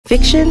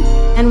Fiction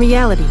and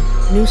reality.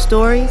 New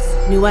stories,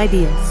 new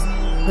ideas.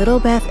 Little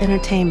Beth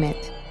Entertainment.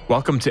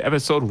 Welcome to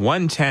episode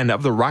 110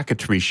 of The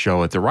Rocketry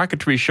Show at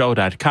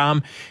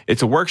TheRocketryShow.com.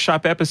 It's a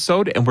workshop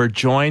episode, and we're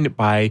joined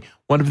by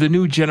one of the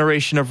new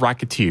generation of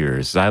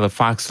rocketeers. Xyla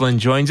Foxlin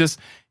joins us.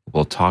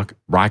 We'll talk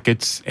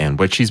rockets and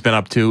what she's been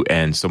up to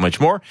and so much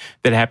more.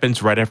 That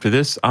happens right after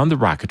this on The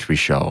Rocketry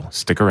Show.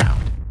 Stick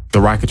around. The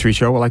Rocketry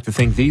Show would like to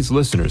thank these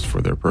listeners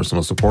for their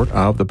personal support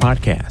of the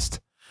podcast.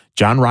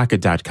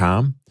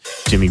 JohnRocket.com,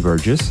 Jimmy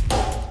Burgess,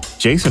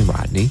 Jason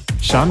Rodney,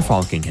 Sean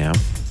Falkingham,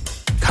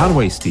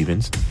 Conway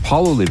Stevens,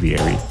 Paul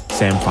Olivieri,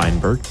 Sam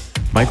Feinberg,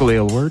 Michael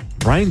Aylward,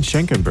 Brian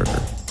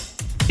Schenkenberger,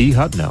 E.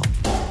 Hutno,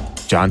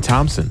 John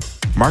Thompson,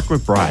 Mark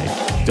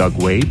McBride,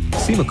 Doug Wade,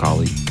 C.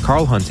 McCauley,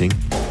 Carl Hunting,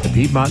 the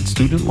Piedmont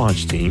Student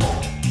Launch Team,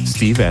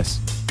 Steve S.,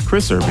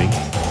 Chris Irving,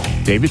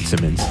 David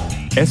Simmons,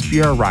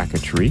 SBR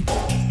Rocketry,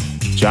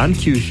 John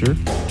Kusher,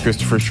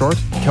 Christopher Short,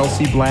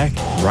 Kelsey Black,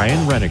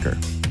 Ryan Reniger.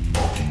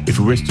 If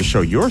you wish to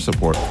show your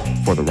support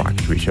for The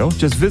Rocketry Show,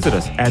 just visit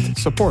us at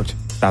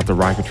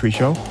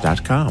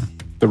support.TheRocketryShow.com.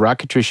 The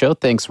Rocketry Show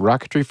thanks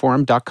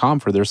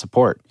rocketeryforum.com for their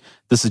support.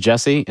 This is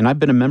Jesse, and I've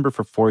been a member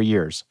for 4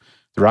 years.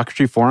 The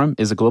Rocketry Forum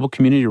is a global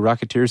community of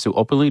rocketeers who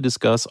openly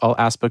discuss all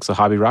aspects of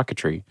hobby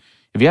rocketry.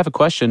 If you have a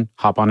question,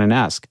 hop on and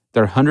ask.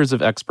 There are hundreds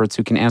of experts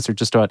who can answer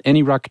just about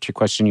any rocketry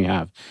question you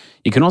have.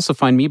 You can also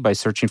find me by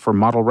searching for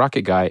Model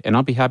Rocket Guy, and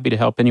I'll be happy to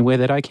help any way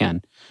that I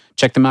can.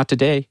 Check them out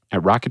today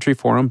at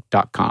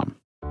rocketeryforum.com.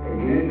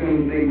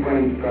 Ignition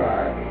sequence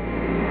start.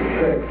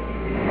 6,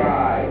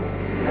 5,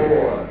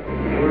 4,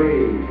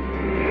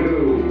 3,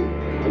 2,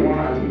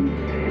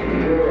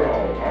 1,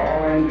 0.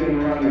 All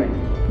engine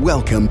running.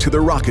 Welcome to The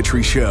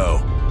Rocketry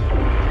Show.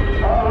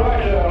 All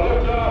right,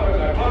 lift off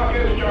and the clock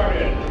is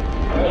started.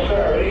 Yes,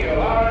 sir. Reading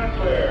loud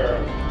and clear.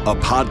 A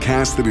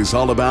podcast that is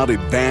all about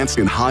advanced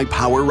and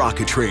high-power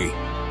rocketry.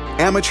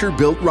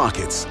 Amateur-built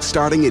rockets,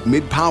 starting at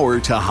mid-power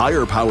to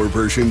higher-power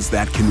versions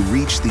that can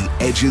reach the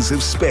edges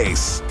of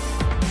space.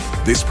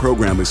 This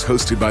program is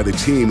hosted by the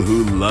team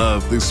who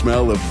love the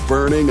smell of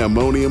burning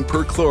ammonium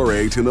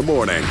perchlorate in the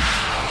morning.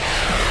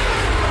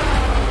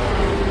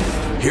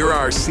 Here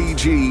are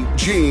CG,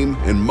 Gene,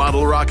 and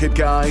model rocket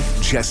guy,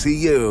 Jesse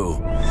Yu.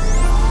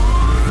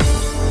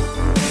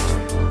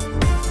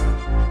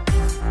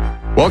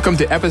 Welcome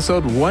to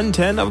episode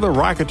 110 of The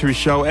Rocketry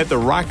Show at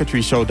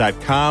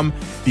TheRocketryShow.com,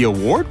 the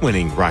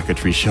award-winning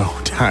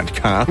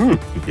RocketryShow.com.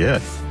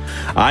 Yes.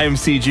 I am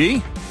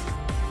CG.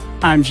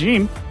 I'm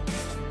Gene.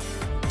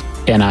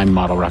 And I'm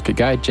Model Rocket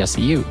Guy,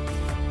 Jesse Yu.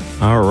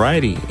 All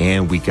righty.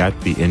 And we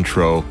got the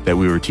intro that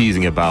we were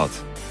teasing about.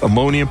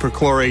 Ammonium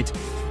perchlorate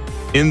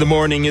in the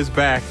morning is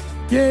back.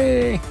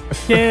 Yay.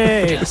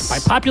 Yay. By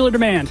popular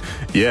demand.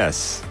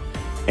 Yes.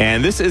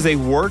 And this is a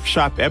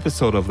workshop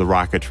episode of The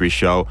Rocketry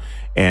Show.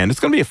 And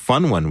it's going to be a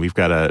fun one. We've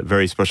got a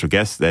very special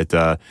guest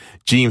that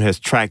Gene has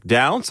tracked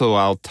down. So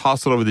I'll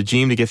toss it over to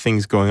Gene to get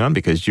things going on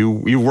because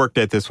you worked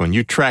at this one.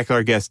 You tracked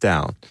our guest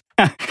down.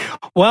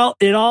 Well,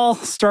 it all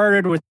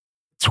started with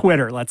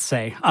Twitter, let's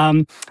say.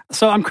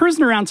 So I'm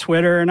cruising around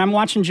Twitter and I'm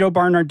watching Joe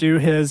Barnard do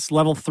his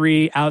level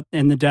 3 out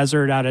in the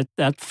desert out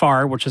at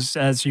FAR, which is,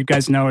 as you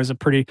guys know, is a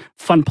pretty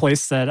fun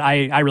place that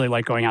I really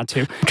like going out to.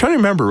 I'm trying to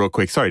remember real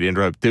quick. Sorry to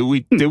interrupt. Did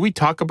we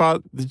talk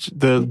about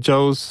the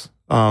Joe's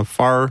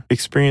FAR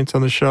experience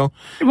on the show?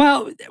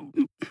 Well,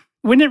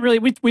 we didn't really.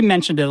 We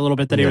mentioned it a little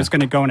bit that he was going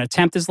to go and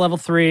attempt his level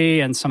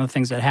 3 and some of the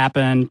things that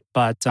happened,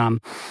 but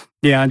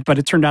but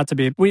it turned out to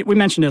be. We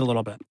mentioned it a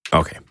little bit.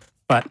 Okay.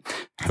 But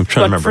I'm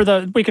trying to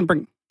remember. We can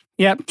bring.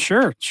 Yeah,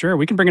 sure.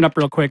 We can bring it up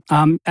real quick.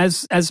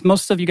 As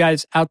most of you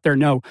guys out there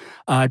know,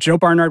 Joe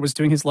Barnard was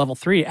doing his level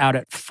 3 out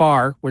at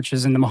FAR, which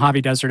is in the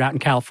Mojave Desert out in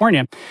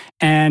California.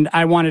 And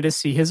I wanted to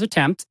see his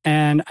attempt,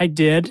 and I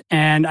did.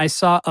 And I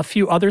saw a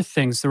few other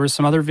things. There were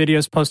some other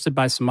videos posted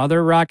by some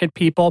other rocket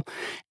people.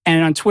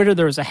 And on Twitter,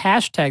 there was a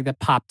hashtag that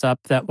popped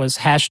up that was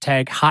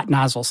hashtag Hot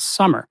Nozzle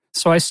Summer.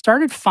 So I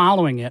started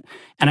following it,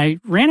 and I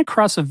ran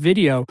across a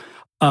video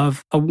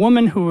of a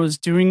woman who was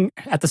doing,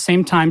 at the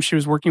same time she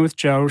was working with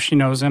Joe, she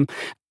knows him,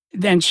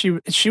 then she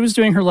was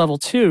doing her level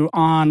 2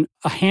 on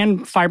a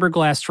hand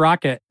fiberglass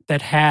rocket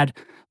that had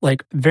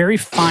like very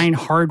fine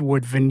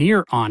hardwood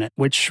veneer on it,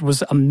 which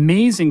was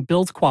amazing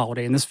build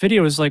quality. And this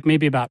video is like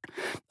maybe about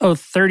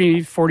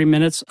 30, 40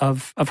 minutes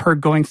of her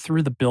going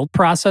through the build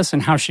process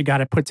and how she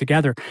got it put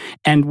together.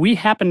 And we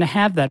happen to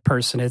have that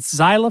person. It's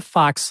Xyla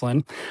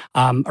Foxlin,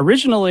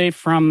 originally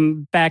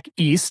from back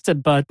east,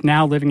 but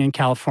now living in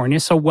California.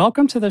 So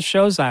welcome to the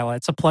show, Xyla.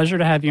 It's a pleasure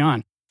to have you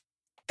on.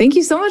 Thank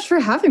you so much for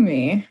having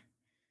me.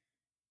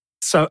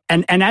 So,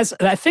 and as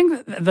I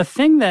think the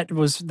thing that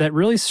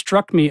really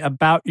struck me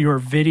about your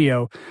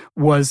video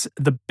was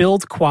the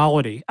build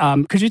quality.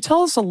 Could you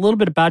tell us a little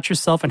bit about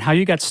yourself and how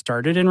you got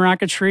started in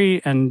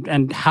rocketry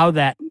and how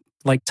that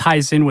like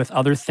ties in with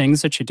other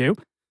things that you do?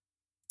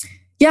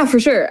 Yeah, for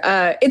sure.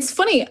 It's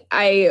funny.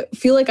 I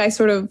feel like I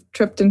sort of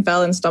tripped and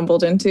fell and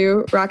stumbled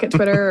into rocket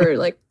Twitter or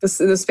like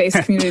the space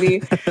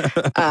community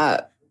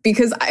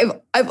because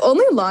I've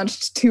only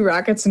launched 2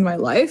 rockets in my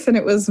life, and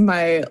it was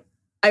my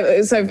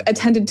So I've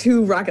attended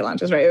 2 rocket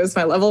launches, right? It was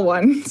my level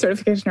 1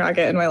 certification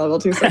rocket and my level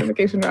 2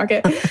 certification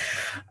rocket.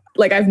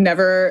 Like I've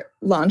never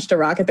launched a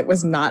rocket that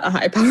was not a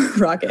high power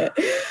rocket.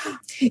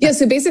 Yeah,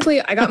 so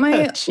basically I got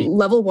my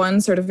level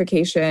 1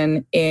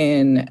 certification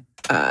in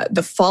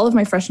the fall of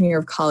my freshman year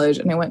of college,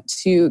 and I went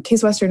to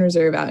Case Western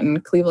Reserve out in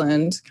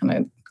Cleveland, kind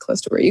of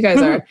close to where you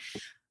guys are.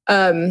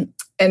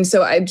 And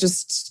so I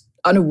just,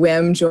 on a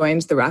whim,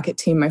 joined the rocket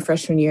team my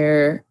freshman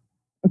year,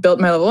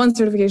 built my level 1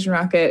 certification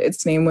rocket.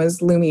 Its name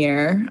was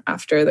Lumiere,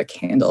 after the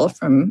candle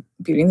from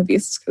Beauty and the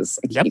Beast, because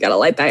you got to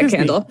light that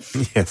candle.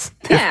 Yes.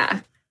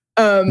 Yeah.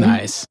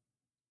 Nice.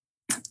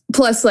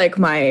 Plus, like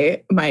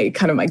my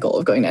goal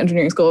of going to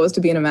engineering school was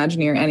to be an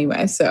Imagineer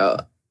anyway. So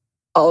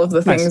all of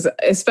the things,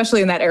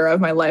 especially in that era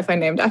of my life, I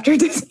named after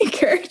Disney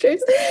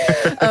characters.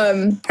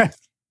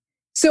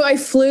 So I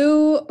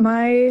flew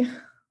my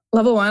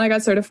level 1, I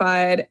got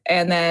certified,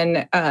 and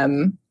then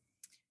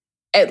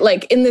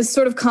in this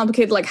sort of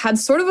complicated, had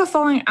sort of a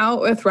falling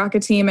out with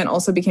Rocket Team, and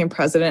also became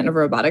president of a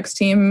robotics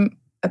team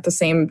at the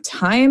same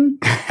time.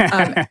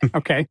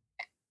 Okay.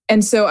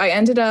 And so I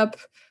ended up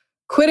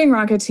quitting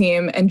Rocket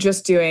Team and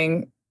just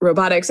doing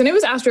robotics. And it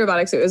was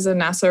astrobotics. It was a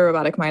NASA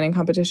robotic mining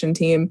competition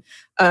team.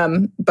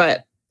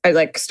 But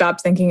I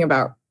stopped thinking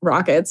about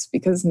rockets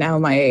because now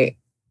my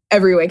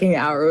every waking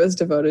hour was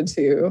devoted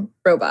to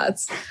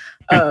robots.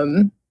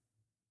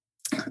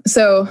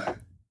 So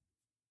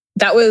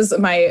that was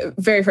my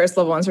very first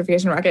level 1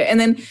 certification rocket. And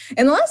then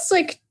in the last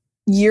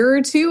year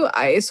or 2,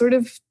 I sort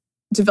of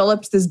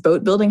developed this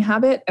boat building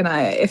habit. And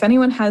if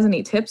anyone has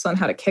any tips on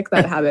how to kick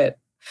that habit,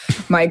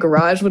 my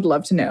garage would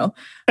love to know.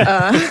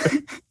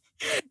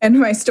 And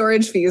my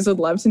storage fees would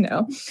love to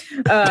know.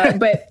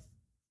 But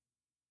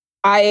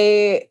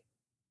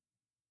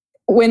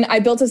when I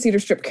built a cedar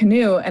strip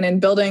canoe, and in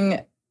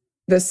building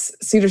this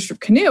cedar strip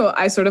canoe,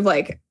 I sort of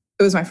it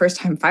was my first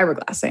time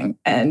fiberglassing.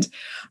 And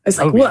I was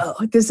whoa,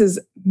 this is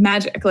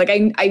magic.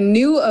 I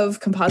knew of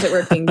composite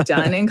work being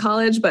done in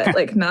college, but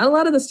not a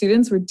lot of the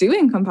students were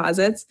doing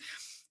composites.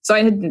 So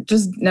I had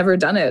just never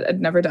done it.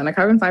 I'd never done a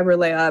carbon fiber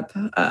layup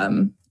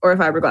or a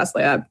fiberglass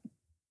layup.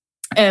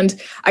 And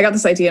I got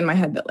this idea in my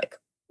head that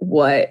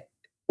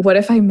what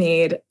if I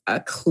made a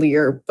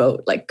clear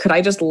boat? Could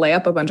I just lay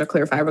up a bunch of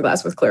clear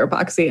fiberglass with clear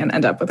epoxy and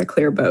end up with a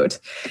clear boat?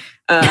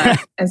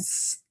 And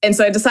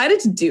so I decided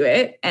to do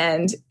it.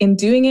 And in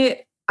doing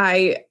it,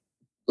 I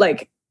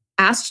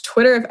asked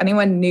Twitter if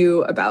anyone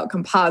knew about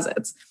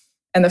composites.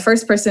 And the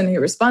first person who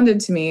responded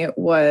to me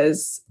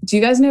was, do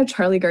you guys know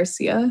Charlie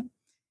Garcia?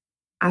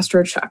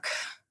 Astro Chuck.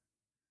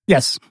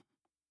 Yes.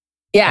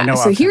 Yeah.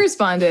 So he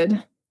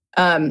responded.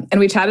 And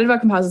we chatted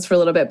about composites for a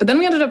little bit, but then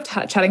we ended up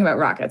chatting about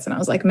rockets. And I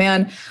was like,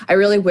 man, I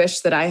really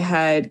wish that I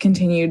had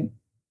continued,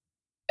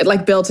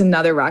 built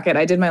another rocket.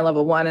 I did my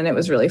level 1 and it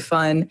was really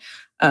fun.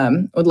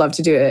 Would love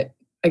to do it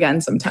again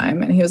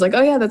sometime. And he was like,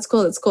 oh yeah, that's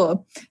cool. That's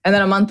cool. And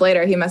then a month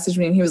later he messaged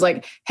me and he was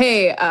like,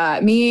 hey,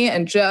 me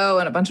and Joe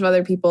and a bunch of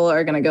other people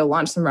are going to go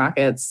launch some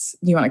rockets.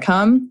 You want to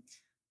come?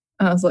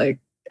 And I was like,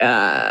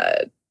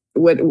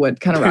 what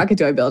kind of rocket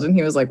do I build? And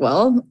he was like,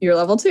 well, you're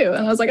level 2.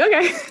 And I was like,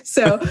 okay.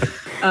 So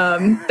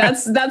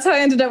that's how I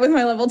ended up with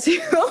my level 2.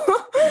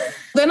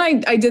 Then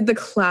I did the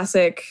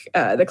classic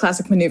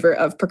maneuver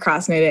of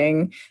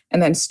procrastinating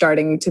and then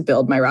starting to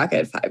build my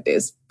rocket 5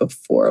 days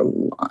before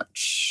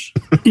launch.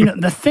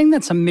 The thing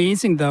that's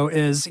amazing, though,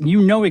 is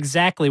you know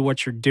exactly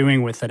what you're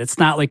doing with it. It's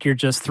not like you're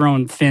just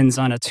throwing fins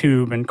on a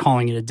tube and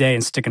calling it a day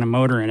and sticking a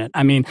motor in it.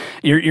 I mean,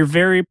 you're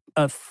very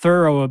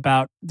thorough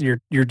about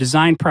your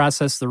design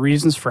process, the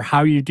reasons for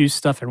how you do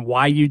stuff and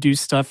why you do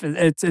stuff.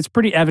 It's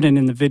pretty evident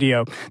in the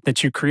video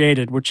that you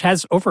created, which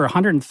has over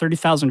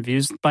 130,000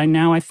 views by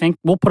now, I think.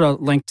 We'll put a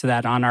link to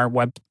that on our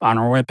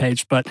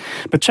webpage, but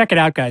check it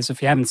out, guys,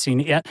 if you haven't seen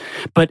it yet.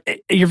 But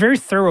you're very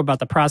thorough about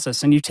the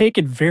process, and you take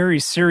it very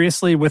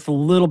seriously with a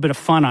little bit of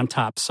fun on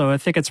top. So I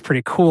think it's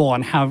pretty cool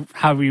on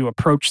how you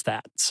approach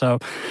that. So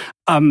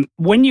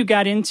when you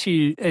got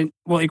into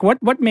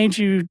what made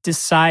you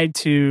decide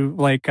to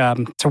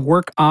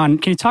work on?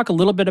 Can you talk a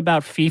little bit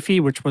about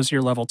Fifi, which was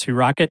your level 2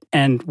 rocket,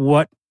 and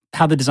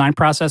how the design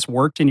process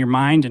worked in your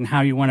mind and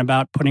how you went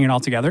about putting it all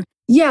together?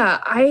 Yeah,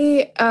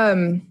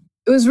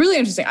 it was really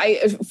interesting.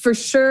 I for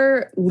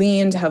sure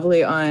leaned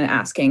heavily on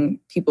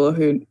asking people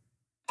who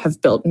have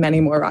built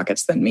many more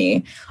rockets than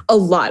me a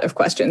lot of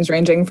questions,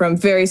 ranging from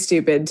very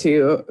stupid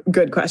to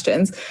good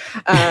questions.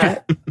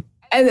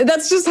 And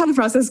that's just how the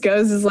process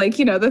goes, is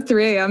the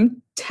 3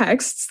 a.m.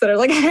 texts that are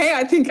like, hey,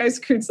 I think I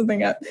screwed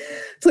something up.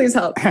 Please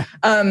help.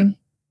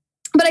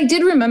 But I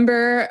did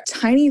remember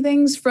tiny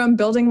things from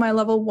building my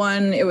level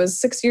 1. It was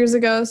 6 years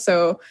ago.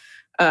 So,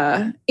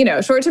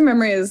 short-term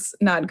memory is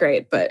not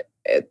great, but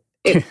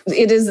it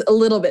is a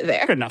little bit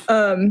there. Good enough.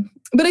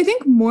 But I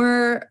think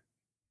more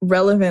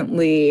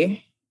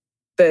relevantly,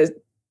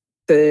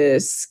 the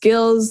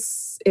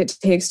skills it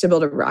takes to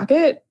build a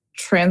rocket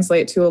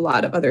translate to a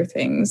lot of other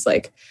things.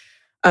 A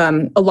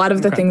lot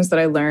of the things that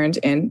I learned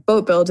in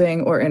boat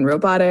building or in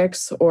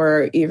robotics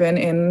or even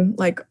in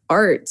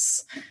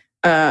arts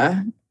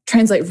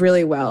translate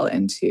really well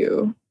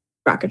into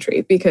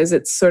rocketry, because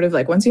it's sort of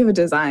like once you have a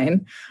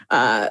design,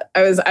 I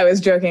was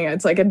joking,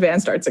 it's like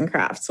advanced arts and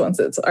crafts once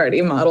it's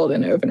already modeled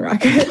in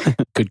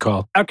OpenRocket. Good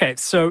call. Okay,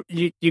 so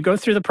you go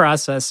through the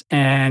process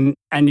and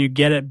you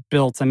get it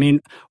built. I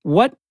mean,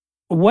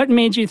 what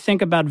made you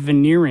think about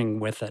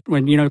veneering with it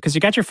when, because you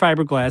got your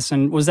fiberglass,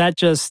 and was that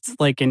just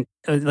like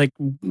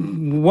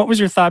what was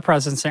your thought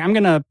process in saying, I'm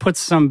going to put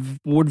some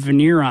wood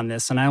veneer on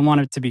this and I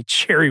want it to be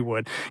cherry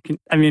wood?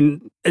 I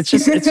mean, it's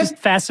just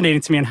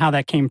fascinating to me and how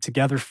that came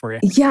together for you.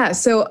 Yeah.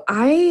 So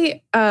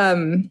it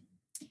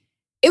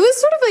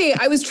was sort of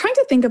I was trying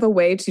to think of a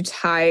way to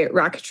tie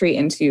rocketry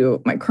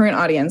into my current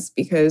audience,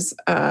 because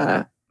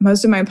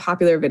most of my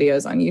popular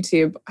videos on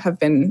YouTube have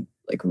been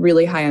like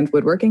really high-end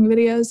woodworking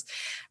videos.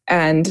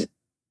 And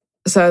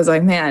so I was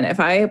like, man, if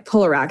I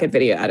pull a rocket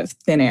video out of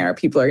thin air,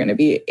 people are going to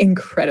be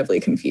incredibly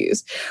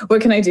confused.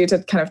 What can I do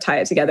to kind of tie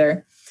it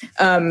together?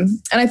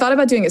 And I thought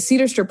about doing a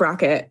cedar strip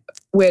rocket,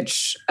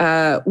 which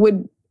the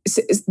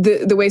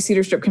way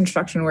cedar strip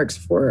construction works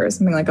for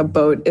something like a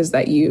boat is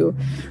that you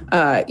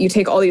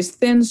take all these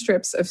thin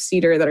strips of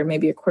cedar that are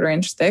maybe a 1/4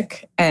 inch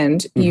thick,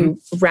 and you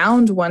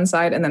round one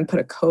side and then put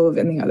a cove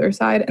in the other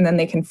side, and then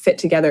they can fit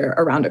together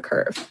around a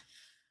curve.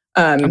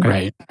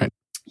 Right.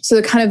 So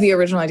the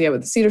original idea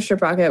with the cedar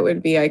strip rocket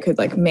would be I could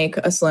like make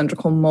a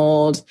cylindrical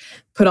mold,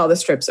 put all the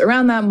strips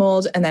around that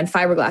mold, and then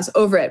fiberglass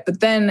over it. But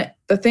then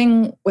the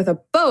thing with a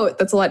boat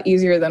that's a lot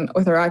easier than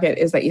with a rocket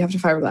is that you have to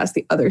fiberglass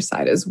the other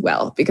side as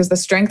well, because the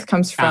strength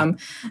comes from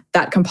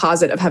that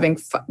composite of having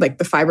like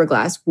the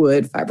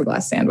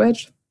fiberglass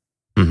sandwich.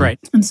 Mm-hmm. Right.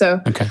 And so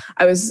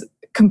I was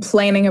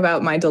complaining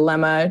about my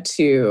dilemma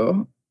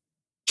to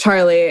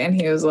Charlie, and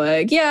he was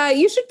like, yeah,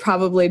 you should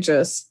probably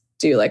just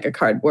do like a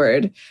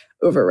cardboard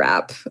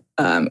overwrap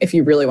if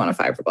you really want a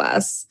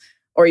fiberglass,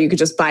 or you could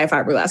just buy a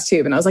fiberglass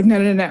tube. And I was like, no,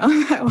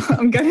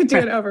 I'm going to do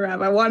an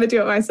overwrap. I want to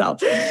do it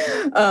myself.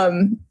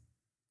 And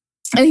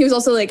he was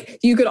also like,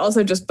 you could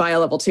also just buy a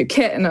level 2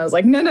 kit. And I was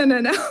like, no.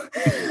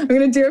 I'm going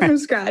to do it from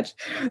scratch.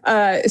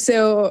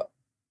 So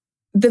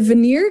the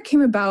veneer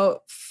came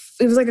about.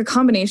 It was like a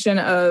combination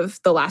of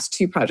the last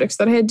 2 projects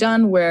that I had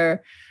done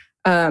where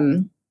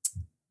and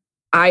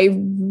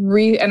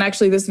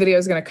actually this video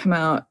is going to come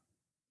out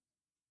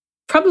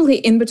probably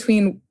in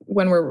between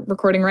when we're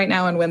recording right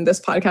now and when this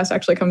podcast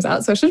actually comes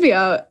out. So it should be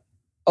out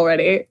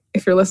already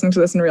if you're listening to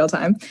this in real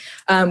time,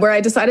 where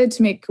I decided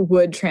to make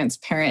wood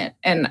transparent.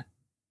 And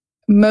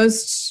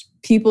most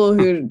people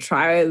who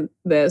try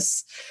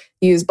this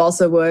use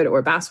balsa wood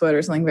or basswood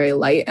or something very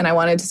light. And I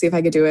wanted to see if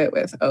I could do it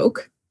with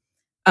oak.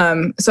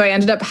 So I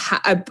ended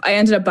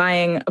up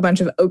buying a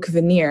bunch of oak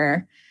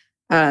veneer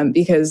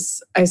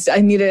because I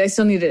still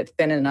needed it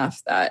thin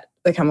enough that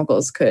the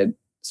chemicals could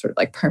sort of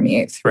like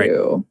permeate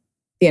through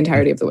the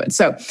entirety of the wood.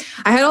 So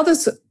I had all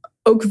this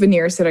oak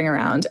veneer sitting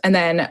around. And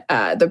then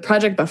the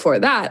project before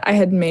that, I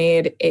had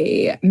made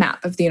a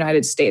map of the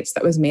United States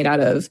that was made out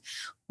of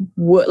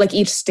wood. Like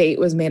each state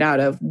was made out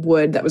of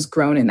wood that was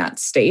grown in that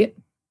state.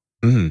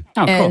 Mm-hmm.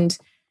 Oh, cool.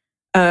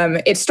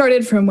 And it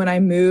started from when I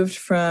moved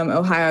from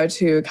Ohio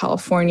to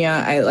California.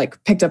 I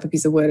like picked up a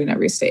piece of wood in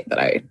every state that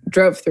I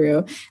drove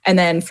through. And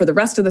then for the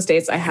rest of the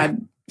states, I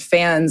had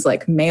fans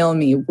like mail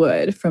me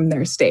wood from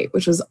their state,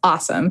 which was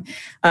awesome.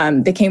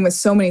 They came with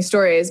so many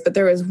stories, but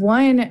there was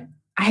one,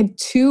 I had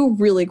 2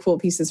 really cool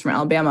pieces from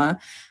Alabama.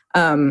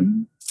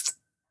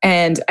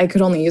 And I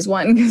could only use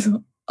one because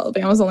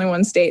Alabama was only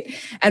one state.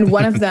 And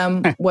one of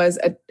them was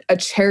a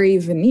cherry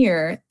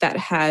veneer that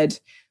had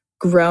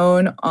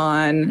grown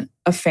on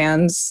a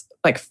fan's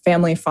like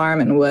family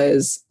farm and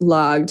was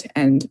logged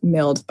and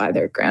milled by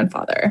their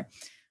grandfather.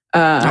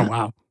 Oh,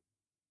 wow.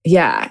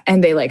 Yeah.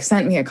 And they like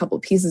sent me a couple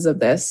pieces of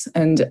this,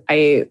 and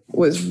I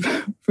was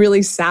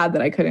really sad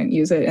that I couldn't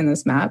use it in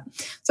this map.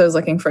 So I was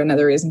looking for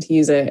another reason to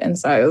use it. And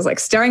so I was like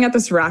staring at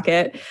this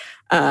rocket.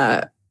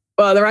 Well,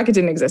 the rocket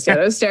didn't exist yet.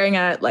 I was staring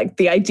at like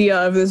the idea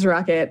of this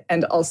rocket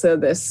and also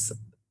these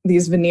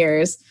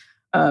veneers.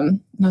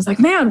 And I was like,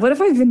 man, what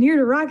if I veneered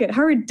a rocket?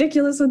 How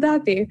ridiculous would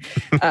that be?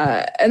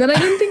 And then I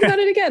didn't think about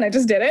it again. I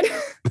just did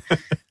it.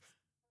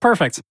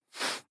 Perfect.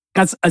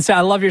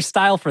 I love your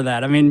style for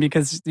that. I mean,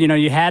 because,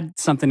 you had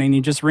something and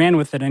you just ran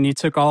with it, and you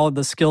took all of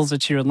the skills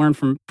that you had learned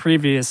from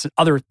previous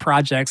other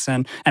projects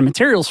and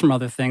materials from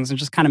other things and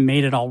just kind of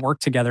made it all work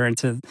together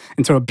into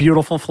a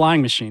beautiful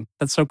flying machine.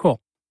 That's so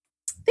cool.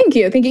 Thank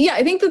you. Yeah,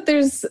 I think that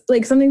there's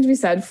like something to be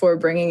said for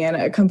bringing in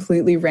a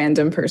completely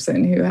random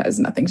person who has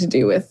nothing to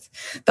do with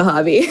the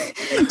hobby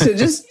to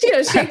just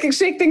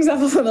shake things up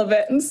a little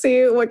bit and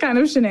see what kind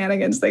of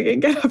shenanigans they can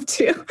get up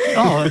to.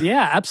 Oh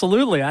yeah,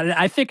 absolutely.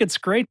 I think it's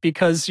great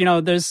because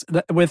there's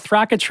with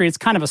rocketry, it's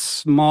kind of a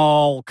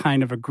small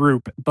kind of a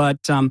group, but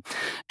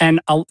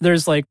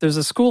there's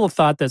a school of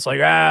thought that's like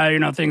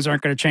things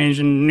aren't going to change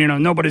and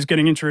nobody's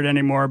getting into it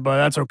anymore, but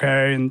that's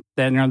okay, and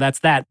then that's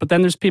that. But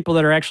then there's people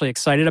that are actually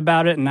excited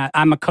about it. And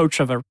I'm a coach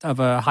of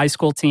a high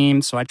school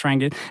team, so I try and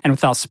get, and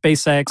without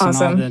SpaceX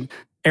awesome. and all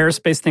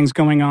aerospace things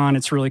going on.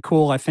 It's really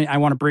cool. I think I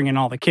want to bring in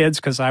all the kids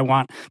because I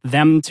want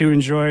them to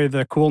enjoy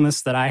the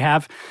coolness that I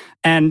have.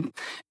 And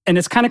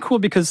it's kind of cool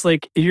because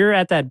like you're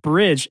at that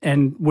bridge,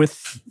 and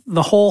with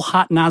the whole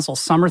hot nozzle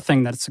summer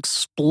thing that's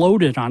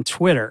exploded on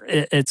Twitter,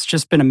 it's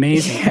just been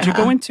amazing. Yeah. Could you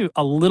go into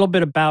a little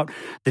bit about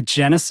the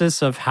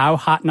genesis of how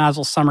hot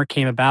nozzle summer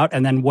came about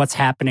and then what's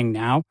happening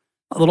now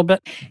a little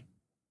bit?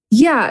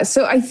 Yeah,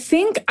 so I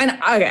think, and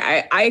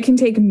I can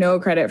take no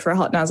credit for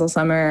Hot Nozzle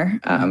Summer.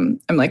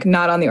 I'm like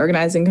not on the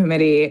organizing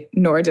committee,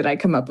 nor did I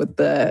come up with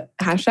the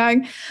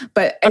hashtag.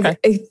 But Okay.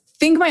 I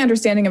think my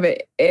understanding of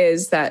it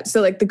is that,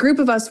 so like the group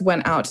of us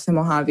went out to the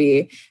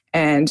Mojave,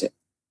 and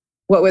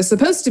what was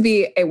supposed to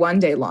be a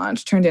one-day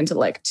launch turned into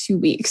like 2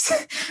 weeks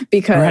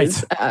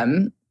because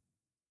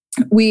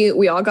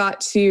we all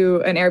got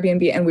to an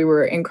Airbnb and we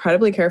were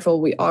incredibly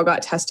careful. We all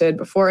got tested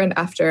before and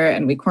after,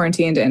 and we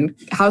quarantined, and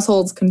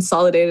households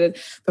consolidated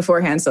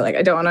beforehand. So like,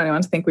 I don't want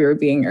anyone to think we were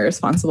being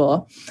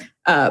irresponsible.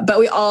 But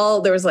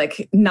there was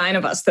like 9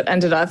 of us that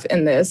ended up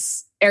in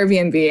this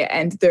Airbnb,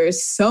 and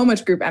there's so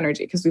much group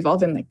energy because we've all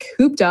been like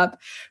cooped up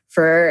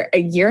for a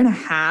year and a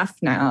half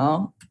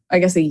now, I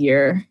guess a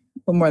year, a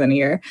little more than a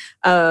year.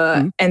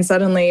 And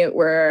suddenly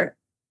we're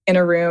in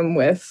a room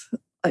with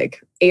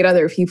like 8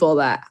 other people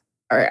that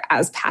are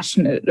as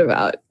passionate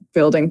about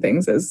building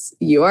things as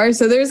you are.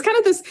 So there's kind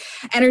of this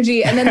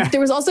energy. And then there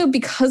was also,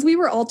 because we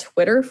were all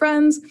Twitter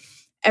friends,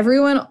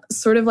 everyone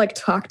sort of like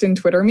talked in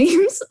Twitter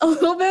memes a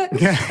little bit.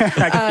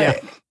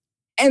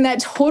 And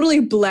that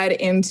totally bled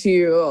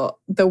into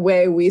the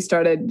way we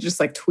started just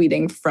like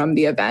tweeting from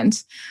the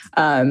event.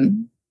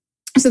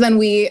 So then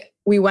we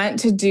went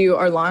to do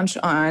our launch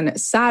on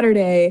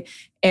Saturday,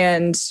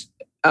 and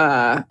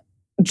you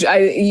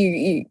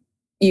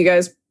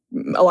guys,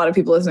 a lot of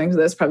people listening to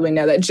this probably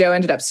know that Joe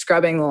ended up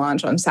scrubbing the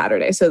launch on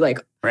Saturday. So like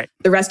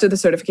the rest of the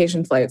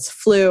certification flights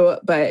flew,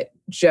 but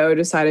Joe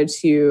decided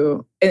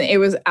to, and it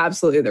was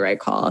absolutely the right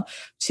call,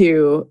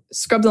 to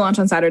scrub the launch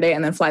on Saturday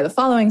and then fly the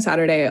following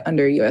Saturday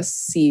under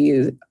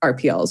USC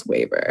RPL's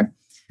waiver.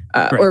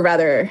 Or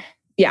rather,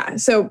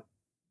 so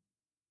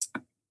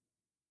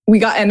we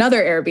got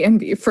another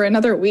Airbnb for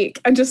another week.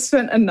 I just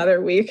spent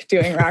another week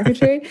doing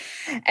rocketry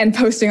and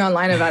posting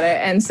online about it.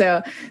 And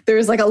so there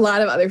was like a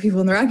lot of other people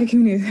in the rocket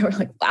community that were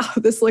like, wow,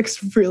 this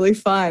looks really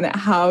fun.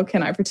 How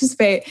can I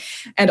participate?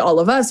 And all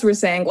of us were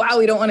saying, wow,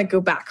 we don't want to go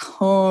back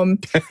home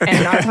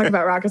and not talk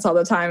about rockets all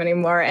the time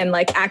anymore and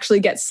like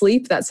actually get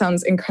sleep. That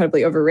sounds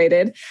incredibly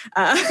overrated.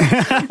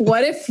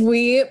 What if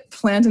we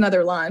planned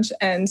another launch?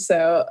 And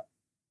so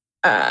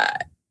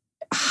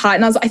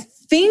Hot Nozzle, I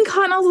think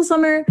Hot Nozzle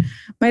Summer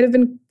might have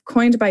been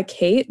coined by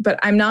Kate, but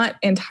I'm not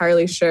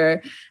entirely sure.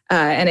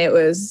 And it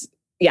was,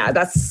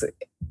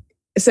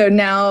 so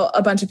now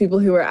a bunch of people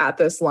who were at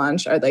this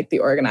launch are like the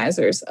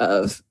organizers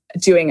of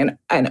doing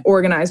an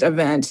organized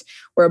event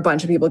where a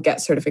bunch of people get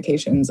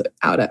certifications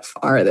out at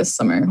FAR this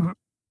summer.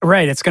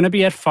 Right. It's going to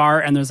be at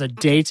FAR, and there's a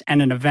date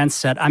and an event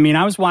set. I mean,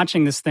 I was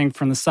watching this thing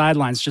from the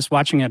sidelines, just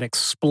watching it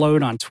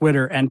explode on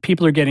Twitter, and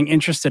people are getting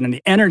interested, and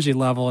the energy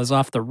level is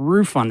off the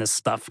roof on this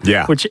stuff,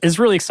 which is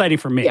really exciting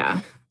for me.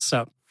 Yeah.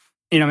 So,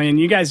 I mean,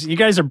 you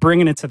guys are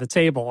bringing it to the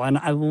table, and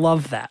I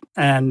love that.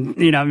 And,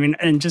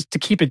 and just to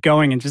keep it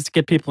going and just to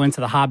get people into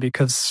the hobby,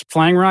 because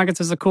flying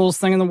rockets is the coolest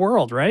thing in the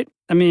world, right?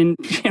 I mean,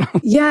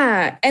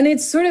 Yeah. And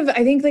it's sort of,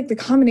 I think, like the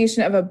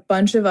combination of a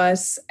bunch of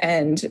us,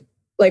 and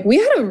like we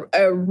had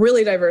a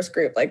really diverse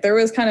group. Like there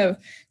was kind of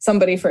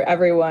somebody for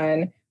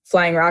everyone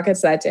flying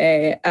rockets that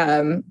day.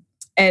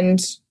 And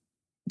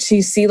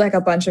to see like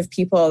a bunch of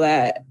people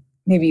that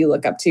maybe you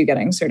look up to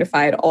getting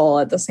certified all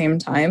at the same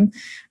time,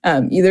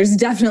 there's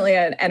definitely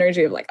an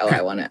energy of like, oh,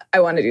 I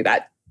want to do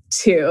that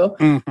too.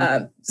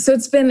 Mm-hmm. So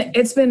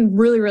it's been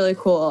really, really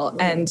cool.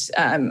 And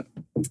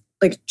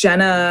like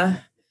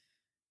Jenna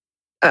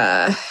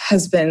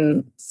has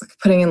been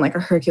putting in like a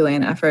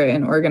Herculean effort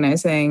in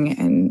organizing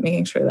and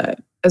making sure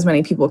that as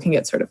many people can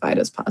get certified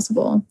as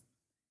possible.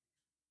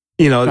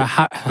 Go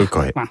ahead.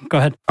 Go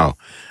ahead. Oh,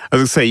 I was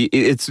going to say,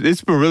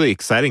 it's been really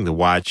exciting to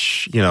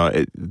watch,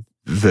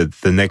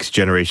 the next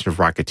generation of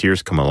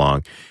rocketeers come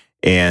along.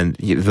 And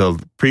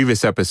the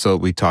previous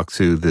episode, we talked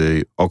to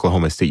the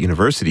Oklahoma State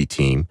University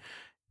team,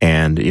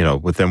 and,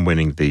 with them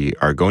winning the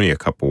Argonia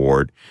Cup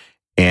Award.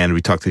 And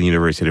we talked to the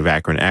University of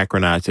Akron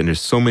Acronauts, and there's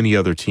so many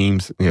other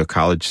teams,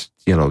 college,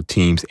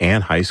 teams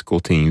and high school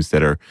teams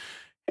that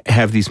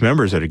have these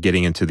members that are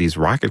getting into these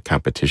rocket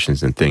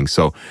competitions and things.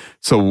 So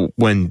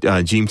when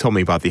Jean told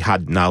me about the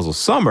Hot Nozzle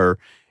Summer,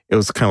 it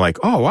was kind of like,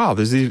 oh, wow,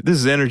 this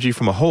is energy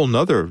from a whole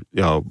nother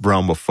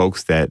realm of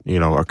folks that,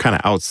 are kind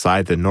of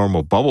outside the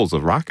normal bubbles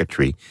of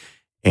rocketry.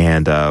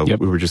 And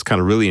we were just kind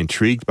of really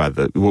intrigued by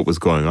what was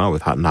going on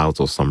with Hot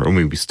Nozzle Summer. I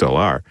mean, we still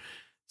are.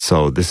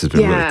 So this has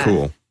been really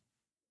cool.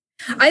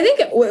 I think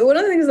one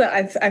of the things that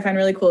I find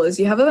really cool is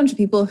you have a bunch of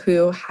people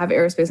who have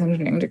aerospace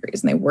engineering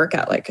degrees and they work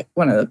at like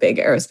one of the big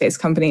aerospace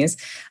companies,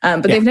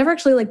 but they've never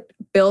actually like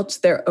built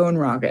their own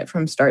rocket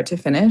from start to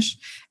finish.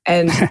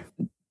 And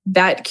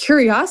that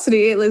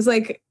curiosity is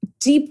like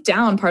deep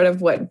down part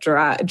of what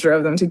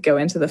drove them to go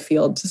into the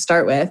field to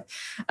start with.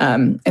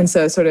 And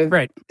so sort of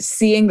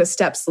seeing the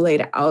steps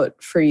laid out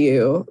for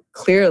you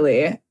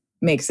clearly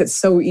makes it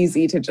so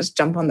easy to just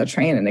jump on the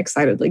train and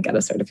excitedly get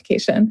a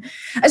certification,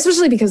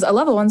 especially because a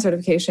level 1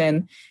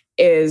 certification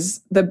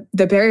is the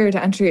barrier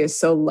to entry is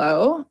so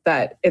low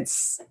that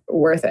it's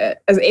worth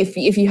it. As if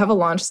you have a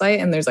launch site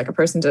and there's like a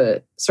person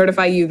to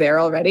certify you there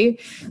already,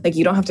 like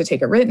you don't have to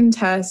take a written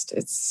test.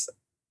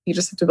 You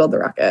just have to build the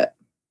rocket.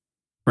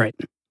 Right.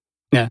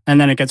 Yeah,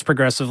 and then it gets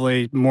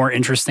progressively more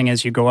interesting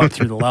as you go up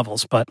through the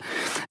levels. But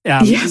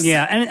yes.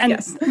 Yeah, and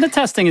yes. The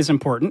testing is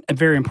important,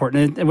 very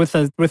important. And with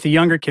the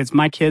younger kids,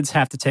 my kids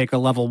have to take a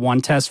level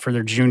 1 test for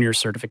their junior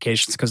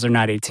certifications because they're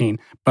not 18.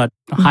 But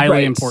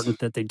highly important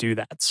that they do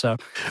that. So,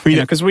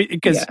 because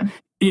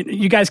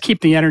you guys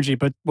keep the energy,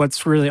 but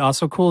what's really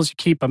also cool is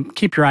you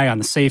keep your eye on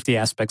the safety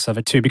aspects of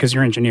it too, because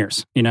you're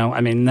engineers.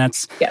 I mean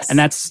that's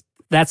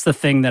the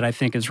thing that I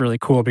think is really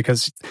cool,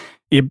 because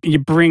you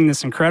bring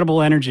this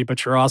incredible energy,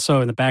 but you're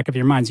also in the back of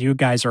your minds, you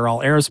guys are all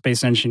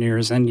aerospace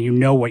engineers and you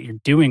know what you're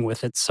doing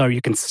with it. So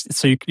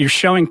you're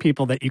showing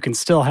people that you can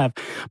still have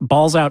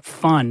balls out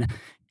fun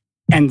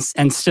and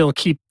still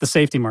keep the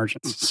safety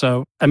margins.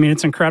 So, I mean,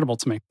 it's incredible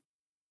to me.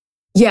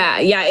 Yeah.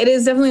 It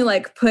is definitely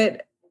like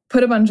put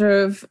a bunch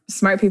of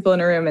smart people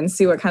in a room and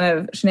see what kind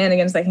of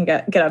shenanigans they can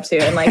get up to.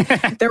 And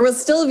like, there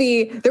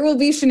will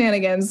be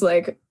shenanigans,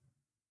 like,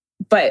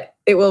 but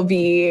it will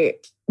be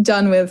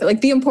done with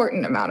like the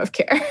important amount of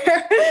care.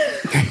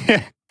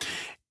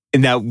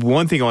 And now,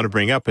 one thing I want to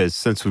bring up is,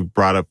 since we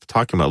brought up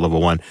talking about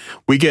level 1,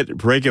 we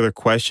get regular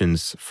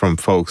questions from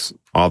folks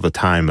all the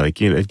time.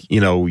 Like,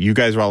 you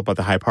guys are all about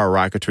the high power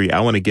rocketry. I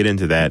want to get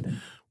into that.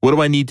 What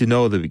do I need to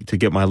know to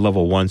get my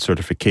level 1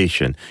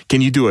 certification?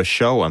 Can you do a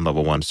show on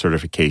level 1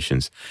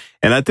 certifications?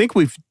 And I think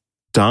we've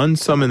done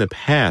some in the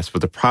past,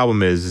 but the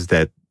problem is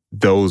that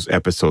those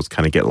episodes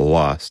kind of get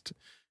lost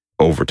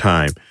over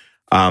time.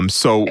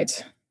 So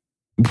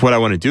what I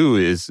want to do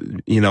is,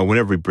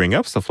 whenever we bring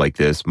up stuff like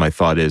this, my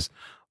thought is,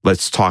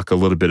 let's talk a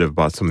little bit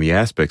about some of the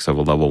aspects of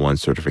a level 1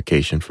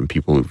 certification from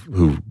people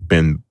who've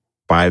been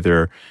by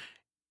there,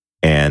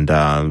 and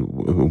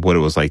what it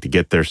was like to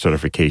get their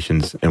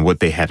certifications and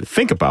what they had to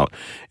think about.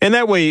 And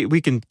that way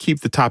we can keep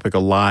the topic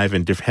alive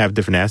and have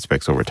different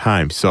aspects over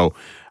time. So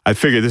I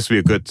figured this would be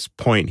a good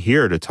point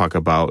here to talk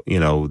about,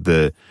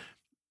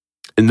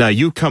 now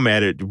you come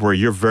at it where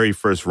your very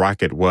first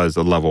rocket was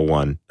a level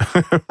 1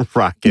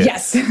 rocket.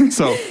 Yes.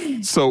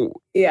 So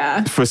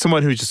yeah. For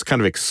someone who just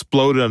kind of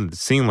exploded on the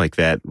scene like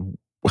that,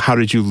 how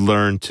did you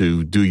learn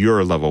to do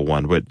your level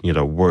 1?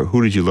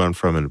 Who did you learn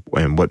from,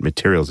 and what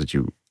materials did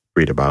you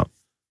read about?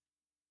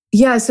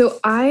 Yeah, so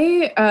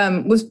I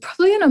was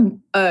probably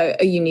in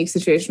a unique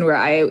situation where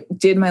I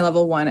did my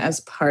level 1 as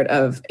part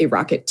of a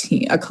rocket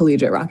team, a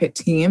collegiate rocket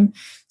team.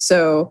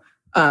 So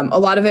a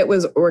lot of it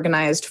was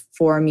organized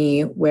for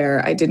me,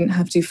 where I didn't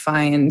have to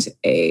find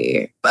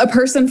a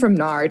person from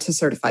NAR to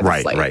certify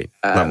the flight. Right.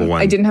 Level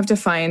 1. I didn't have to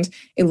find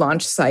a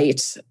launch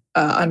site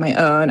on my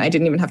own. I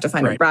didn't even have to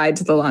find a ride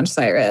to the launch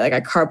site. Right, like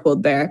I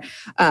carpooled there.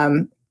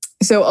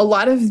 So a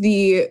lot of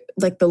the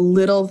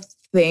little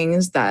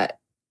things that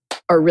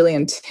are really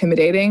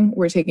intimidating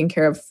were taken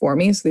care of for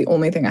me. So the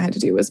only thing I had to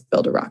do was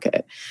build a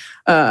rocket,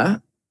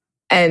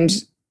 and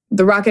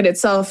the rocket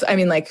itself, I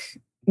mean,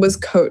 was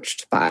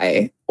coached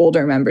by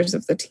older members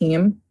of the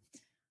team.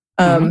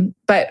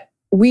 But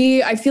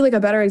I feel like a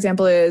better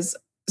example is,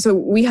 so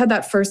we had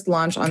that first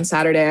launch on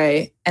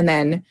Saturday. And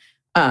then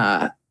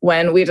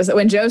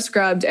when Joe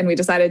scrubbed and we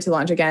decided to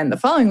launch again the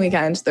following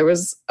weekend, there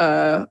was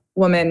a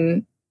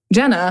woman,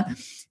 Jenna,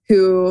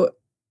 who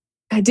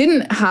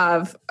didn't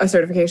have a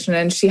certification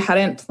and she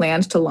hadn't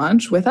planned to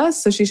launch with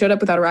us. So she showed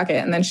up without a rocket,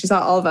 and then she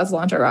saw all of us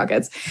launch our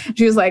rockets.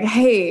 She was like,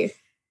 hey, do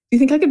you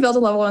think I could build a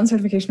level 1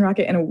 certification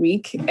rocket in a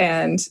week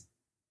and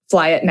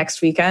fly it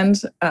next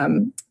weekend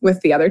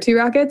with the other 2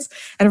 rockets?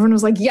 And everyone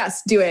was like,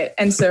 yes, do it.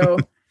 And so,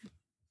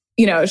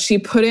 she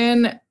put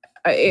in,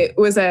 it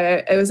was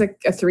a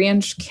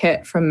 3-inch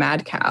kit from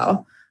Mad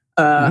Cow,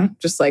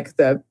 just like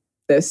the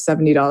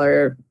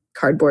 $70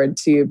 cardboard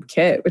tube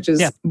kit, which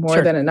is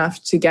more than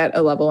enough to get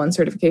a level 1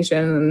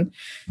 certification. And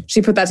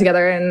she put that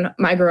together in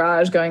my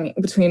garage, going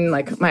between my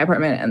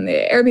apartment and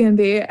the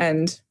Airbnb,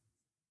 and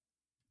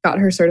got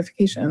her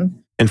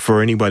certification. And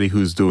for anybody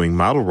who's doing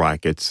model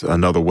rockets,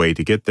 another way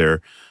to get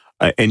there,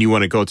 and you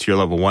want to go to your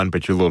level 1,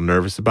 but you're a little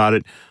nervous about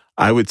it,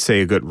 I would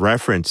say a good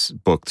reference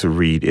book to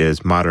read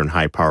is Modern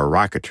High Power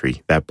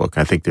Rocketry. That book,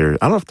 I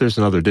don't know if there's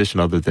another edition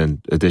other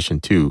than edition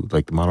 2,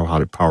 like the Modern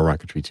High Power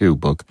Rocketry 2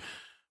 book.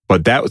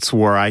 But that's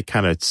where I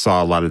kind of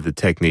saw a lot of the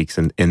techniques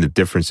and the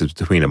differences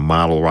between a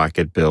model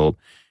rocket build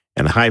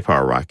and a high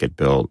power rocket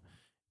build.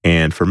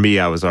 And for me,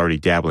 I was already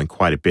dabbling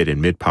quite a bit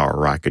in mid-power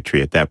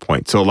rocketry at that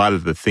point. So a lot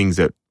of the things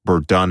that were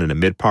done in a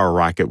mid-power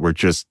rocket were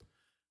just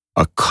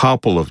a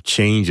couple of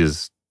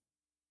changes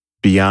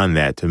beyond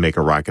that to make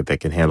a rocket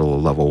that can handle a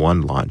level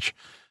 1 launch.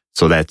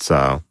 So that's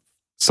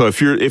So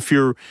if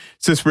you're,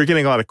 since we're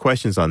getting a lot of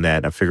questions on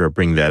that, I figure I'll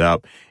bring that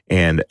up.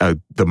 And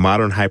the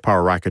Modern High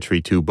Power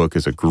Rocketry 2 book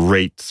is a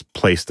great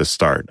place to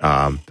start.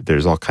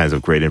 There's all kinds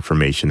of great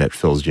information that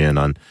fills you in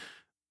on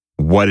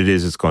what it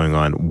is that's going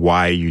on,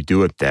 why you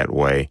do it that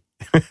way,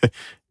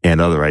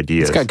 and other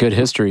ideas. It's got good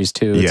histories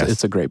too. Yes.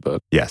 It's a great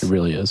book. Yes. It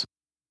really is.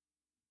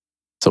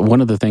 So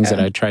one of the things that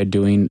I tried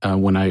doing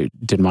when I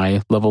did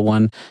my level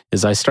 1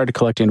 is I started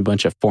collecting a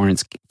bunch of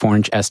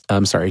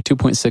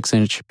 2.6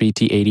 inch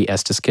BT-80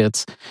 Estes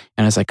kits.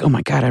 And I was like, oh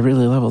my God, I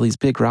really love all these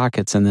big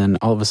rockets. And then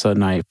all of a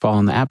sudden I fall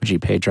on the Apogee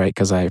page, right?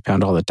 Because I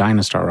found all the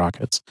Dynastar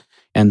rockets.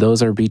 And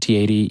those are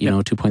BT-80,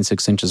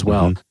 2.6 inch as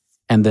well. Mm-hmm.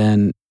 And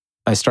then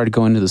I started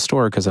going to the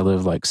store because I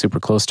live like super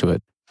close to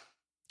it.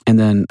 And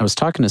then I was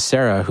talking to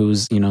Sarah,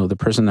 who's, the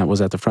person that was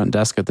at the front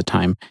desk at the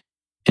time.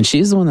 And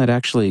she's the one that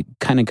actually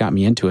kind of got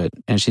me into it.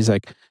 And she's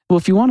like, well,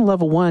 if you want a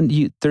level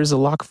 1, there's a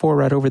Lock 4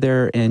 right over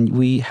there. And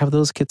we have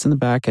those kits in the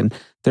back and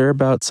they're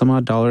about some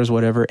odd dollars,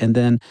 whatever. And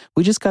then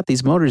we just got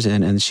these motors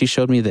in. And she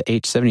showed me the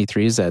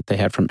H73s that they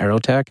had from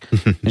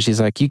Aerotech. And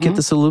she's like, you get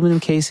this aluminum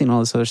casing,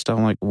 all this other stuff.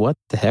 I'm like, what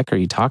the heck are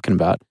you talking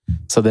about?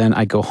 So then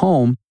I go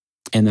home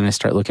and then I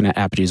start looking at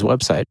Apogee's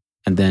website.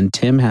 And then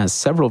Tim has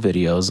several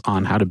videos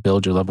on how to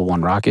build your level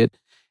 1 rocket.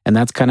 And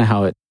that's kind of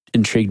how it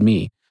intrigued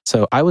me.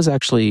 So I was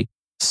actually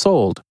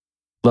sold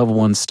level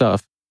 1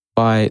 stuff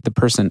by the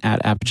person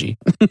at Apogee.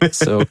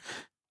 So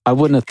I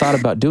wouldn't have thought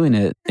about doing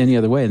it any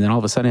other way. And then all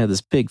of a sudden I had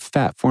this big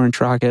fat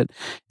 4-inch rocket.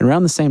 And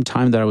around the same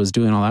time that I was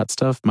doing all that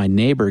stuff, my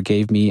neighbor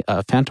gave me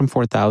a Phantom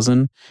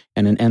 4000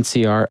 and an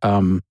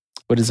NCR,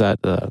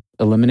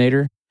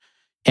 Eliminator.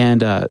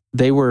 And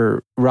they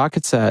were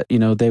rockets that,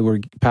 they were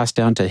passed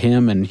down to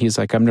him. And he's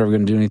like, I'm never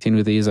going to do anything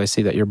with these. I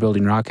see that you're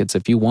building rockets.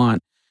 If you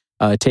want,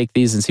 take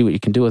these and see what you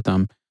can do with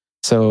them.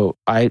 So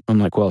I'm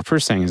like, well, the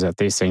first thing is that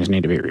these things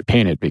need to be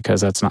repainted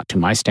because that's not to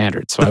my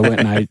standards. So I went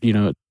and I,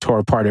 tore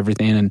apart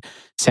everything and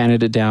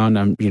sanded it down.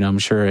 I'm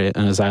sure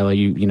Xyla,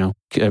 you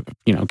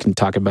can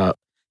talk about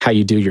how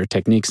you do your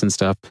techniques and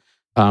stuff.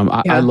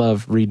 I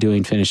love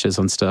redoing finishes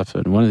on stuff.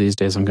 And one of these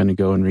days I'm going to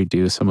go and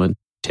redo some of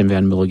Tim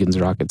Van Milligan's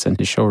rockets in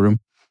his showroom,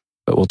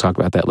 but we'll talk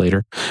about that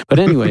later. But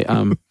anyway,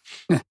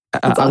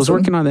 I was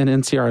working on that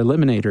NCR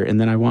Eliminator, and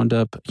then I wound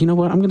up, you know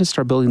what, I'm going to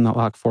start building that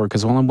Lock 4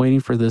 because while I'm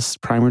waiting for this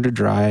primer to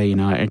dry,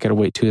 I got to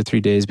wait 2 or 3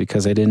 days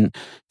because I didn't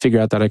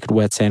figure out that I could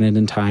wet sand it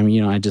in time.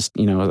 I just,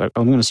 I'm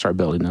going to start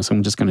building this.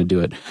 I'm just going to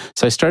do it.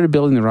 So I started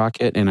building the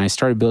rocket, and I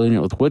started building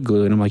it with wood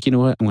glue, and I'm like, you know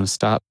what, I'm going to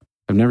stop.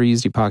 I've never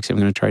used epoxy. I'm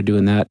going to try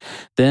doing that.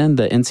 Then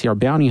the NCR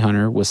Bounty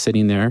Hunter was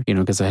sitting there,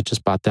 because I had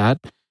just bought that.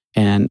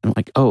 And I'm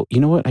like, oh,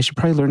 you know what? I should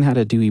probably learn how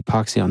to do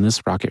epoxy on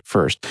this rocket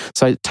first.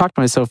 So I talked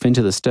myself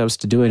into the steps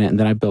to doing it, and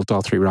then I built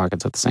all 3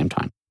 rockets at the same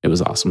time. It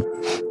was awesome.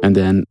 And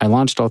then I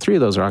launched all 3 of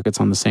those rockets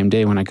on the same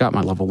day when I got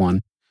my level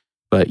 1.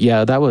 But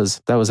yeah, that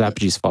was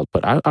Apogee's fault.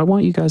 But I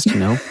want you guys to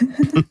know,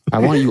 I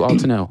want you all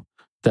to know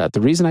that the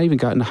reason I even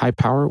got into high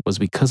power was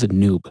because of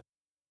Noob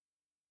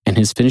and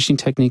his finishing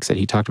techniques that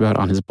he talked about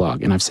on his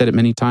blog. And I've said it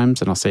many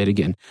times, and I'll say it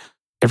again.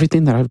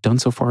 Everything that I've done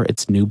so far,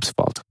 it's Noob's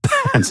fault.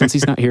 And since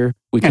he's not here,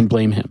 we can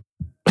blame him.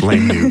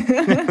 Blame you.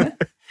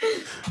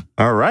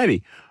 All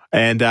righty.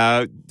 And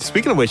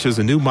speaking of which, there's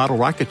a new model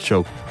rocket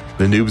show.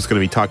 The Noob is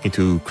going to be talking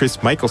to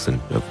Chris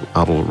Michelson of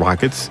Model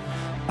Rockets.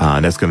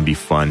 And that's going to be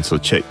fun. So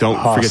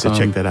don't forget to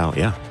check that out.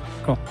 Yeah.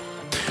 Cool.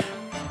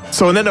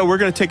 So and then we're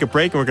going to take a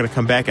break and we're going to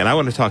come back. And I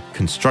want to talk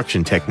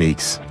construction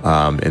techniques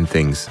and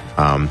things.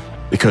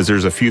 Because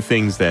there's a few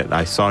things that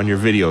I saw in your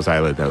videos,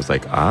 Xyla, that I was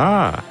like,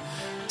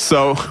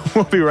 So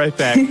we'll be right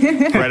back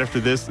right after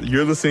this.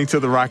 You're listening to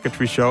The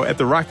Rocketry Show at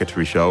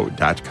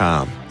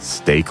TheRocketryShow.com.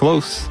 Stay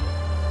close.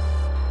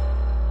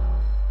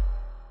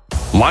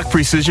 Lock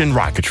Precision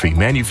Rocketry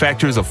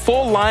manufactures a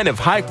full line of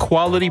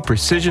high-quality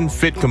precision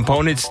fit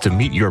components to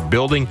meet your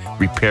building,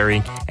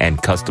 repairing, and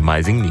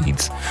customizing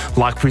needs.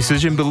 Lock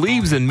Precision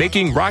believes in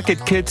making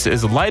rocket kits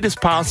as light as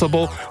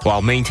possible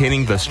while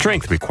maintaining the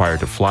strength required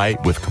to fly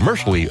with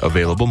commercially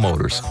available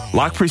motors.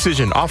 Lock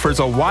Precision offers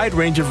a wide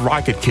range of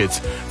rocket kits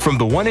from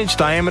the 1-inch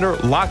diameter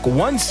Lock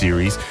 1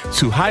 series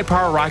to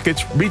high-power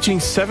rockets reaching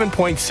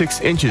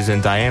 7.6 inches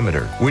in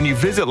diameter. When you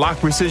visit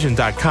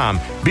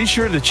lockprecision.com, be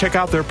sure to check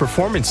out their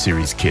performance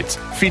series kits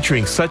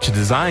featuring such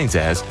designs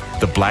as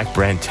the Black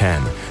Brand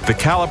 10, the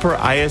Caliper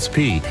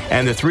ISP,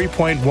 and the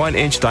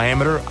 3.1-inch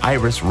diameter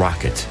Iris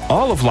rocket.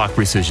 All of Lock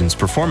Precision's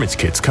performance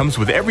kits comes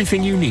with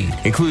everything you need,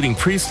 including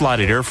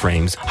pre-slotted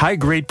airframes,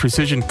 high-grade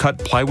precision-cut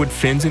plywood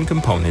fins and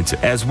components,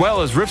 as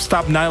well as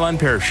ripstop nylon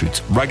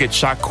parachutes, rugged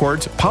shock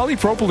cords,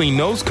 polypropylene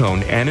nose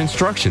cone, and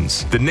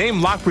instructions. The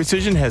name Lock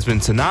Precision has been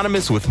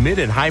synonymous with mid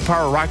and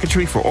high-power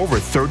rocketry for over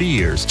 30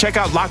 years. Check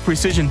out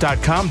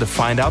lockprecision.com to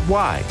find out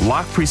why.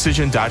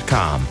 lockprecision.com.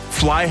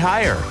 Fly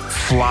higher.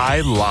 Fly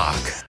Lock.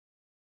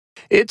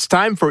 It's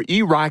time for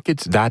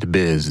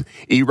eRockets.biz.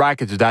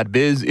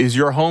 eRockets.biz is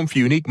your home for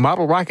unique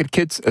model rocket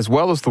kits as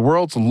well as the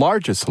world's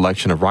largest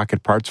selection of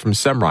rocket parts from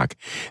Semrock.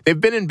 They've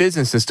been in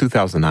business since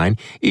 2009.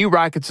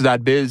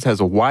 eRockets.biz has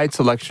a wide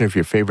selection of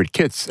your favorite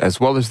kits as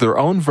well as their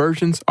own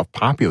versions of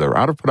popular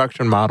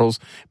out-of-production models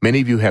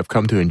many of you have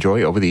come to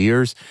enjoy over the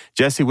years.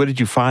 Jesse, what did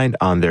you find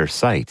on their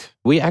site?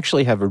 We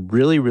actually have a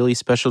really, really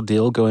special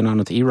deal going on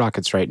with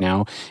eRockets right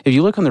now. If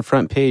you look on the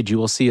front page, you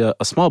will see a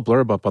small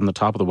blurb up on the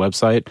top of the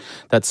website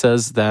that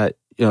says that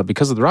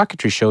because of the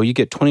Rocketry Show, you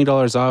get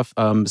 $20 off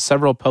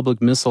several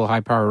public missile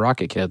high-power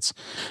rocket kits.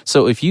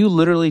 So if you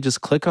literally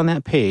just click on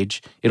that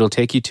page, it'll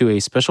take you to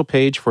a special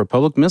page for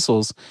public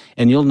missiles,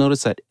 and you'll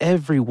notice that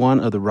every one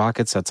of the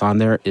rockets that's on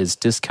there is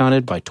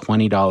discounted by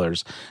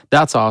 $20.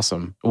 That's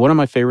awesome. One of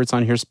my favorites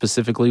on here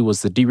specifically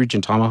was the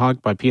D-Region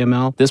Tomahawk by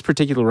PML. This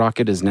particular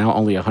rocket is now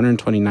only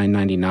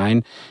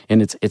 $129.99,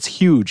 and it's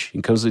huge.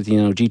 It comes with,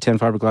 G10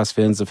 fiberglass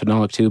fins, the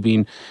phenolic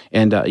tubing,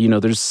 and,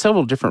 there's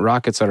several different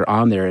rockets that are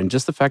on there, and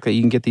just the fact that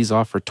you can get these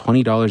off for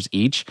 $20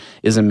 each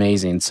is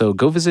amazing. So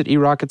go visit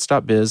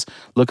eRockets.biz,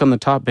 look on the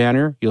top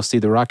banner, you'll see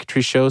the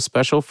Rocketry Show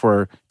special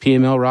for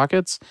PML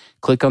rockets.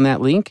 Click on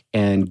that link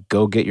and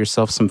go get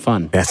yourself some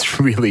fun. That's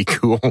really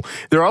cool.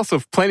 There are also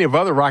plenty of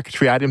other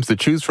rocketry items to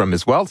choose from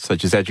as well,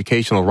 such as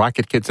educational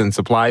rocket kits and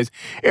supplies,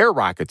 air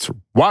rockets,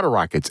 water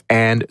rockets,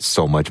 and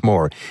so much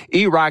more.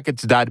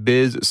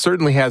 eRockets.biz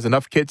certainly has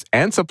enough kits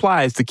and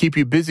supplies to keep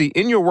you busy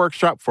in your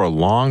workshop for a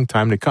long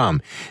time to come.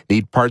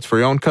 Need parts for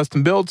your own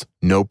custom builds?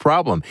 No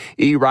problem.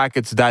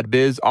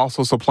 eRockets.biz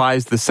also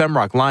supplies the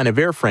Semrock line of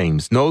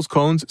airframes, nose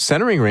cones,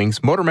 centering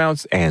rings, motor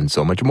mounts, and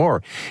so much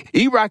more.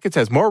 eRockets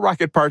has more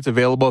rocket parts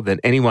available than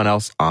anyone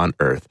else on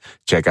Earth.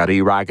 Check out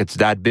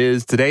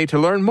eRockets.biz today to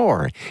learn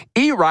more.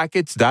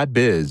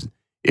 eRockets.biz.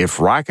 If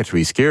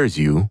rocketry scares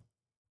you,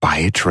 buy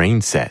a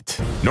train set.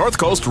 North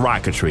Coast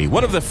Rocketry,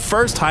 one of the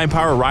first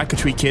high-power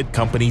rocketry kit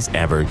companies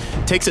ever,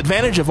 takes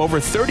advantage of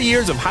over 30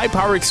 years of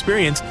high-power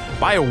experience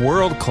by a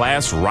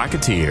world-class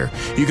rocketeer.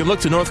 You can look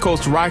to North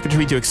Coast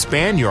Rocketry to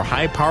expand your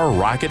high-power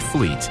rocket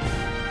fleet.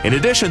 In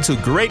addition to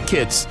great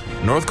kits,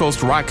 North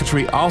Coast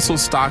Rocketry also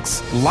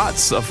stocks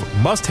lots of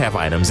must-have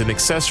items and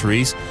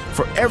accessories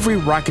for every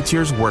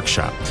rocketeer's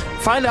workshop.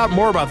 Find out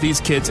more about these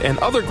kits and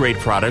other great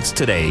products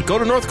today. Go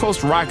to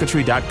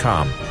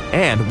northcoastrocketry.com.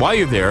 And while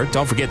you're there,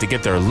 don't forget to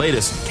get their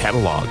latest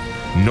catalog,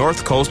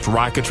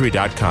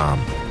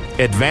 northcoastrocketry.com.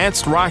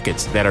 Advanced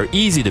rockets that are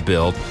easy to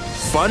build,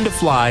 fun to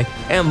fly,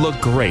 and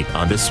look great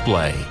on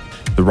display.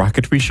 The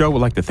Rocketry Show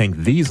would like to thank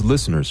these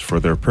listeners for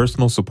their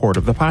personal support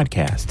of the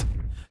podcast.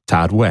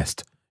 Todd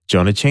West,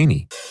 Jonah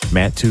Cheney,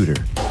 Matt Tudor,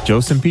 Joe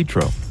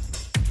Sempitro,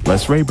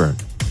 Les Rayburn,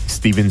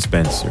 Steven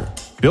Spencer,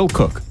 Bill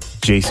Cook,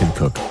 Jason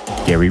Cook,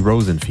 Gary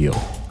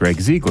Rosenfield, Greg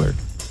Ziegler,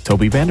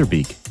 Toby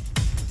Vanderbeek,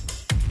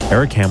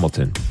 Eric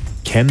Hamilton,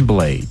 Ken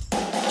Blade,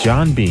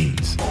 John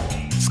Beans,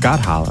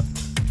 Scott Holland,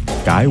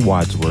 Guy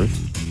Wadsworth,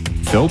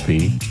 Phil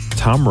P.,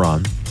 Tom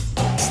Runn,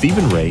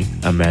 Stephen Ray,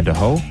 Amanda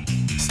Ho,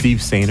 Steve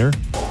Sainer,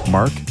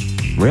 Mark,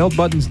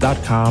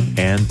 RailButtons.com,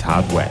 and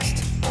Todd West.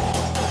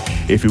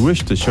 If you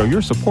wish to show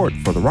your support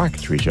for The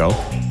Rocketry Show,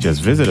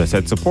 just visit us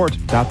at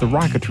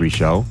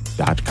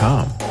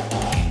support.TheRocketryShow.com.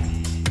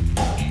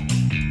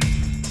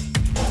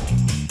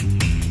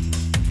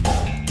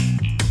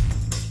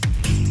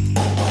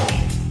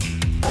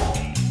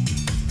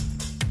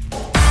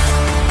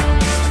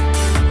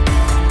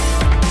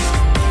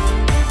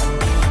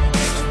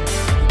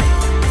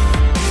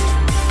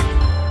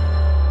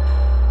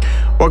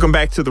 Welcome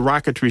back to The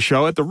Rocketry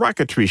Show at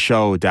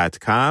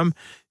TheRocketryShow.com.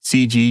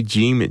 CG,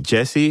 Jeem,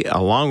 Jesse,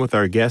 along with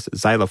our guest,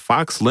 Xyla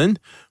Foxlin,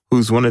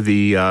 who's one of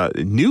the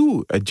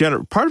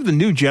part of the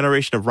new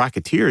generation of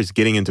rocketeers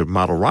getting into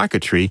model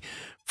rocketry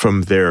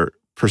from their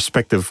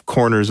perspective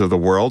corners of the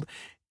world.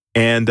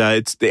 And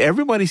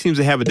everybody seems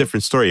to have a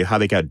different story of how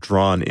they got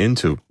drawn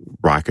into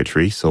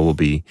rocketry. So we'll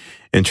be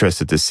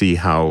interested to see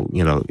how,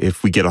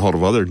 if we get a hold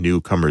of other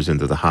newcomers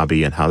into the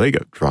hobby and how they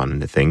got drawn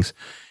into things.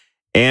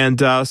 And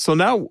so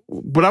now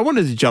what I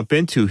wanted to jump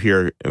into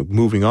here,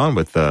 moving on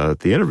with the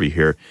interview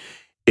here,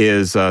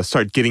 is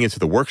start getting into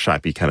the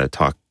workshop-y kind of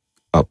talk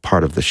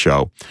part of the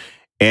show.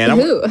 And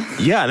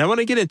I want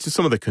to get into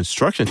some of the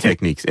construction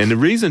techniques. And the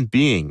reason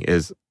being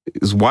is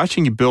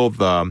watching you build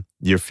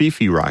your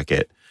Fifi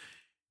rocket,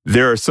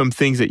 there are some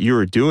things that you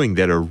are doing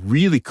that are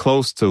really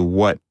close to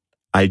what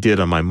I did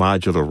on my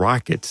modular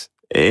rockets.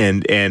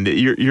 And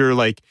you're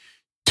like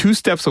 2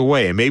 steps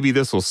away, and maybe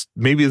this will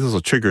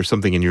trigger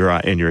something in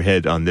your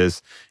head on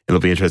this.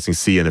 It'll be interesting to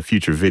see in a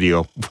future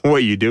video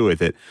what you do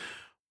with it.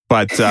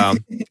 But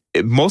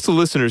most of the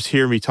listeners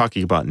hear me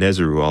talking about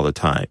Nezuru all the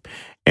time.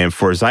 And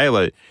for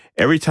Xyla,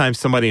 every time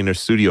somebody in her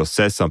studio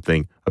says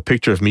something, a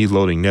picture of me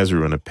loading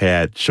Nezuru on a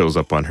pad shows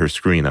up on her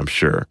screen, I'm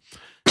sure.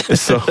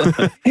 So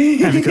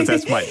because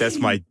that's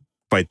my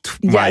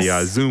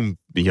Zoom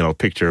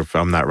picture if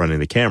I'm not running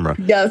the camera.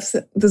 Yes,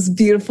 this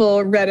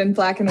beautiful red and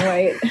black and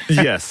white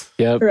yes.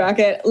 Yep.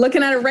 rocket.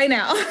 Looking at it right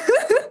now.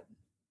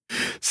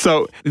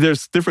 So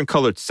there's different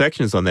colored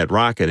sections on that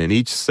rocket, and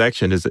each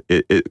section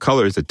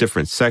color is a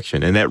different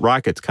section, and that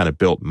rocket's kind of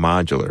built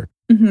modular.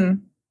 Mm-hmm.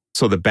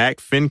 So the back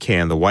fin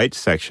can, the white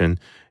section,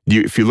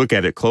 if you look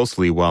at it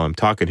closely while I'm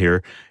talking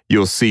here,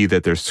 you'll see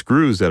that there's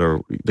screws that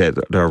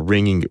are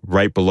ringing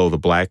right below the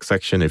black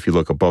section. If you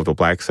look above the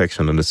black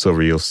section on the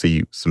silver, you'll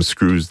see some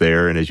screws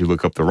there, and as you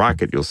look up the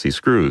rocket, you'll see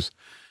screws.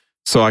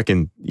 So I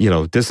can,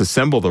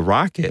 disassemble the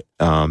rocket.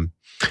 And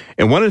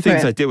one of the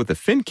things I did with the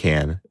fin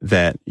can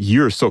that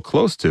you're so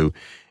close to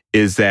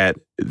is that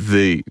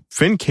the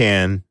fin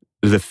can,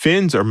 the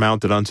fins are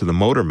mounted onto the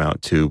motor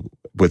mount tube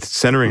with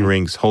centering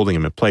rings holding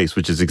them in place,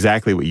 which is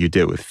exactly what you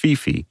did with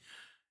Fifi.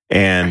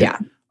 And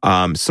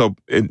so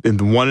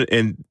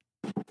and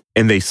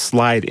they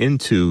slide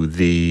into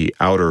the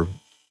outer,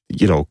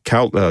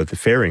 the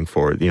fairing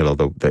for it, the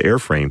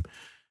airframe,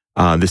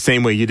 the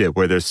same way you did,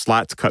 where there's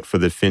slots cut for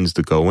the fins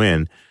to go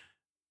in.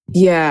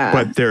 Yeah.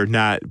 But they're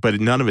not,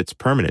 but none of it's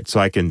permanent. So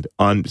I can,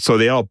 so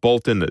they all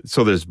bolt in.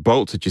 So there's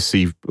bolts that you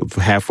see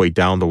halfway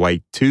down the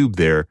white tube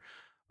there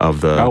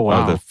of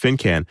the fin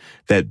can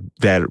that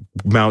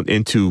mount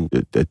into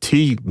the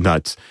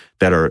T-nuts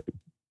that are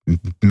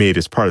made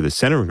as part of the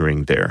centering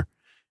ring there.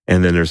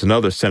 And then there's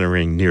another centering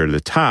ring near the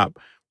top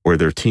where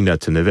there are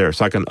T-nuts into there.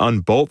 So I can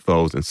unbolt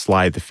those and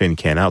slide the fin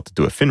can out to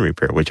do a fin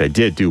repair, which I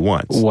did do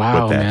once.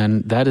 Wow,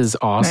 man. That is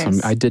awesome.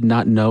 Nice. I did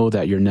not know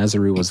that your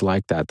Nezaru was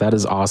like that. That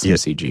is awesome,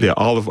 CG. Yeah,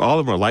 all of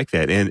them are like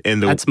that. And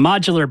that's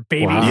modular,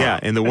 baby. Wow. Yeah,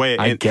 and the way...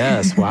 I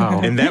guess,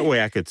 wow. And that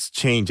way I could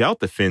change out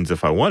the fins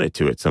if I wanted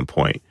to at some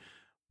point.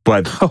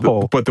 But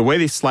the way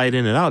they slide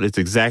in and out, it's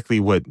exactly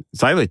what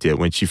Xyla did.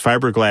 When she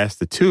fiberglassed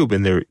the tube,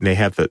 and they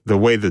have the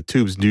way the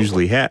tubes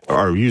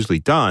are usually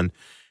done,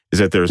 is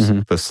that there's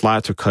the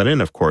slots are cut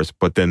in, of course,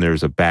 but then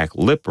there's a back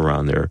lip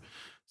around there.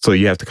 So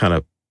you have to kind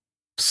of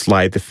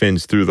slide the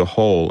fins through the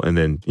hole and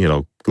then,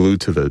 glue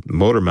to the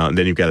motor mount. And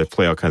then you've got to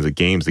play all kinds of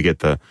games to get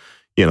to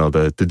do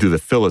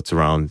the fillets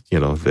around,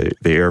 the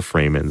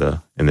airframe and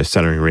the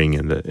centering ring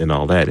and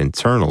all that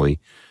internally.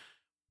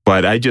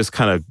 But I just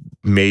kind of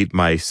made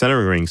my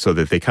centering ring so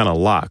that they kind of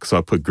lock. So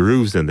I put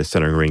grooves in the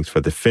centering rings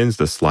for the fins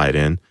to slide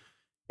in,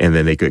 and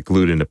then they get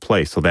glued into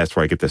place. So that's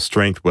where I get the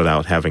strength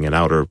without having an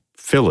outer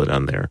fillet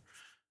on there.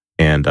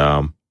 And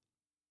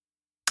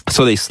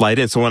so they slide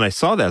in. So when I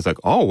saw that, I was like,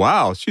 oh,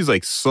 wow, she's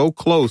like so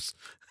close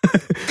to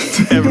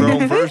having her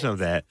own version of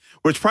that,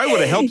 which probably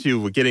would have helped you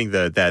with getting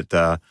that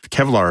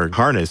Kevlar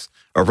harness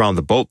around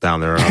the bolt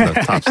down there on the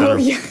top center.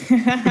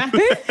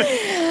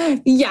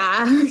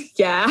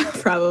 Yeah,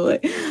 probably.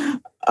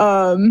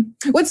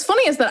 What's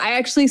funny is that I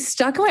actually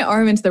stuck my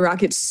arm into the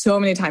rocket so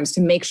many times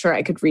to make sure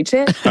I could reach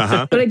it,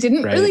 but I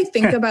didn't really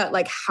think about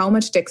like how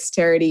much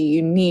dexterity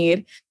you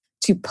need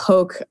to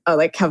poke a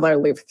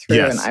Kevlar loop through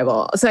an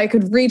eyeball. So I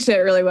could reach it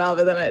really well,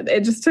 but then it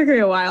just took me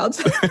a while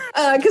because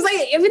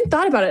I even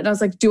thought about it and I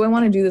was like, do I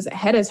want to do this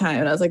ahead of time?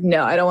 And I was like,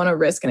 no, I don't want to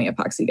risk any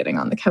epoxy getting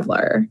on the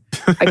Kevlar.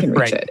 I can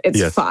reach it.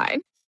 It's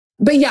fine.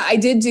 But yeah, I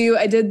did do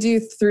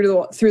through the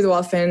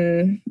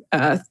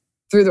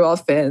wall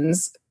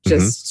fins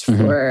just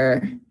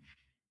for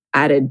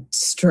added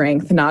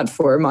strength, not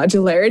for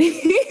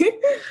modularity.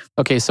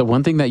 Okay, so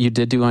one thing that you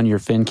did do on your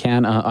fin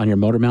can, on your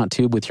motor mount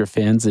tube with your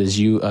fins is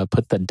you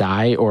put the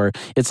dye, or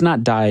it's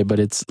not dye, but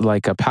it's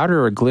like a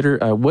powder or glitter.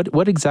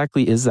 What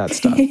exactly is that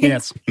stuff?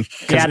 Yes.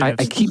 I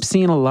keep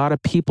seeing a lot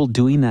of people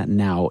doing that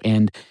now,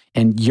 and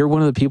you're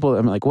one of the people,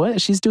 I'm like,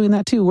 what? She's doing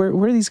that too. Where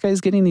are these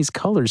guys getting these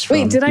colors from?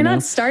 Wait, did I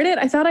not start it?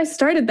 I thought I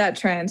started that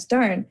trend.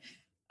 Darn.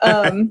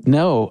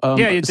 No.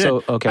 Yeah, you did.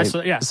 So, okay.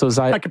 So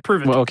I could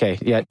prove it. Well, okay.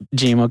 Yeah.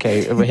 Jim.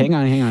 Okay.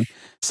 hang on.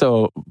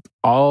 So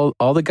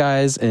all the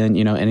guys and,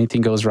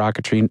 anything goes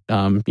rocketry,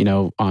 on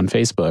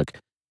Facebook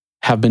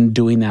have been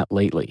doing that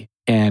lately.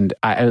 And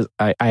I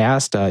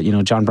asked,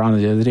 John Brown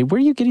the other day, where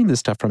are you getting this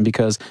stuff from?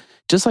 Because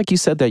just like you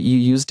said that you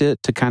used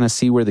it to kind of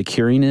see where the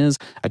curing is,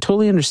 I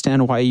totally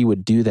understand why you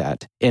would do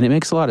that. And it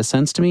makes a lot of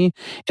sense to me.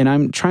 And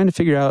I'm trying to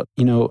figure out,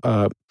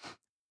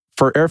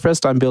 for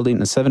Airfest, I'm building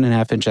a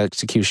 7.5-inch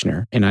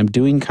executioner, and I'm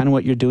doing kind of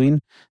what you're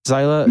doing,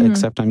 Xyla,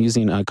 except I'm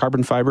using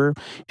carbon fiber,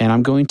 and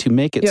I'm going to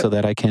make it so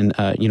that I can,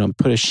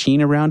 put a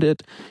sheen around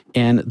it,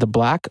 and the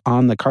black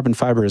on the carbon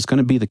fiber is going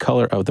to be the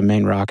color of the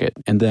main rocket,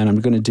 and then I'm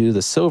going to do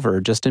the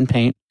silver just in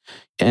paint.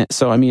 And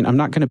so, I'm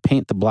not going to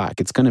paint the black.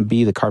 It's going to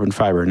be the carbon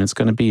fiber, and it's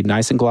going to be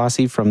nice and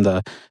glossy from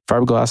the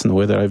fiberglass and the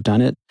way that I've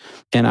done it.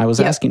 And I was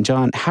asking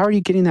John, how are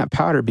you getting that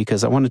powder?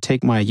 Because I want to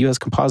take my U.S.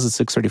 Composite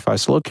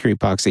 635 slow cure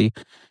epoxy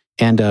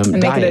and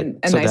dye it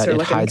so that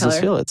it hides those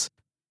fillets.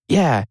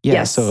 Yeah.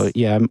 Yes. So,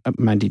 I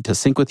might need to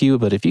sync with you,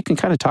 but if you can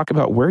kind of talk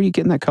about where are you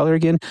getting that color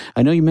again?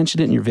 I know you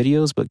mentioned it in your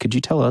videos, but could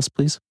you tell us,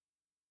 please?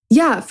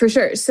 Yeah, for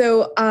sure.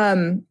 So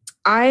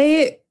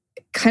I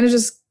kind of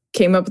just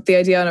came up with the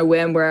idea on a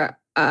whim where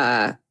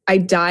I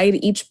dyed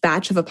each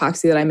batch of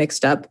epoxy that I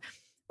mixed up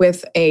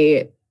with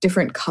a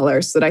different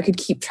color so that I could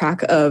keep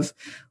track of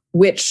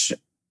which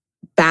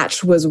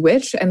batch was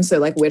which, and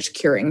so which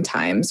curing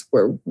times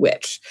were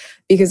which,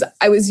 because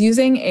I was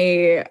using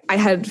I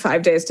had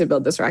 5 days to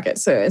build this rocket.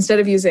 So instead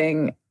of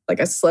using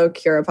a slow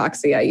cure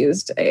epoxy, I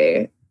used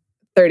a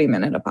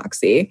 30-minute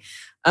epoxy.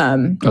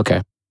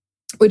 Okay.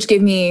 Which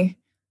gave me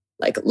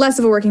like less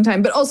of a working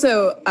time, but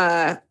also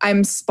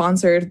I'm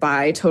sponsored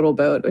by Total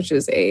Boat, which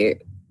is a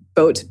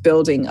boat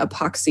building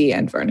epoxy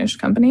and varnish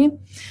company.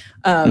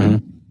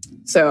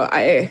 So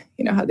I,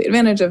 had the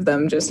advantage of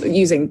them just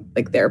using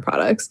like their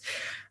products.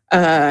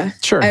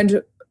 Sure.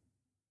 And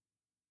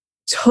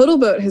Total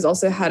Boat has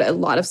also had a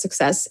lot of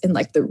success in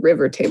like the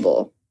river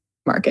table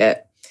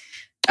market,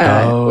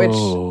 which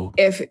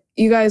if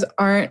you guys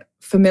aren't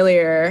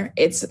familiar,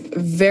 it's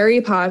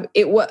very I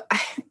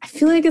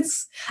feel like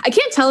I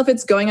can't tell if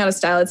it's going out of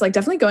style. It's like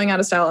definitely going out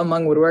of style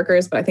among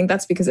woodworkers, but I think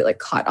that's because it like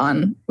caught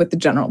on with the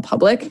general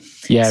public.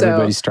 Yeah,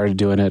 everybody started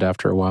doing it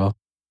after a while.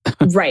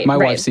 Right. My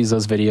wife sees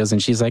those videos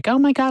and she's like, "Oh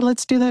my God,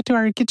 let's do that to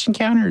our kitchen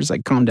counters."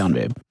 Like, calm down,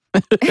 babe.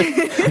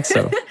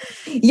 So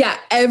yeah,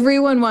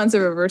 everyone wants a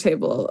river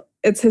table.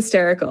 It's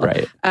hysterical.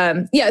 Right.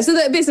 So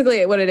that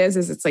basically what it is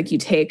it's like you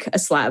take a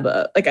slab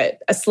of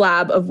a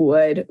slab of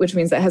wood, which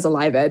means that it has a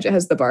live edge. It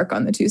has the bark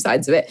on the two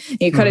sides of it. And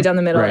you cut it down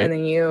the middle and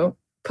then you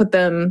put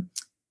them,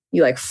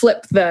 you like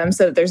flip them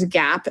so that there's a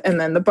gap and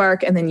then the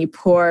bark, and then you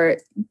pour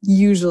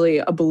usually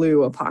a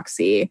blue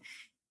epoxy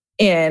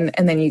in,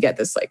 and then you get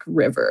this like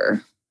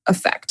river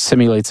effect.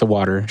 Simulates the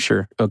water.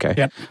 Sure. Okay.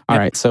 Yep. All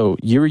right. So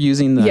you were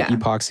using the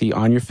epoxy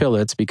on your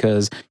fillets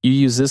because you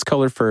use this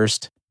color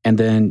first, and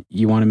then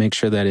you want to make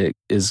sure that it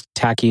is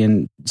tacky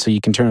and so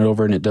you can turn it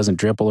over and it doesn't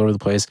drip all over the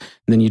place.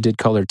 And then you did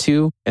color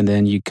 2, and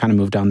then you kind of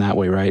moved down that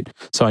way, right?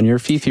 So on your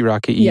Fifi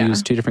rocket, you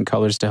used 2 different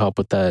colors to help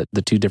with the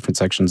 2 different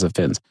sections of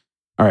fins.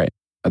 All right.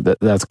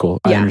 That's cool.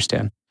 I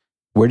understand.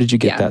 Where did you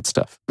get that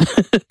stuff?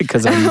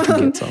 Because I need to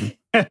get some.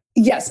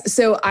 Yes.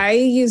 So I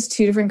used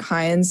 2 different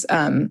kinds.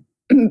 On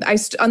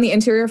the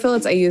interior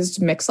fillets, I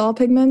used Mixol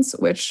pigments,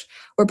 which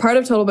were part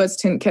of Total Boat's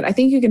tint kit. I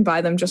think you can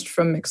buy them just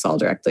from Mixol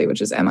directly, which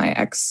is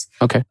Mixol.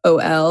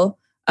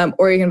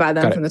 Or you can buy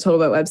them from the Total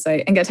Boat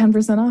website and get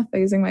 10% off by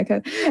using my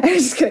code. I'm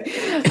just kidding.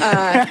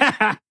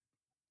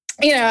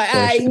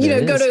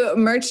 Go to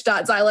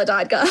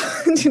merch.xyla.com.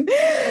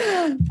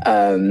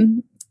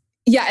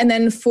 And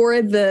then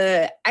for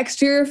the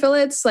exterior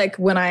fillets, like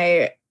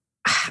there's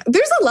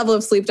a level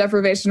of sleep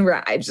deprivation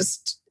where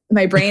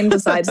my brain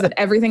decides that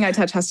everything I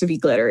touch has to be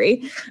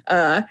glittery.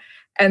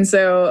 And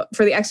so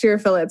for the exterior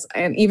fillets,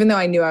 and even though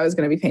I knew I was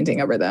going to be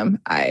painting over them,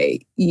 I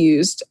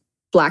used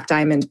Black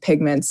Diamond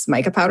Pigments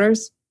mica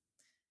powders.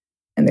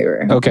 And they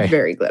were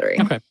very glittery.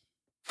 Okay.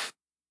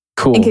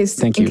 Cool. In case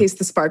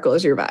the sparkle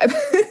is your vibe.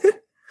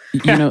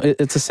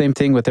 It's the same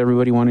thing with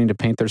everybody wanting to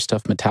paint their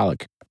stuff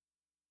metallic.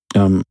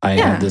 I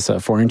had this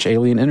 4-inch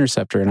Alien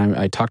Interceptor, and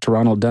I talked to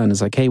Ronald Dunn.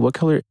 It's like, hey, what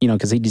color?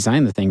 Because he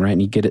designed the thing, right?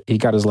 And he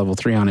got his level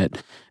 3 on it.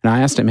 And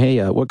I asked him,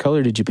 hey, what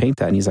color did you paint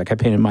that? And he's like, I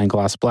painted mine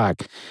gloss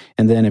black.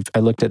 And then if I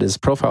looked at his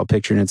profile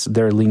picture, and it's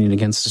there leaning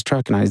against his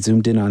truck, and I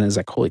zoomed in on it. I was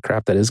like, holy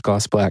crap, that is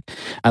gloss black.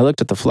 I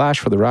looked at the flash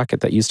for the rocket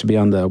that used to be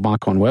on the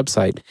Mach 1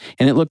 website,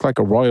 and it looked like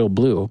a royal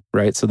blue,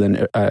 right? So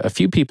then a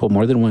few people,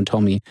 more than one,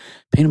 told me,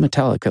 paint it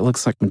metallic. That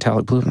looks like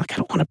metallic blue. I'm like, I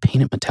don't want to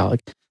paint it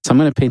metallic. So I'm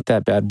going to paint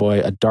that bad boy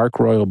a dark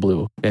royal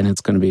blue, and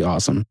it's going to be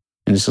awesome.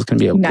 And it's just going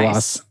to be a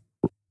gloss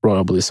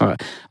royal blue. So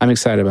I'm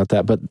excited about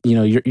that. But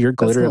your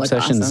glitter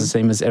obsession is the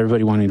same as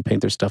everybody wanting to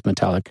paint their stuff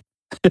metallic.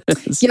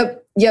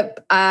 Yep.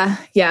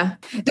 Yeah.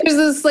 There's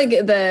this like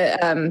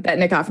that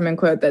Nick Offerman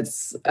quote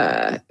that's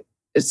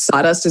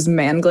sawdust is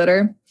man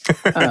glitter.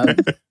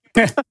 And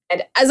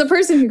as a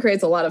person who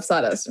creates a lot of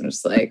sawdust, I'm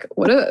just like,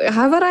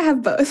 how about I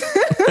have both?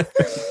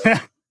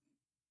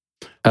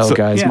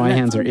 Guys, my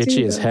hands are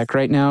itchy as heck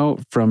right now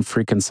from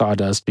freaking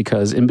sawdust,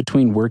 because in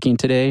between working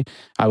today,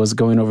 I was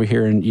going over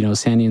here and,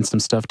 sanding some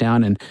stuff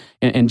down.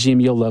 And Jim,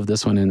 you'll love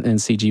this one, and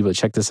CG, but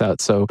check this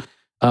out. So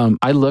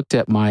I looked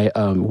at my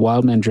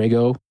Wild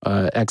Mandrago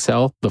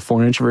XL, the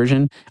 4-inch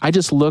version. I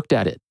just looked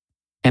at it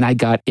and I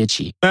got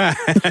itchy.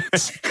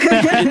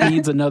 It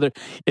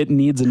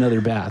needs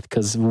another bath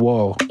because,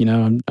 whoa,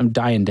 I'm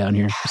dying down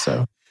here.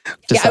 So.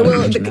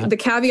 The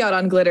caveat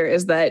on glitter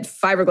is that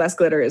fiberglass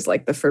glitter is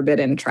like the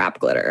forbidden trap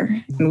glitter,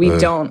 and we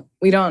don't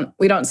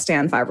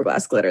stand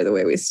fiberglass glitter the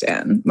way we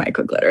stand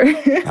micro glitter.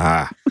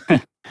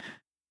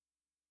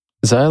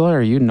 Xyla,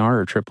 are you NAR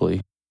or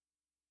Tripoli?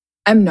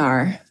 I'm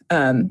NAR,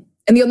 and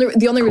the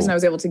only reason I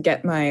was able to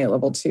get my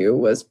level 2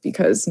 was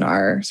because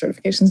NAR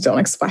certifications don't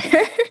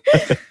expire.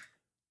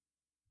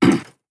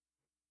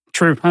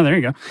 True. Oh, there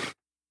you go.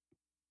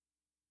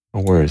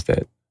 Where is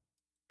that?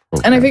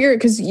 And I figure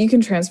because you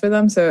can transfer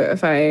them, so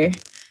if I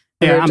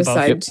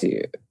decide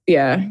to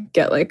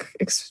get like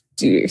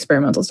do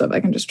experimental stuff,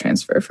 I can just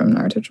transfer from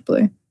NAR to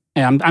AAA.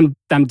 Yeah,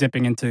 I'm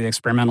dipping into the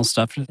experimental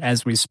stuff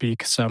as we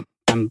speak, so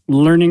I'm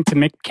learning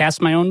to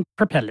cast my own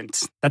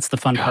propellants. That's the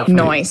fun part.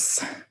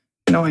 Nice.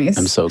 I'm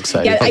so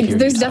excited. Yeah,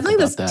 there's definitely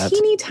this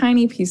teeny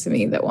tiny piece of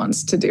me that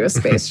wants to do a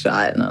space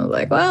shot, and I was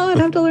like, well, I'd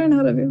have to learn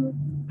how to do it.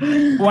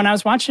 When I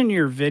was watching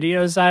your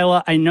video,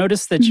 Xyla, I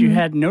noticed that you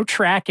had no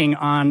tracking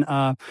on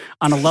a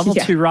level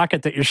 2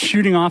 rocket that you're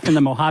shooting off in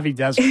the Mojave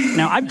Desert.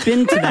 Now, I've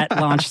been to that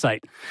launch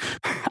site.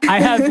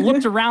 I have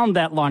looked around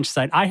that launch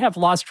site. I have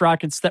lost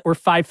rockets that were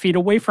 5 feet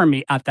away from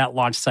me at that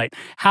launch site.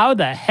 How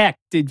the heck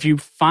did you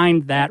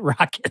find that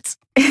rocket?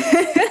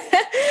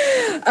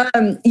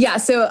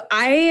 So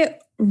I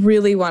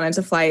really wanted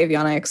to fly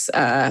avionics.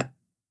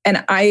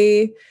 And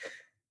I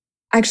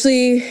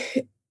actually,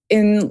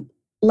 in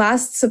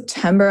last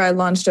September, I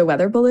launched a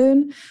weather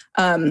balloon.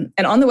 And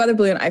on the weather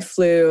balloon, I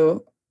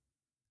flew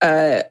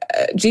a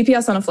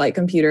GPS on a flight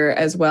computer,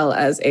 as well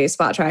as a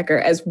spot tracker,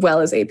 as well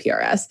as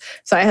APRS.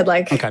 So I had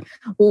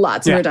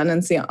lots of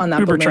redundancy on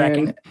that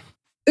balloon.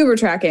 Uber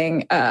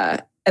tracking.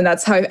 And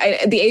that's how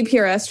the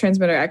APRS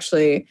transmitter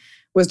actually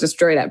was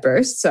destroyed at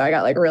burst. So I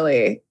got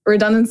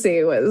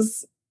redundancy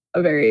was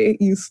a very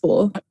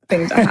useful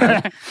thing to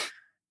have.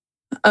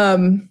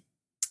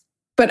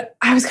 But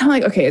I was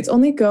kind of okay, it's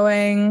only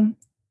going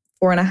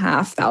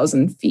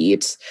 4,500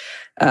 feet.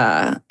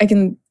 I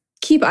can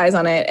keep eyes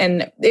on it.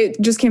 And it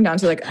just came down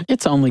to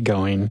it's only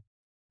going.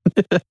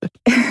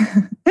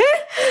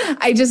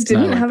 I just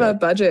didn't have a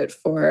budget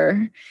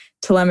for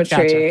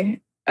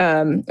telemetry,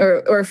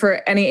 or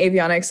for any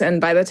avionics.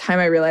 And by the time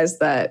I realized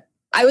that,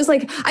 I was I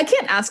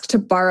can't ask to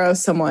borrow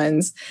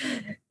someone's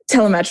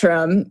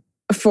telemetrum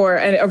for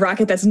a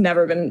rocket that's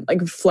never been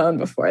flown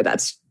before.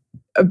 That's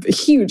a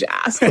huge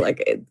ask.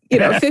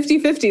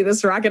 50-50,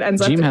 this rocket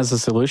ends Jim up has a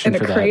solution in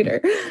for a crater.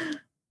 That.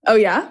 Oh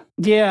yeah?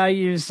 Yeah, I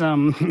use a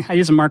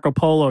Marco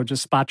Polo,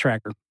 just spot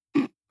tracker.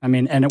 And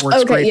it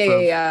works great.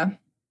 Yeah.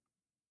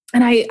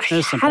 And I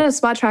had a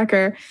spot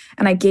tracker,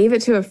 and I gave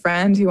it to a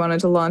friend who wanted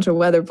to launch a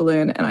weather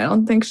balloon, and I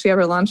don't think she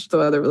ever launched the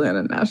weather balloon,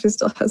 and now she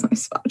still has my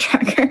spot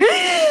tracker.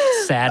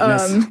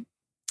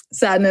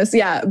 Sadness,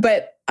 yeah.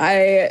 But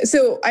I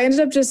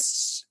ended up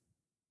just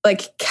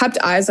kept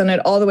eyes on it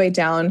all the way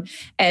down,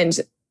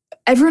 and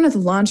everyone at the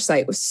launch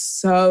site was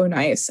so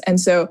nice. And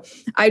so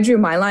I drew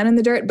my line in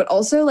the dirt, but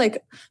also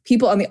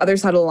people on the other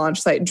side of the launch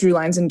site drew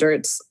lines in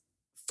dirts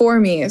for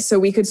me, so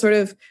we could sort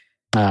of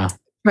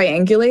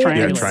triangulate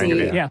and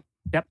see,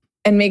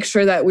 and make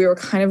sure that we were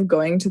kind of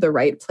going to the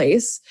right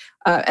place.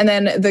 And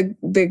then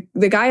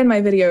the guy in my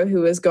video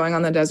who was going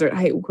on the desert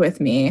hike with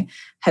me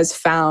has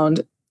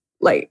found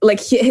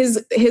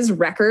his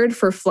record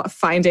for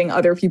finding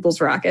other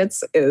people's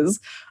rockets is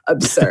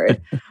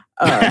absurd.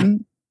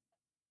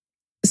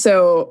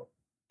 So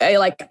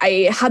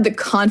I had the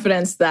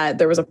confidence that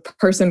there was a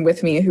person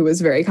with me who was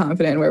very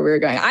confident where we were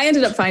going. I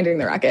ended up finding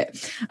the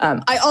rocket.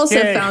 I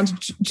also found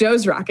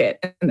Joe's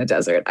rocket in the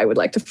desert, I would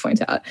like to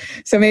point out.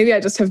 So maybe I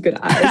just have good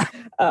eyes.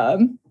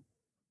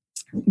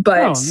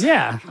 But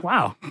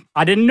wow.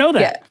 I didn't know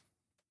that.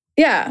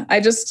 Yeah. I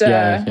just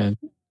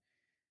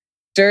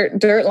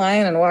dirt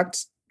line and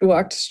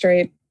walked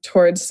straight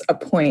towards a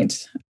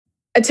point.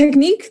 A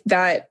technique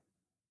that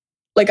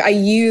I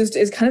used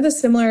is kind of the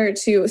similar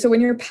to, so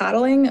when you're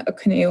paddling a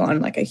canoe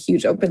on a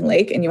huge open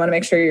lake and you want to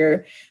make sure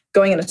you're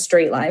going in a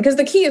straight line, because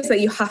the key is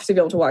that you have to be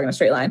able to walk in a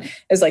straight line,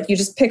 is you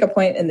just pick a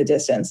point in the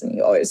distance and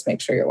you always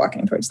make sure you're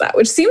walking towards that,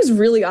 which seems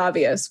really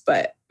obvious,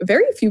 but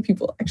very few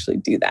people actually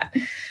do that.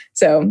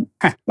 So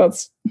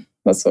that's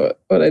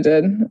what I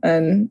did.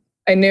 And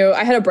I knew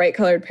I had a bright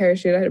colored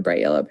parachute. I had a bright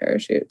yellow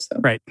parachute. So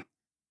right.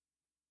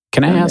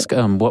 Can I ask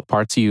what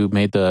parts you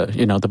made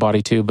the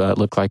body tube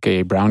look like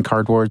a brown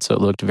cardboard, so it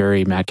looked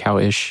very Mad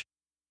Cow-ish?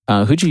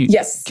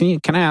 Yes.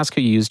 Can I ask who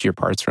you used your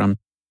parts from?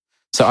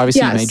 So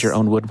obviously you made your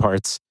own wood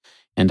parts,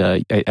 and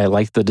I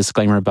like the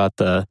disclaimer about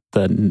the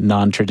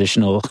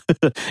non-traditional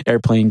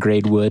airplane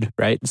grade wood,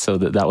 right? So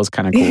that was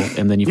kind of cool.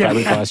 And then you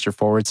fiberglassed your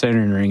forward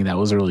centering. That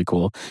was really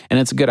cool, and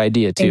it's a good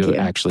idea too,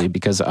 actually,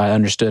 because I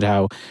understood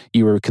how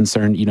you were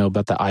concerned,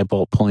 about the eye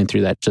bolt pulling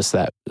through that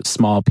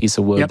small piece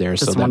of wood there.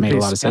 So that made a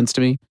lot of sense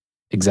to me.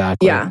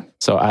 Exactly. Yeah.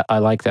 So I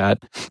like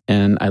that.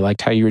 And I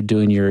liked how you were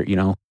doing your,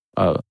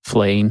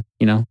 filleting,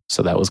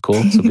 so that was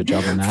cool. So good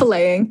job on that.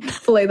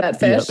 Fillet that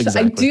fish. Yep,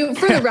 exactly. I do,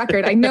 for the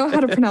record, I know how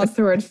to pronounce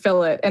the word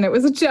fillet, and it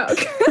was a joke.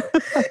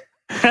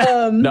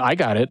 No, I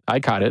got it. I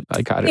caught it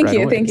right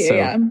away. Thank you. So,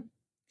 yeah.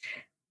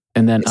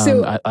 And then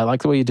I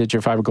like the way you did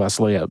your fiberglass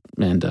layup.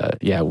 And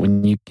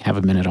when you have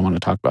a minute, I want to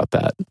talk about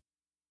that.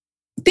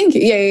 Thank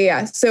you.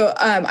 Yeah. So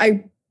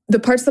the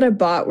parts that I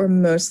bought were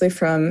mostly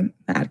from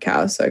Mad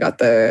Cow. So I got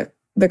the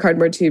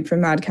cardboard tube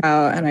from Mad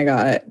Cow, and I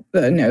got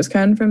the nose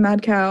cone from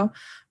Mad Cow.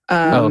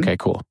 Okay,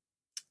 cool.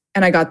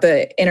 And I got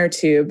the inner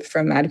tube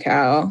from Mad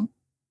Cow,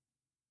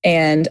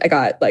 and I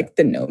got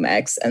the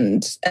Nomex,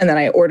 and then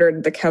I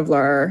ordered the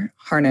Kevlar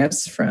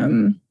harness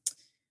from.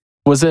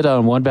 Was it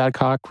One Bad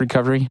Cock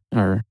Recovery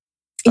or?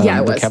 It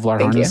was the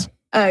Kevlar harness.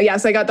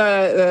 So I got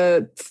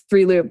the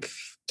 3-loop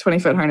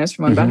 20-foot harness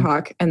from One Bad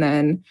Hawk, and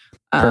then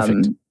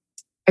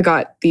I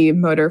got the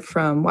motor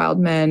from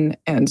Wildman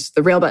and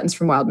the rail buttons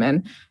from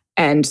Wildman.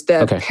 And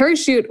the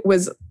parachute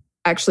was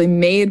actually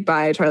made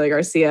by Charlie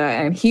Garcia,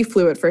 and he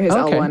flew it for his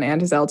L1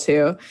 and his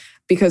L2,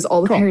 because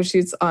all the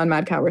parachutes on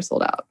Mad Cow were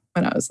sold out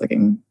when I was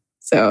looking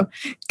So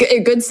a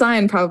good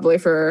sign probably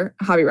for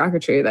hobby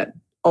rocketry that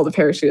all the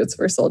parachutes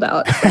were sold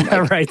out.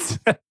 Like Right.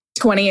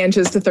 20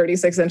 inches to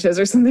 36 inches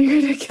or something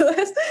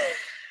ridiculous.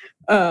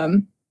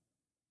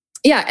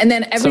 Yeah. And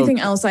then everything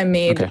else I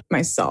made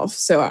myself.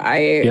 So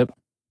I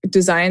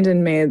designed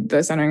and made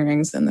the centering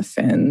rings and the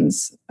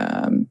fins.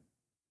 And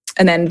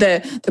then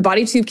the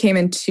body tube came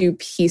in 2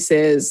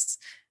 pieces.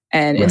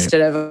 And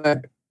instead of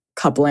a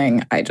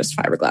coupling, I just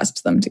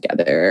fiberglassed them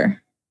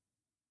together.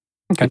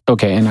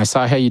 Okay. And I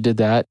saw how you did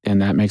that,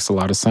 and that makes a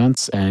lot of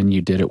sense. And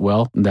you did it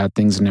well. That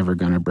thing's never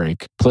going to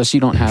break. Plus,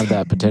 you don't have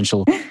that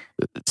potential.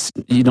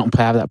 You don't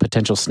have that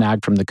potential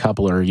snag from the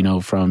coupler,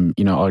 from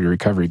all your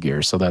recovery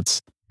gear. So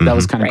that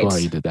was kind of cool how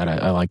you did that.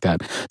 I like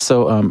that.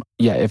 So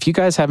if you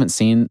guys haven't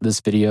seen this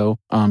video,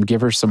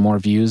 give her some more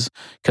views,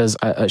 because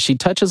she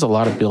touches a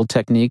lot of build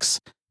techniques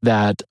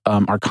that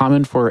are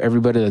common for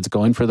everybody that's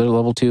going for their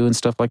level 2 and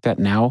stuff like that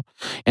now.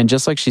 And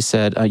just like she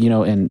said,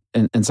 and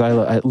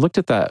Xyla, I looked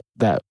at that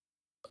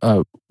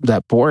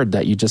board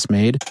that you just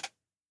made,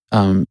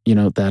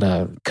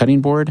 that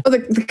cutting board. Oh,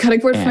 the cutting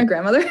board for my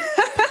grandmother.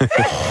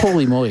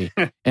 Holy moly!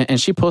 And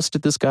she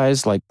posted this,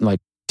 guys, like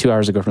 2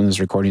 hours ago from this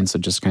recording. So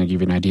just kind of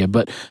give you an idea.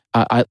 But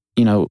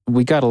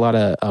we got a lot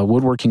of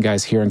woodworking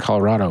guys here in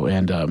Colorado,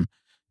 and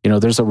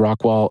there's a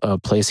rock wall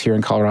place here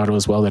in Colorado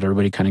as well that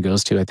everybody kind of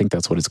goes to. I think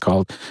that's what it's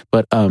called.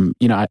 But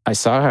I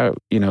saw how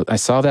I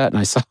saw that, and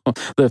I saw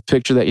the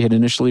picture that you had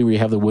initially, where you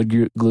have the wood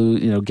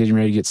glue, getting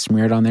ready to get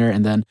smeared on there,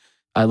 and then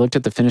I looked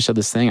at the finish of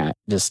this thing.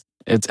 It's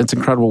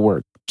incredible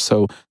work.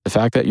 So the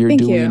fact that you're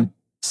doing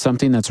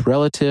something that's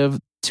relative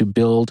to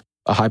build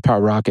a high power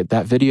rocket,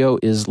 that video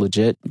is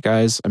legit,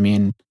 guys. I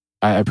mean,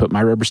 I put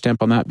my rubber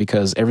stamp on that,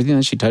 because everything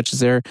that she touches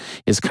there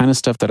is kind of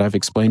stuff that I've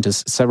explained to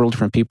several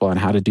different people on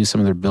how to do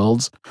some of their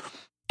builds.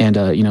 And,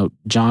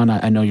 John,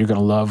 I know you're going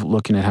to love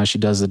looking at how she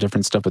does the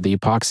different stuff with the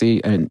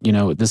epoxy, and,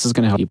 this is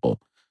going to help people.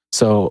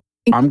 So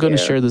I'm going to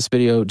share this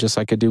video just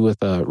like I do with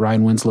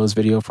Ryan Winslow's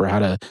video for how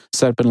to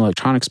set up an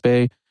electronics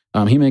bay.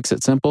 He makes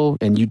it simple,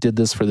 and you did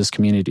this for this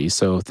community.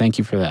 So thank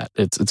you for that.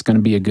 It's going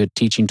to be a good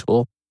teaching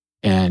tool.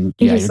 And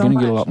you're going to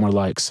get a lot more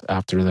likes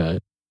after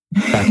the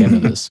back end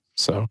of this.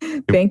 So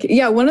thank you.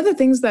 Yeah, one of the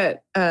things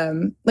that,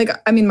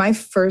 my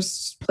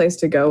first place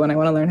to go when I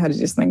want to learn how to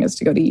do something is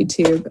to go to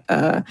YouTube.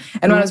 And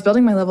when I was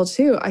building my level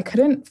 2, I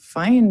couldn't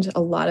find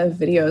a lot of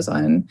videos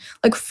on,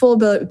 full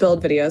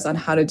build videos on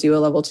how to do a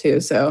level 2.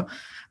 So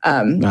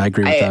I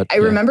agree with that. I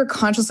remember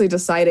consciously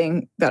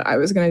deciding that I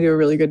was going to do a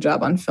really good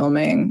job on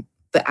filming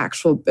the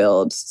actual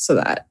build, so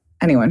that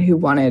anyone who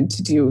wanted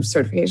to do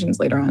certifications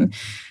later on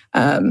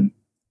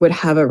would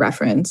have a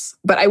reference.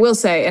 But I will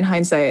say, in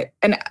hindsight,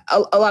 and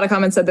a lot of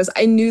comments said this,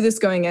 I knew this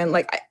going in,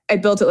 I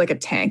built it like a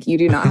tank. You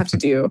do not have to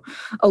do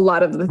a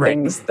lot of the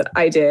things that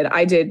I did.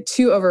 I did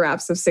 2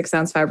 overwraps of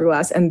 6-ounce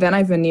fiberglass, and then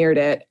I veneered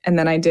it, and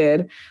then I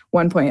did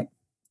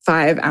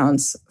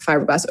 1.5-ounce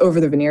fiberglass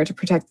over the veneer to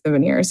protect the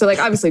veneer. So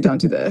obviously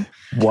don't do the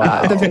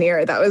the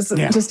veneer. That was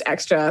just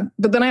extra.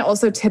 But then I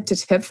also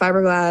tip-to-tip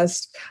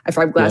fiberglassed. I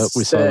fiberglassed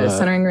the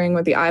centering ring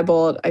with the eye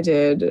bolt. I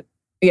did,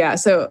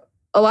 so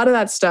a lot of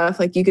that stuff,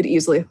 you could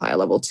easily apply a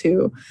level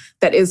 2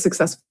 that is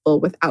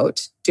successful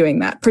without doing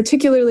that,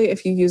 particularly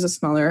if you use a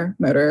smaller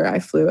motor. I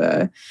flew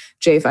a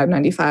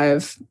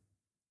J595.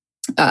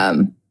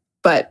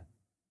 But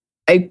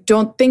I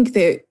don't think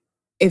that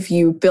if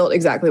you build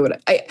exactly what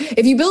I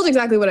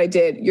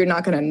did, you're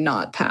not going to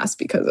not pass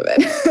because of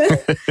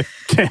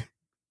it.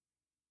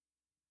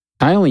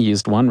 I only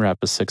used 1 wrap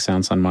of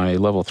 6-ounce on my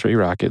level 3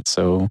 rocket,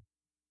 so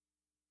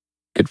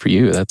good for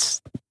you. That's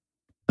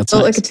nice.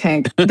 Like a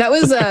tank. That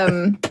was that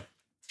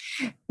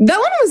one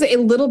was a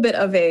little bit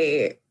of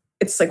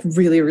it's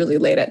really, really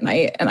late at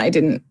night, and I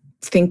didn't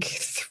think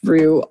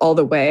through all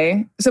the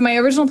way. So my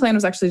original plan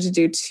was actually to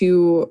do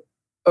 2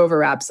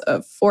 overwraps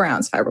of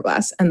 4-ounce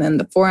fiberglass, and then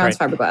the 4-ounce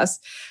fiberglass,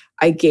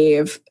 I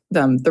gave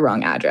them the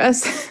wrong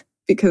address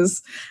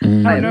because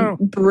I'm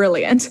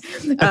brilliant.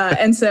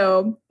 And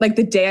so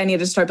the day I needed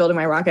to start building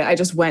my rocket, I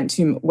just went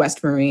to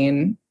West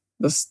Marine,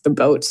 the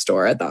boat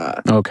store at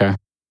the... Okay.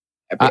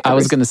 I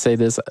was going to say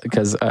this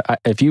because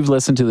if you've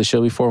listened to the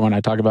show before, when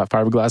I talk about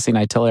fiberglassing,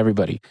 I tell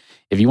everybody,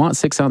 if you want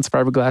 6-ounce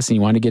fiberglass and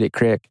you want to get it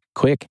quick,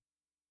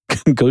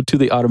 go to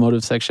the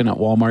automotive section at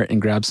Walmart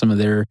and grab some of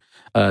their,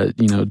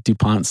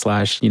 DuPont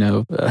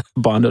 /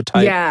 Bondo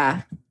type.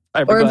 Yeah.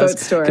 Or a boat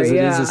store. Because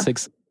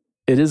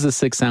it is a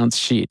 6-ounce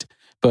sheet.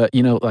 But,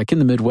 in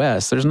the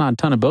Midwest, there's not a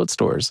ton of boat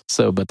stores.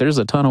 But there's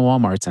a ton of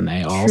Walmarts, and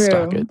they all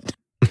stock it.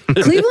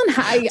 Cleveland,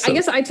 I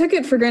guess I took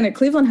it for granted.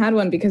 Cleveland had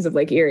one because of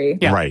Lake Erie.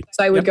 Yeah. Right.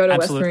 So I would go to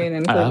West Marine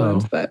and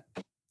Cleveland. But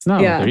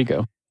there you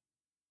go.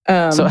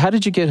 So how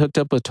did you get hooked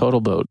up with Total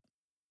Boat?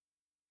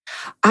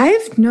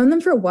 I've known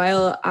them for a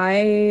while.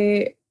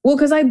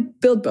 Because I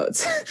build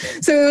boats.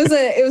 So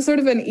it was sort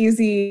of an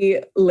easy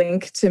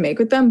link to make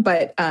with them.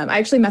 But I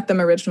actually met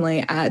them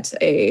originally at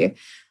a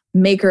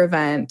maker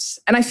event.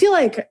 And I feel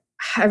like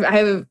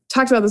I've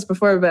talked about this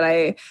before, but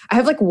I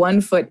have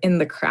 1 foot in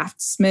the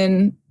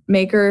craftsman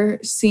maker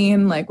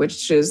scene,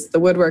 which is the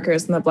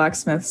woodworkers and the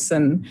blacksmiths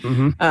and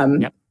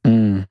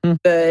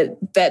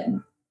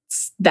that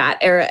that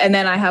era. And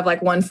then I have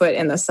like one foot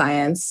in the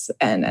science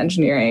and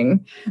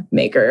engineering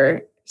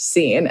maker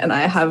scene, and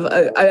I have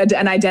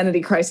an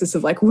identity crisis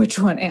of like, which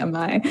one am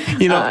I?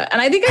 And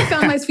I think I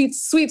found my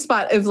sweet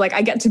spot of like,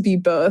 I get to be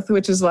both,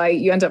 which is why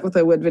you end up with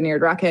a wood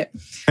veneered rocket.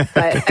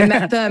 But I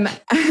met them.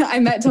 I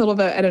met Total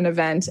Vote at an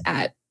event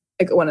at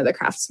like one of the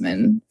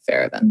Craftsman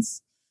Fair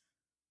events.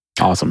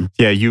 Awesome.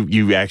 Yeah,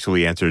 you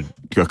actually answered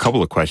a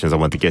couple of questions I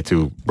want to get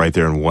to right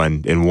there in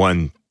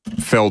one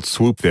felled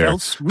swoop there.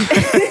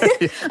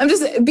 I'm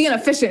just being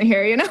efficient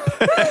here,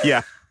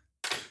 Yeah.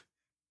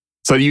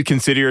 So do you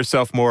consider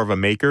yourself more of a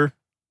maker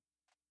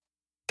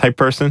type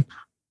person?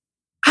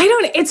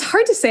 It's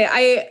hard to say.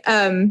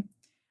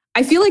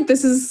 I feel like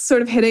this is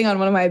sort of hitting on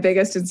one of my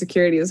biggest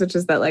insecurities, which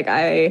is that like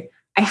I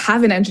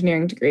have an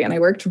engineering degree and I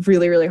worked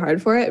really, really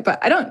hard for it, but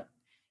I don't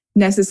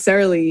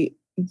necessarily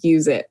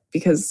use it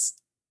because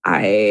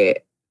I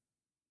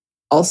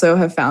also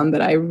have found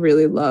that I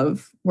really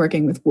love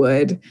working with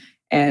wood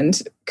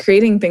and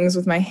creating things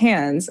with my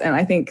hands. And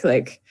I think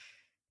like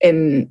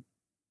in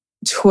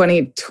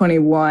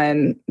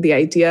 2021, the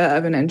idea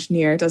of an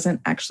engineer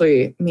doesn't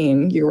actually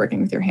mean you're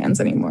working with your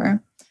hands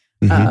anymore.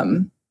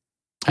 Mm-hmm.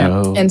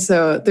 And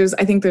so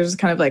I think there's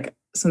kind of like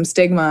some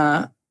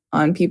stigma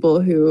on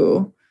people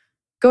who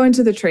go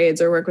into the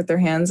trades or work with their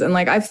hands. And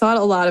like, I've thought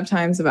a lot of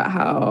times about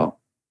how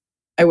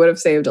I would have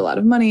saved a lot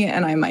of money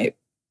and I might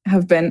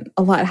have been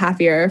a lot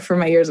happier for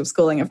my years of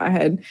schooling if I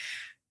had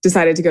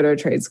decided to go to a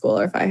trade school,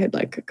 or if I had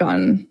like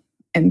gone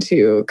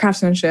into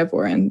craftsmanship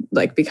or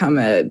like become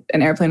an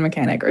airplane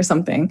mechanic or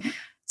something.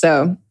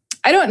 So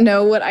I don't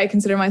know what I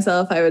consider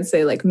myself. I would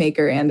say like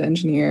maker and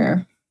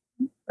engineer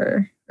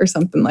or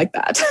something like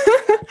that.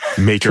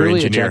 Maker,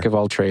 truly engineer. a jack of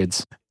all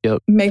trades.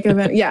 Yep.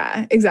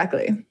 Yeah,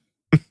 exactly.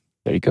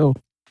 There you go.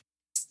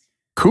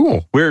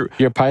 Cool. You're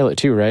a pilot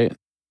too, right?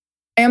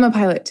 I am a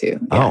pilot too.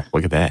 Yeah. Oh,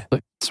 look at that.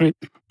 Sweet.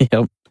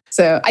 Yep.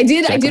 So I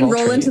did roll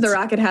trades. into the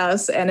rocket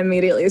house and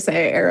immediately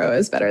say Aero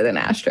is better than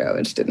Astro,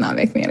 which did not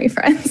make me any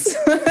friends.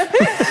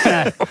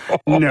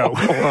 No.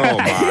 Oh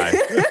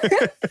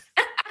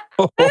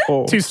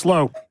my. Too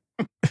slow.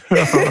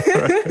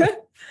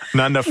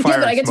 Not enough fire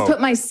but I and get smoke. to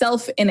put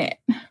myself in it.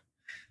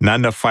 Not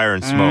enough fire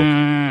and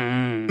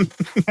smoke.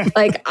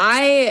 Like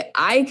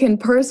I can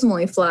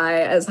personally fly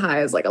as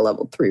high as like a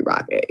level 3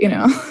 rocket,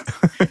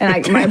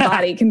 and my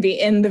body can be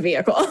in the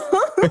vehicle.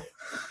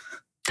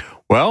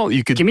 Well,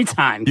 you could Give me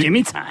time.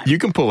 You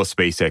can pull a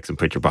SpaceX and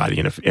put your body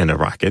in a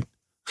rocket.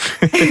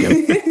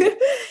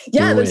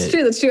 Yeah, that's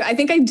true. I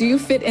think I do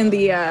fit in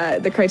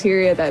the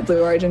criteria that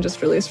Blue Origin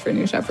just released for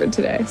New Shepard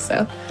today.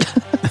 So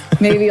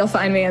maybe you'll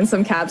find me in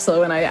some capsule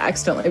when I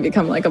accidentally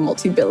become like a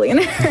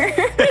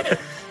multi-billionaire.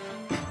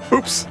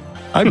 Oops,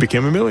 I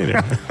became a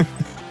millionaire.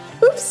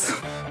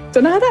 Oops,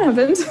 don't know how that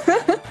happened.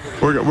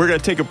 We're going to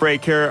take a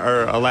break here,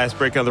 our last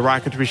break on the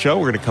Rocketry Show.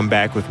 We're going to come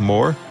back with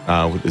more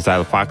with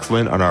Xyla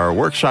Foxlin on our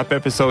workshop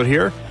episode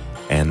here.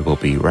 And we'll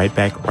be right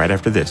back right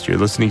after this. You're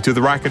listening to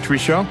The Rocketry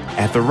Show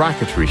at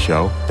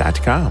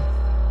TheRocketryShow.com.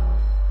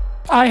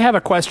 I have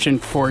a question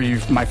for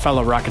you, my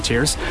fellow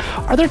Rocketeers.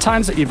 Are there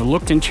times that you've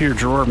looked into your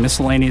drawer of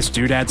miscellaneous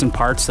doodads and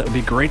parts that would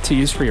be great to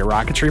use for your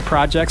rocketry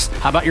projects?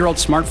 How about your old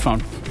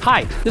smartphone?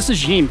 Hi, this is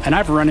Jim, and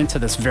I've run into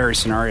this very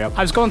scenario.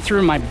 I was going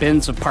through my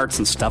bins of parts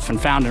and stuff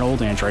and found an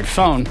old Android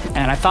phone,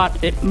 and I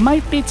thought it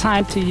might be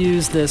time to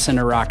use this in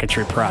a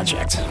rocketry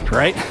project,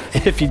 right?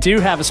 If you do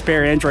have a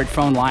spare Android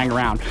phone lying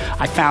around,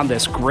 I found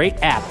this great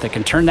app that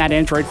can turn that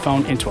Android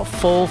phone into a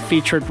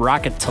full-featured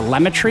rocket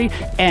telemetry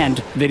and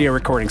video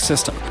recording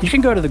system. You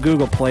can go to the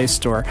Google Play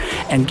Store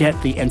and get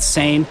the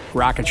Insane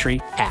Rocketry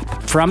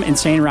app from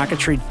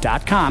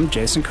InsaneRocketry.com,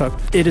 Jason Cook.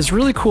 It is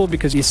really cool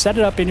because you set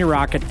it up in your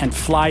rocket and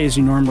fly as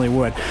you normally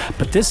would.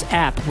 But this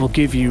app will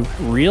give you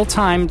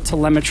real-time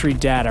telemetry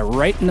data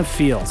right in the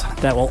field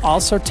that will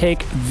also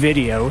take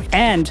video,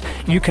 and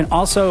you can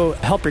also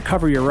help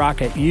recover your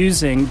rocket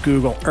using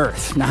Google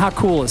Earth. Now, how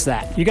cool is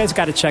that? You guys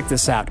got to check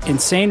this out.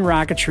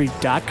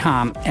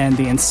 InsaneRocketry.com and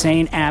the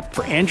Insane app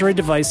for Android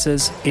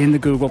devices in the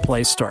Google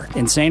Play Store.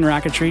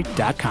 InsaneRocketry.com.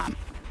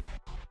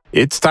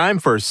 It's time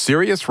for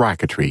Serious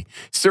Rocketry.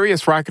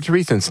 Serious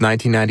Rocketry since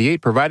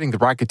 1998, providing the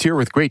Rocketeer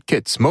with great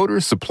kits,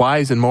 motors,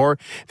 supplies, and more.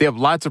 They have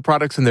lots of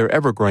products in their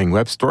ever-growing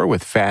web store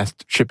with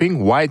fast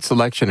shipping, wide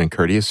selection, and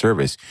courteous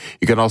service.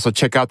 You can also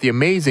check out the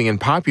amazing and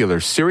popular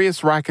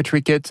Serious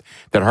Rocketry kits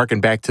that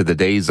harken back to the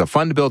days of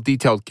fun-to-build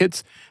detailed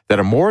kits that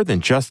are more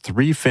than just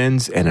 3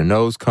 fins and a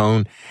nose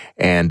cone.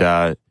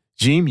 And,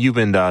 Jim, you've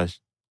been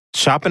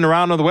shopping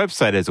around on the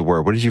website, as it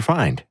were. What did you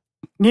find?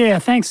 Yeah,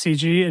 thanks,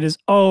 CG. It is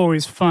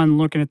always fun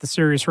looking at the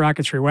Serious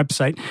Rocketry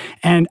website.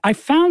 And I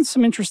found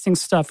some interesting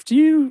stuff. Do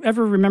you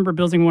ever remember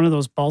building one of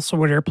those balsa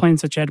wood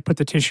airplanes that you had to put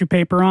the tissue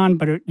paper on,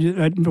 but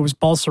it was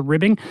balsa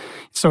ribbing?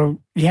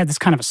 So you had this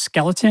kind of a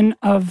skeleton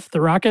of the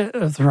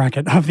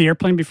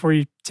airplane before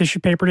you tissue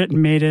papered it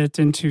and made it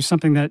into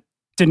something that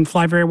Didn't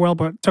fly very well,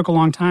 but took a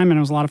long time and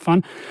it was a lot of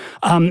fun.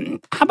 How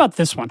about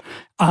this one?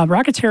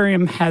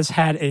 Rocketarium has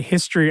had a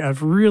history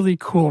of really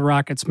cool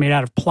rockets made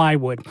out of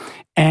plywood,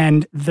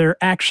 and they're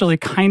actually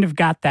kind of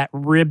got that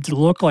ribbed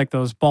look like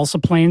those balsa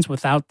planes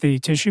without the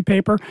tissue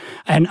paper.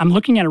 And I'm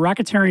looking at a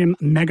Rocketarium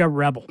Mega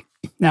Rebel.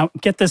 Now,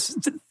 get this,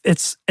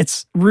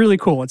 it's really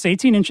cool. It's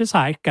 18 inches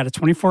high, got a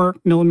 24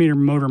 millimeter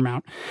motor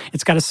mount.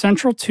 It's got a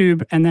central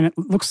tube, and then it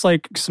looks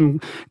like some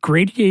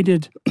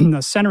gradiated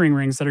centering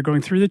rings that are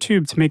going through the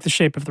tube to make the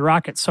shape of the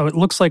rocket. So it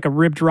looks like a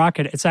ribbed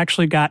rocket. It's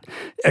actually got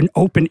an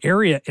open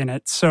area in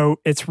it. So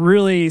it's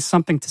really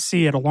something to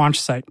see at a launch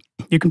site.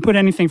 You can put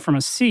anything from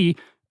a C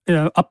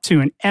up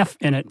to an F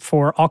in it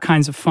for all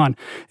kinds of fun.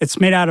 It's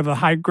made out of a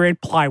high-grade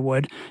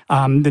plywood.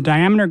 The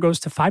diameter goes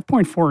to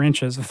 5.4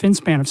 inches, a fin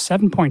span of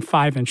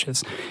 7.5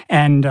 inches,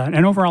 and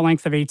an overall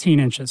length of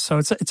 18 inches. So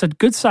it's a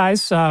good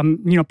size,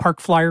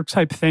 park flyer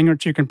type thing,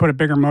 which you can put a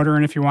bigger motor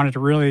in if you wanted to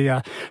really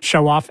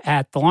show off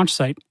at the launch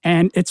site.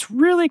 And it's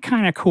really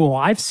kind of cool.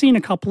 I've seen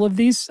a couple of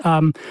these.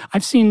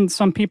 I've seen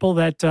some people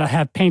that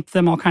have painted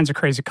them all kinds of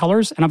crazy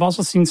colors, and I've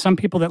also seen some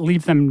people that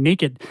leave them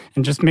naked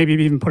and just maybe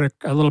even put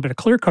a little bit of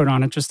clear coat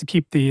on it just to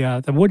keep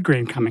the wood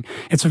grain coming.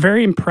 It's a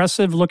very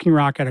impressive looking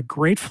rocket, a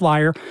great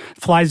flyer,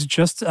 flies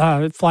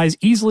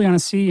easily on a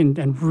C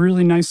and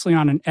really nicely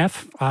on an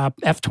F,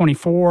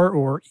 F-24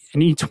 or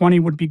an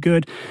E-20 would be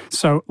good.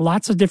 So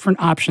lots of different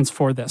options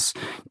for this.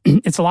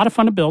 It's a lot of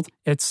fun to build.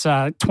 It's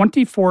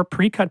 24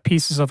 pre-cut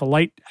pieces of a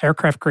light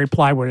aircraft grade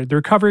plywood. The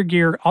recovery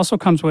gear also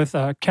comes with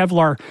a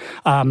Kevlar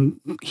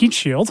heat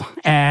shield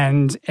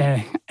and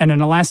an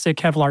elastic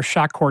Kevlar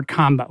shock cord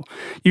combo.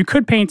 You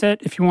could paint it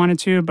if you wanted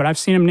to, but I've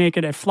seen them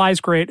naked. It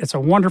flies great. It's a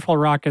wonderful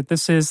rocket.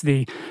 This is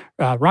the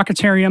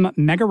Rocketarium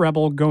Mega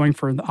Rebel going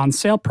for on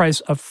sale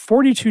price of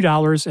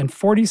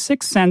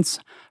 $42.46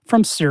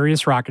 from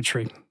Serious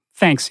Rocketry.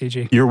 Thanks,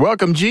 CG. You're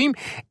welcome, Gene.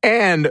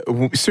 And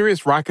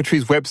Serious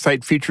Rocketry's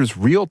website features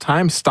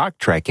real-time stock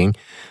tracking.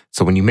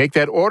 So when you make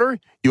that order,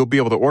 you'll be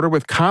able to order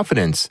with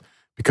confidence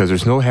because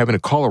there's no having to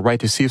call or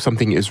write to see if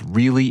something is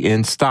really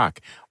in stock.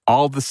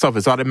 All the stuff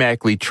is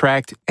automatically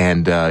tracked,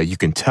 and you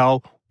can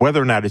tell whether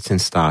or not it's in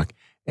stock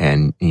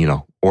and,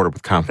 order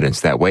with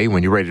confidence that way.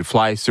 When you're ready to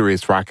fly,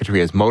 Serious Rocketry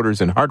has motors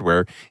and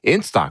hardware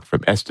in stock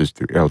from Estes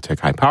through Aerotech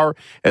High Power,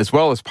 as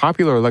well as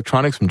popular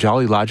electronics from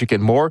Jolly Logic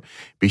and more.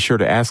 Be sure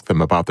to ask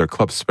them about their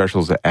club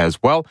specials as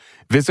well.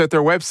 Visit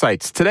their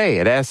websites today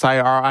at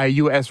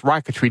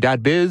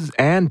SIRIUSrocketry.biz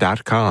and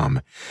 .com.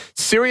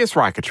 Serious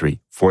Rocketry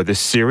for the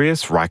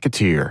Serious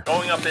Rocketeer.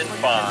 Going up in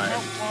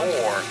 5,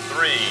 4,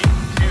 3,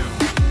 2,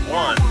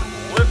 1,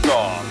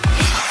 liftoff.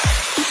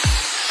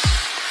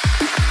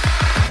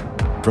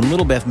 From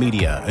Little Beth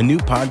Media, a new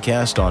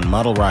podcast on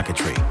model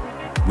rocketry,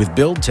 with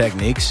build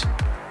techniques,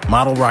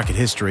 model rocket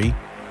history,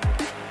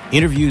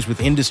 interviews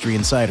with industry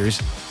insiders,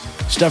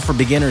 stuff for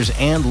beginners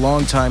and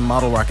longtime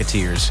model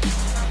rocketeers,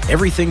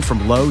 everything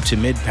from low to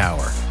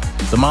mid-power.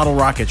 The Model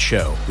Rocket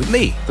Show, with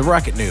me, the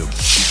Rocket Noob,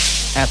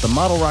 at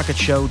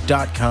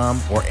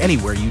TheRocketryShow.com or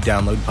anywhere you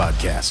download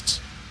podcasts.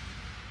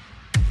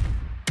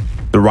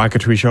 The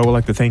Rocketry Show would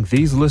like to thank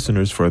these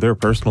listeners for their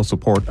personal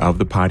support of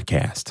the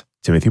podcast.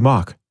 Timothy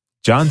Mock,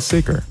 John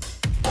Sicker,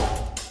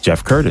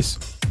 Jeff Curtis,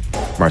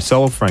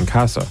 Marcelo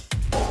Francasa,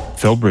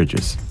 Phil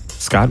Bridges,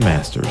 Scott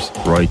Masters,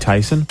 Roy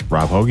Tyson,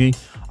 Rob Hoagie,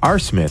 R.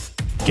 Smith,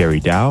 Gary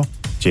Dow,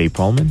 Jay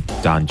Pullman,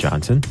 Don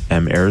Johnson,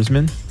 M.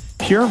 Erisman,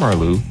 Pierre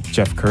Marlou,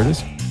 Jeff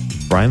Curtis,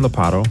 Brian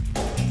Lopato,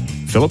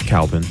 Philip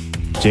Calvin,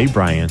 Jay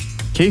Bryan,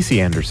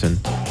 Casey Anderson,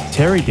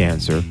 Terry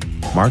Dancer,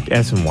 Mark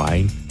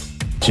Essenwein,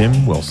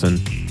 Jim Wilson,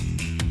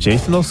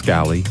 Jason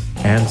O'Scally,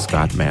 and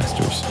Scott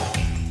Masters.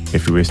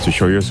 If you wish to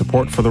show your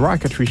support for The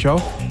Rocketry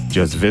Show,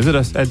 just visit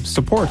us at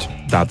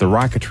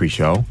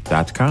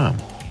support.TheRocketryShow.com.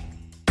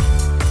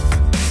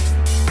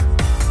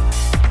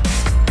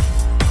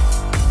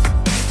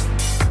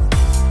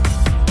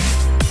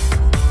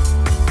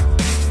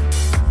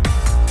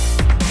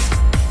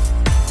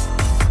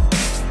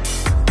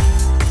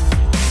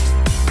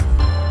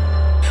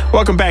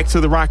 Welcome back to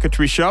The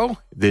Rocketry Show.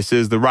 This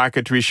is The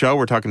Rocketry Show.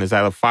 We're talking to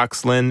Xyla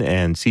Foxlin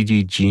and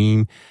CG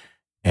Gene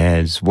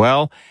as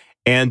well.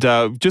 And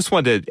just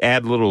wanted to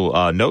add a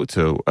little note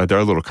to our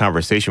little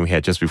conversation we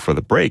had just before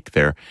the break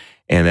there,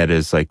 and that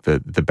is like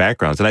the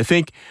backgrounds. And I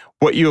think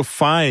what you'll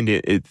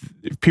find,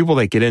 people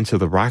that get into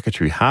the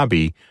rocketry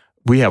hobby,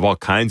 we have all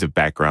kinds of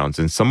backgrounds,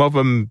 and some of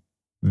them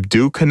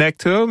do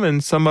connect to them,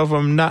 and some of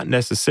them not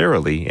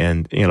necessarily.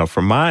 And,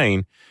 for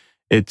mine,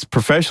 it's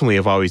professionally,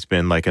 I've always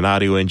been like an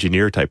audio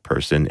engineer type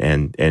person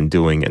and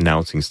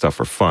announcing stuff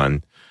for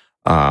fun.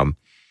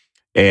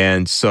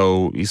 And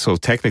so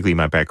technically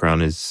my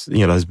background is,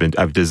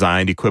 I've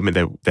designed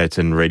equipment that's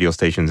in radio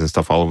stations and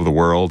stuff all over the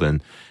world.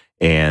 And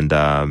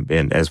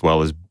as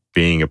well as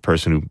being a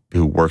person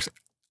who works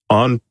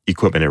on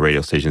equipment at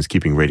radio stations,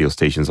 keeping radio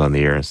stations on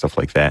the air and stuff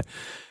like that.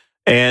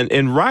 And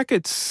in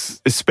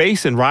rockets,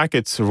 space and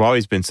rockets have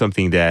always been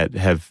something that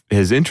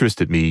has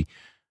interested me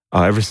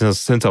ever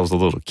since I was a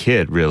little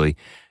kid, really.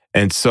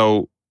 And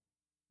so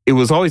it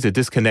was always a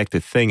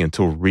disconnected thing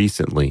until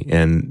recently.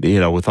 And, you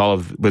know, with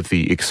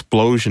the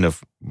explosion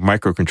of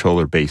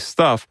microcontroller-based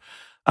stuff,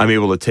 I'm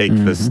able to take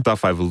the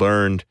stuff I've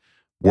learned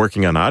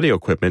working on audio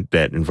equipment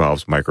that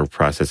involves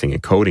microprocessing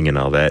and coding and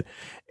all that,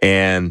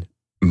 and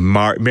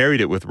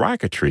married it with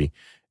rocketry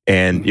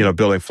and, you know,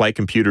 building flight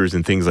computers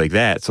and things like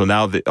that. So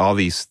now that all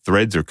these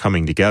threads are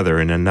coming together,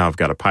 and then now I've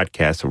got a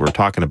podcast and we're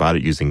talking about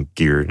it using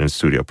gear in a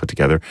studio put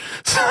together.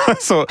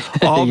 So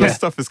all this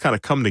stuff has kind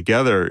of come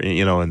together,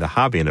 you know, in the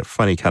hobby in a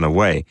funny kind of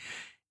way.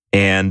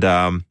 And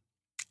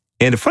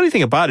the funny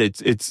thing about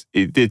it, it's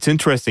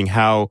interesting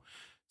how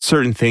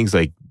certain things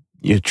like,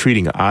 you know,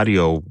 treating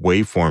audio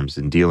waveforms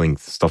and dealing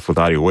stuff with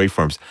audio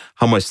waveforms,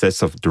 how much that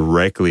stuff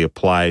directly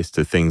applies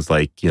to things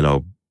like, you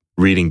know,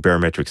 reading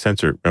barometric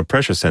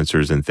pressure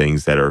sensors and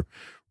things that are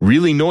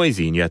really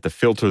noisy, and you have to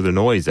filter the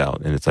noise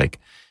out. And it's like,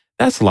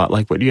 that's a lot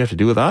like what you have to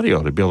do with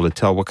audio to be able to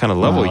tell what kind of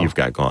level you've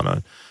got going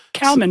on.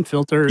 Kalman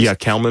filters. Yeah,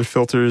 Kalman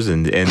filters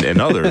and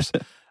others.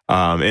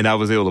 And I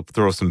was able to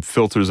throw some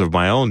filters of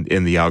my own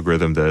in the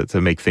algorithm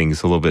to make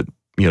things a little bit,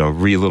 you know,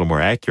 read a little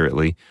more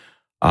accurately,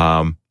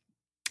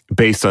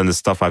 based on the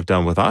stuff I've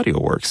done with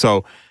audio work.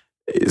 So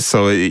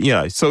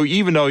yeah. So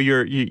even though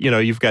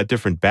you've got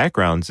different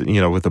backgrounds, you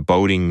know, with the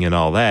boating and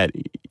all that,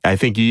 I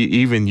think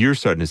you're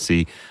starting to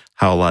see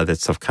how a lot of that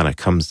stuff kind of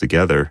comes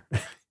together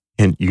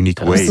in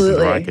unique ways in the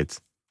rockets.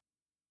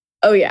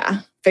 Oh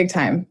yeah, big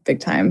time.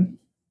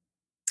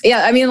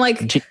 Yeah, I mean,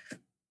 like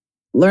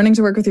learning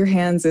to work with your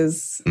hands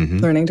is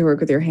learning to work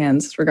with your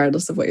hands,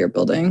 regardless of what you're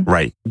building.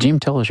 Right. Jim,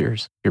 tell us your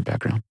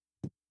background.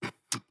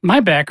 My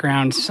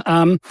background.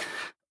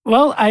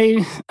 Well,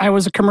 I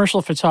was a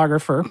commercial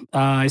photographer.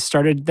 I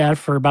started that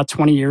for about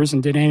 20 years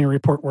and did annual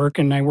report work,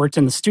 and I worked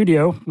in the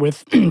studio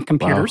with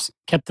computers,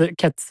 kept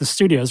the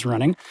studios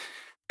running.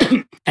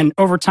 And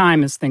over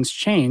time, as things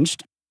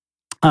changed,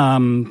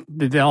 all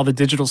the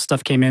digital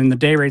stuff came in. The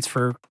day rates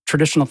for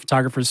traditional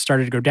photographers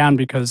started to go down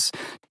because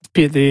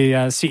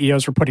the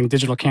CEOs were putting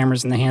digital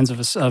cameras in the hands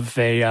of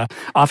a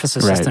office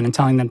assistant and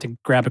telling them to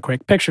grab a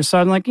quick picture. So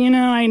I'm like,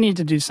 I need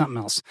to do something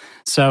else.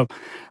 So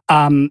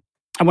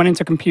I went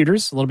into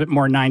computers a little bit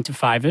more 9 to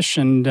 5-ish,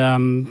 and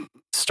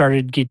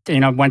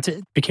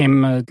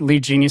became a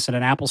lead genius at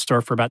an Apple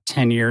store for about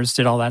 10 years,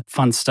 did all that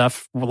fun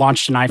stuff,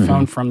 launched an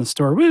iPhone from the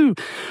store, woo!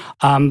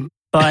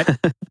 But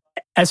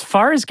as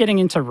far as getting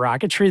into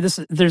rocketry,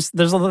 there's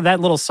that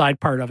little side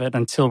part of it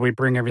until we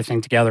bring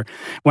everything together.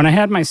 When I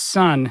had my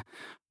son,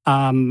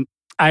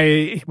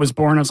 I was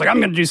born, I was like, I'm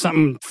going to do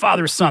something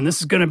father-son. This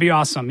is going to be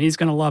awesome. He's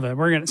going to love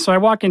it. So I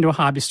walk into a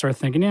hobby store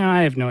thinking,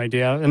 I have no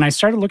idea. And I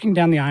started looking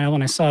down the aisle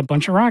and I saw a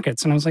bunch of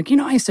rockets. And I was like,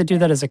 I used to do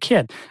that as a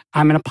kid.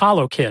 I'm an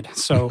Apollo kid.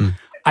 So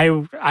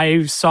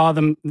I saw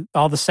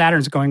all the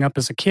Saturns going up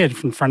as a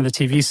kid in front of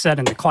the TV set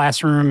in the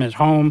classroom at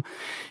home.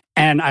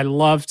 And I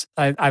loved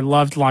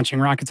launching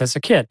rockets as a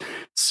kid.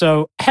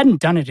 So I hadn't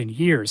done it in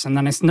years. And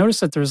then I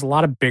noticed that there was a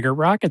lot of bigger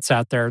rockets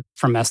out there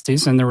from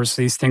Estes, and there was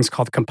these things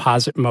called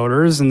composite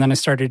motors. And then I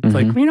started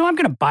I'm going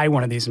to buy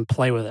one of these and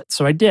play with it.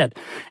 So I did.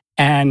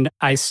 And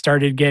I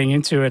started getting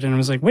into it, and I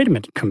was like, wait a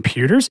minute,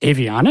 computers,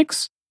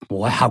 avionics?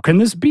 Well, how can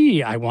this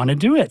be? I want to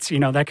do it,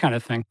 that kind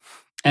of thing.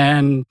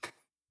 And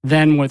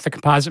then with the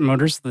composite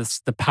motors,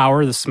 the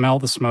power, the smell,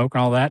 the smoke,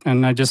 all that,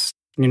 and I just,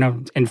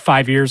 in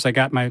 5 years, I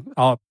got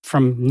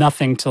from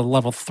nothing to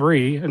level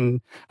 3,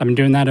 and I've been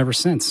doing that ever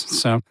since.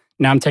 So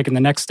now I'm taking the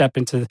next step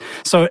into.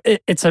 So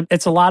it's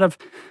a lot of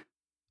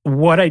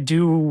what I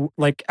do.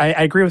 Like I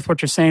agree with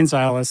what you're saying,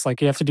 Xyla. It's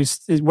like you have to do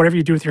whatever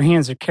you do with your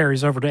hands. It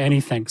carries over to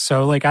anything.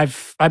 So like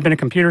I've been a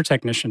computer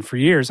technician for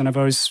years, and I've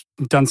always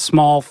done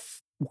small,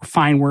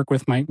 fine work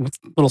with my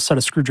little set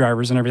of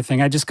screwdrivers and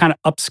everything. I just kind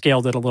of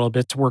upscaled it a little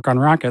bit to work on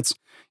rockets,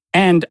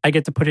 and I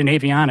get to put in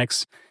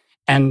avionics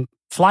and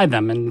fly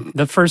them. And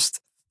the first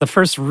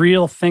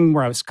real thing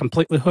where I was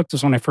completely hooked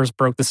was when I first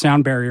broke the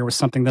sound barrier with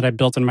something that I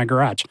built in my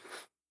garage.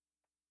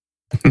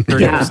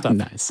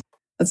 Nice.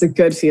 That's a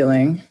good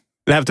feeling.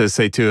 I have to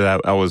say too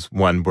that I was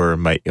one where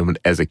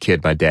as a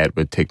kid, my dad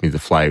would take me to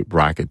fly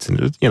rockets, and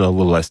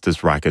little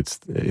Estes rockets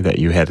that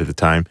you had at the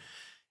time.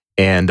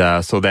 And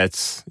so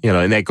that's,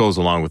 and that goes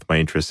along with my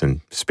interest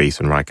in space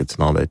and rockets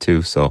and all that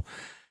too. So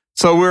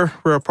we're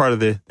a part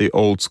of the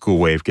old school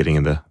way of getting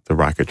into the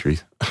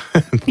rocketry.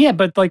 Yeah,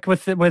 but like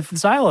with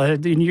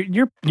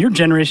Xyla, your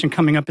generation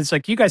coming up, it's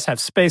like you guys have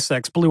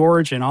SpaceX, Blue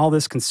Origin, all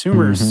this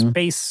consumer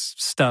space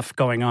stuff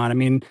going on. I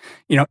mean,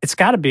 it's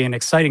got to be an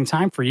exciting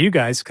time for you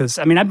guys because,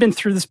 I've been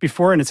through this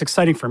before and it's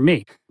exciting for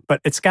me,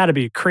 but it's got to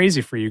be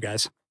crazy for you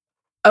guys.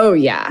 Oh,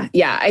 yeah.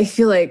 Yeah, I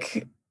feel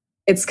like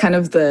it's kind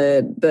of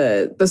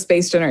the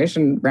space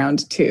generation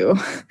round 2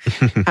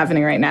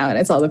 happening right now. And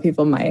it's all the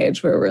people my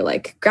age where we're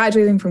like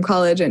graduating from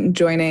college and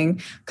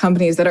joining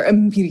companies that are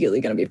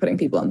immediately going to be putting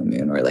people on the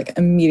moon, or like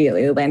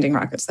immediately landing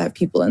rockets that have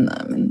people in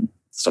them and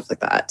stuff like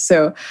that.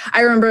 So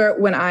I remember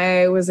when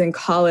I was in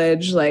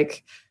college,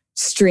 like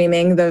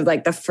streaming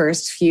the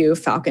first few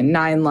Falcon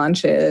 9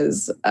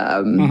 launches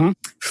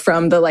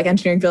from the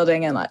engineering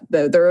building, and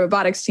the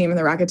robotics team and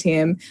the rocket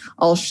team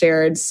all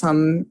shared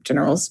some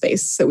general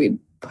space. So we'd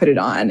put it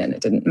on, and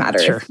it didn't matter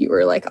if you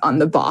were like on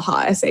the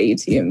Baja SAE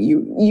team.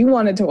 You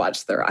wanted to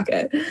watch The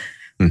Rocket.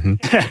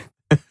 Mm-hmm.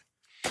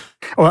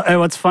 Well, and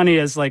what's funny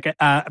is like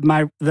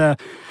the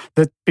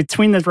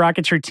between the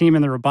rocketry team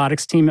and the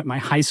robotics team at my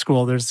high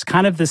school, there's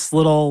kind of this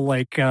little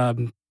like a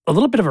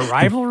little bit of a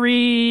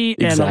rivalry.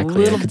 Exactly, and a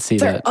little, I could see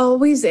there that.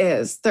 always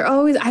is. There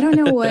always. I don't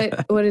know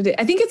what it is.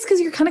 I think it's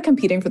because you're kind of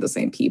competing for the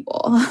same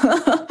people.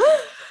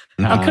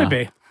 It could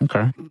be.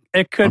 Okay.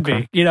 It could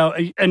be, you know,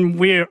 and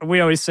we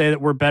always say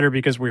that we're better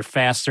because we're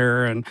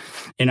faster, and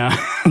you know,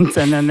 and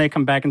then they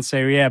come back and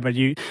say, yeah, but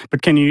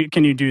can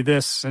you do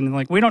this? And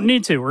like, we don't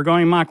need to. We're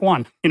going Mach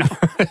 1, you know.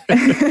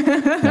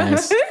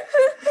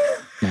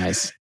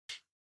 Nice.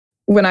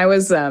 When I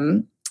was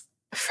a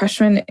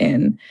freshman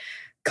in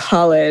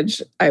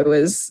college, I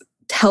was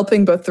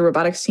helping both the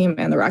robotics team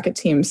and the rocket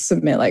team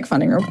submit like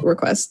funding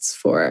requests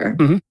for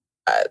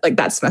like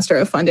that semester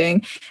of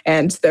funding,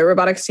 and the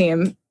robotics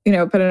team, you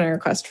know, put in a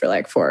request for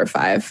like 4 or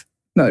 5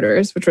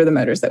 motors, which were the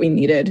motors that we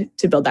needed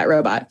to build that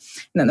robot.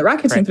 And then the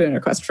rocket team put in a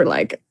request for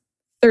like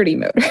 30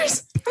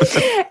 motors.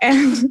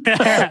 And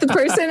the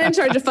person in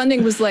charge of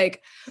funding was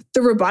like,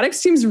 the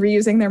robotics team's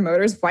reusing their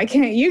motors. Why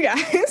can't you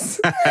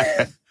guys?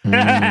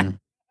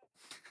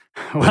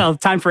 Well,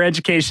 time for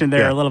education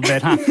there a little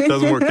bit, huh?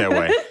 Doesn't work that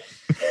way.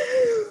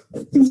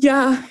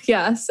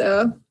 Yeah.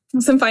 So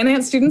some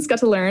finance students got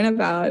to learn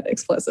about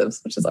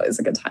explosives, which is always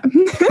a good time.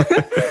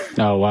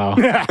 Oh,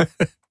 wow.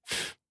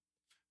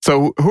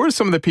 So who are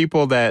some of the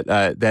people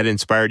that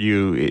inspired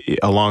you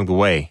along the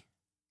way?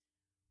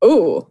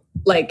 Oh,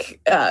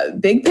 like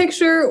big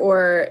picture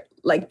or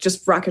like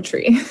just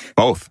rocketry?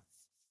 Both.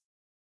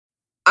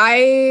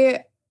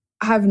 I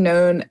have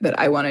known that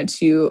I wanted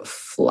to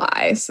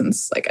fly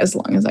since like as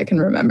long as I can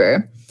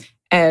remember.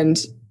 And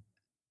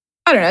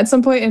I don't know, at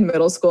some point in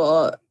middle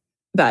school,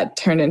 that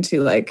turned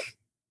into like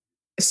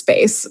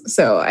space.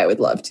 So I would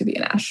love to be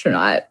an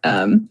astronaut.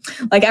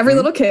 Like every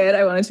little kid,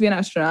 I wanted to be an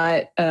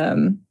astronaut.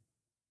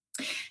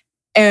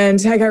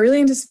 And I got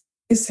really into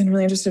space and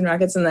really interested in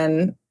rockets. And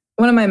then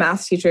one of my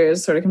math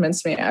teachers sort of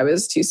convinced me I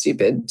was too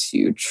stupid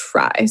to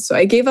try. So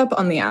I gave up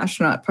on the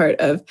astronaut part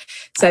of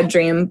said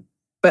dream,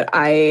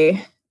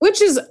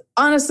 which is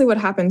honestly what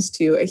happens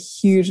to a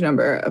huge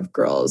number of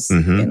girls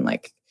in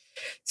like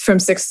from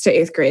 6th to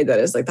 8th grade. That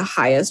is like the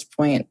highest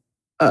point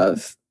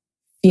of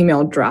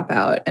female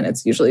dropout. And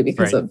it's usually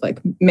because of like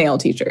male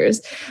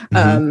teachers.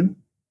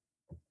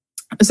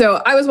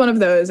 So I was one of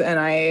those, and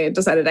I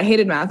decided I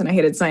hated math and I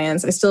hated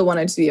science. I still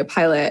wanted to be a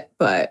pilot,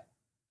 but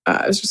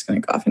I was just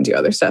going to go off and do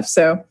other stuff.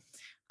 So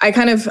I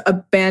kind of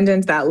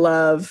abandoned that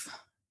love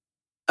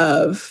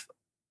of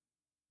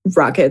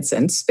rockets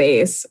and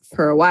space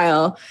for a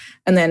while.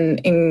 And then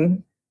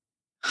in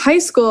high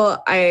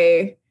school,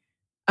 I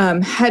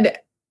had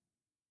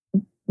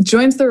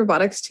joined the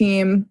robotics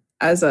team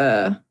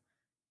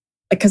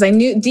because I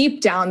knew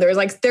deep down there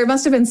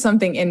must have been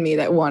something in me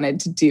that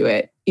wanted to do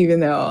it, even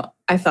though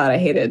I thought I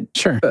hated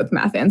both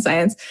math and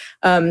science.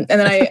 And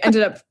then I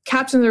ended up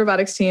captaining the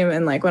robotics team.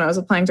 And like when I was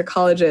applying to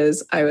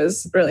colleges, I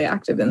was really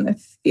active in the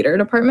theater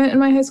department in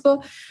my high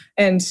school.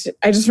 And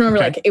I just remember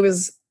like it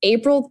was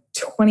April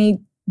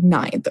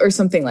 29th or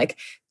something. Like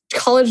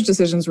college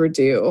decisions were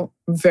due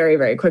very,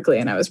 very quickly.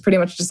 And I was pretty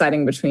much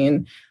deciding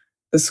between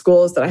the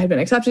schools that I had been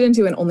accepted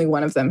into, and only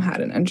one of them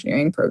had an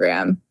engineering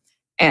program.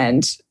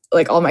 And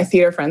like all my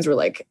theater friends were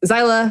like,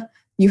 Xyla,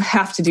 you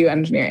have to do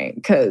engineering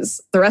because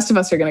the rest of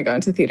us are going to go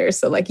into theater.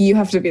 So like you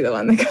have to be the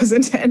one that goes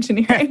into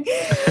engineering.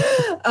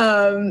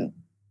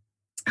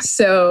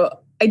 So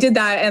I did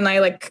that, and I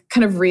like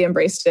kind of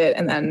re-embraced it.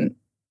 And then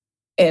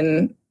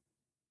in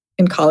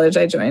college,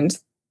 I joined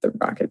the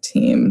rocket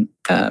team.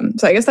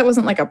 So I guess that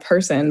wasn't like a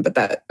person, but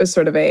that was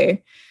sort of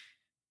a,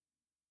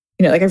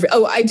 you know, like,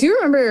 I do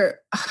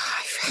remember,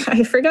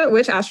 I forgot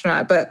which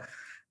astronaut, but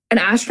an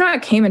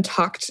astronaut came and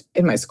talked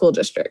in my school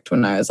district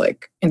when I was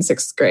like in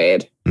 6th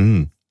grade.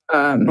 Cool.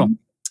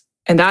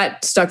 And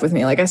that stuck with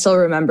me. Like I still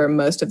remember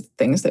most of the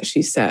things that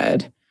she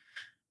said.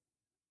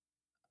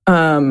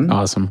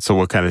 Awesome. So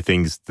what kind of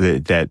things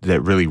that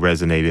really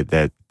resonated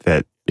that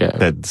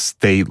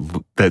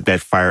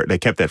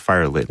kept that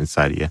fire lit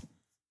inside of you?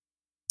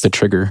 The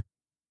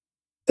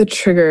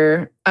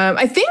trigger.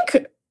 I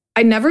think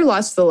I never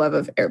lost the love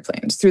of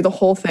airplanes. Through the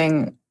whole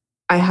thing,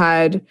 I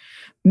had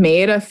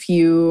made a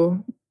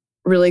few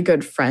really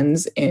good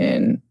friends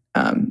in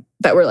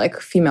that were like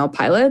female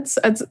pilots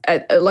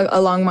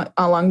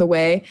along the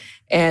way,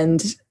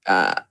 and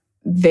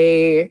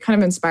they kind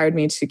of inspired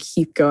me to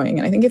keep going.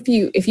 And I think if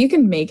you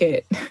can make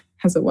it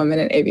as a woman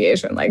in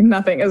aviation, like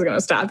nothing is going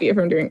to stop you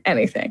from doing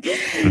anything.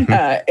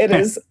 It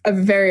is a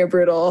very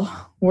brutal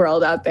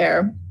world out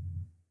there.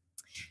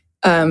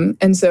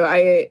 And so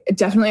I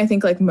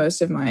think like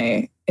most of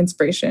my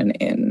inspiration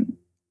in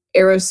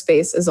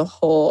aerospace as a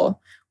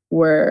whole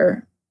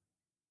were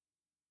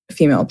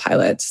female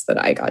pilots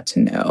that I got to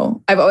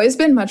know. I've always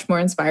been much more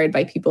inspired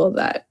by people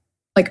that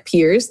like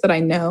peers that I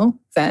know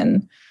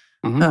than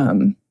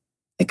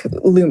like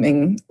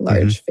looming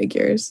large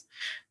figures.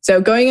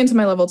 So going into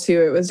my level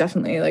 2, it was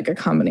definitely like a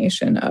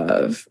combination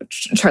of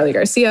Charlie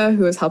Garcia,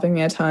 who was helping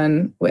me a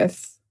ton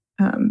with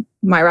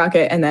my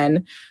rocket. And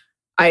then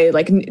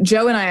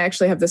Joe and I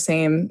actually have the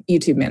same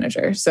YouTube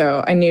manager.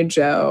 So I knew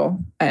Joe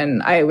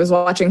and I was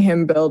watching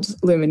him build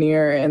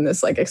Lumineer in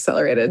this like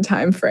accelerated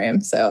time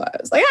frame. So I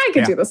was like, I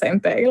could do the same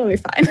thing. It'll be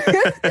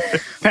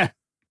fine.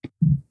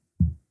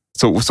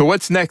 So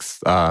what's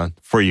next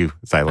for you,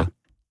 Xyla?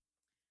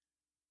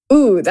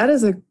 Ooh, that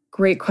is a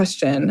great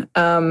question.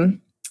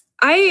 One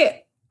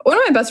of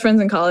my best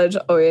friends in college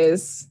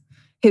always,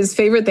 his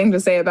favorite thing to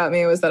say about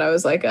me was that I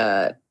was like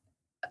a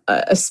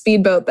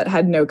speedboat that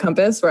had no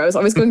compass, where I was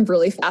always going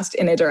really fast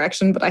in a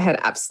direction, but I had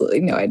absolutely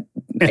no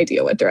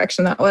idea what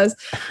direction that was.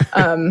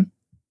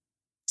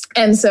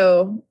 And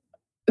so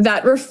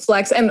that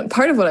reflects, and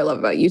part of what I love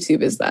about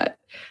YouTube is that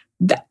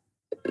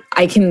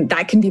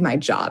can be my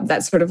job.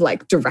 That sort of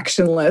like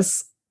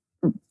directionless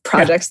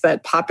projects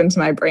that pop into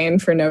my brain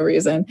for no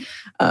reason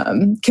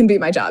can be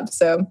my job.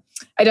 So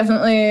I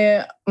definitely,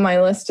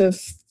 my list of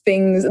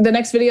things, the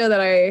next video that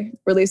I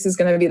release is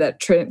going to be that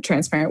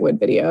transparent wood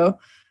video,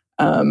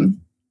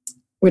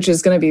 which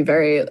is going to be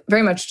very,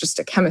 very much just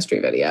a chemistry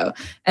video.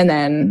 And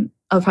then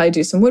I'll probably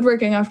do some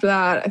woodworking after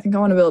that. I think I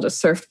want to build a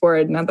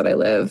surfboard now that I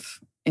live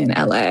in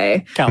LA.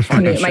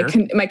 California,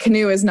 my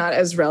canoe is not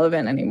as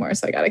relevant anymore,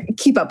 so I got to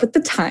keep up with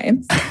the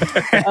times.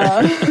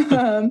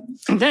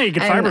 Yeah, you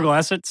can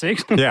fiberglass it, see?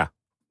 Yeah.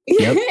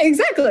 Yep.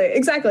 Exactly.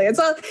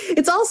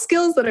 It's all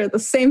skills that are the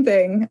same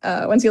thing.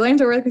 Once you learn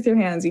to work with your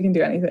hands, you can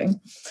do anything.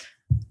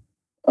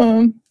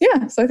 So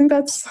I think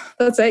that's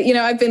it. You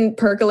know, I've been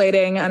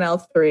percolating on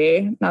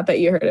L3. Not that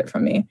you heard it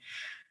from me.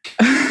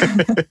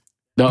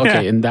 No,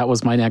 okay, and that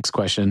was my next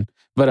question.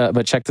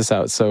 But check this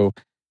out. So,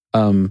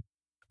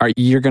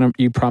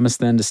 you promise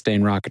then to stay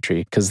in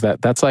rocketry? Because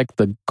that's like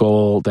the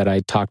goal that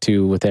I talk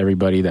to with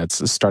everybody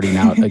that's starting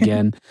out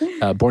again.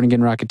 Born again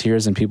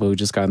rocketeers and people who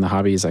just got in the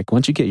hobby is like,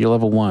 once you get your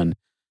level 1,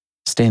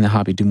 stay in the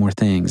hobby, do more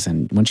things.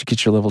 And once you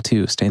get your level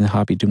 2, stay in the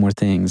hobby, do more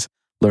things,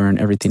 learn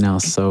everything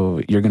else.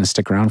 So you're going to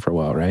stick around for a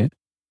while, right?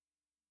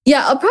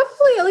 Yeah, I'll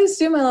probably at least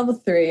do my level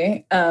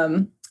 3.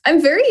 I'm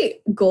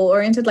very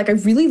goal-oriented. Like, I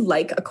really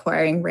like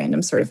acquiring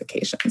random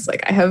certifications.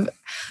 Like, I have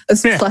a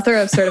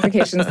plethora of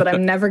certifications that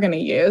I'm never going to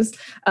use.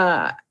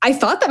 I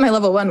thought that my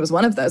level 1 was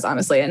one of those,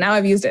 honestly, and now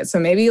I've used it. So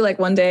maybe, like,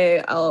 one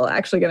day I'll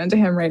actually get into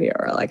ham radio,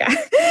 or, like,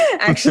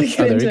 actually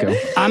get into... There you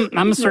go.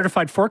 I'm a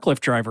certified forklift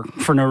driver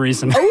for no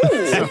reason.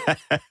 Oh,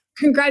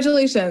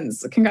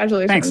 congratulations.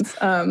 Thanks.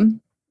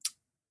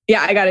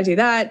 Yeah, I got to do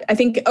that. I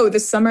think,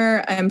 this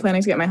summer I'm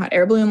planning to get my hot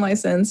air balloon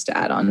license to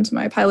add on to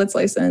my pilot's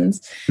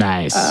license.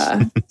 Nice.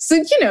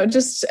 So,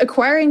 just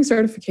acquiring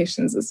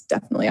certifications is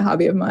definitely a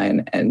hobby of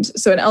mine. And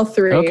so an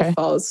L3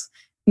 falls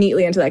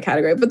neatly into that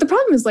category. But the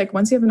problem is, like,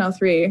 once you have an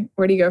L3,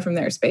 where do you go from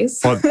there?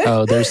 Space?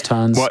 Well, there's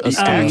tons of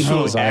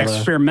stuff.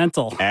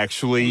 Experimental.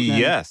 Actually,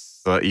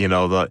 yes.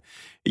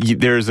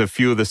 There's a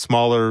few of the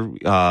smaller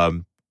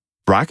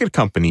rocket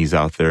companies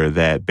out there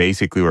that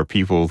basically were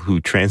people who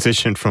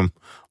transitioned from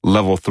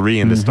level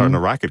 3 into starting a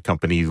rocket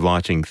company,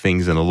 launching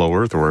things in a low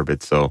Earth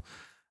orbit. So,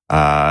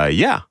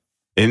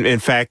 in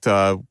fact,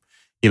 one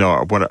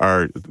of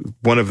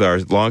our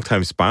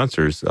longtime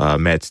sponsors,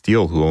 Matt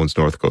Steele, who owns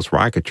North Coast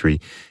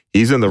Rocketry,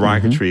 he's in the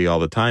rocketry all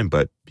the time.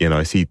 But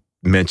as he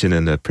mentioned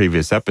in the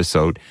previous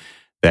episode,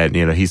 that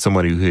he's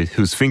somebody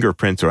whose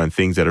fingerprints are on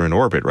things that are in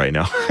orbit right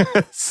now.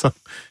 So,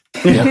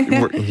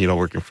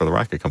 working for the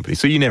rocket company.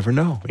 So you never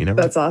know.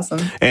 That's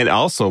awesome. And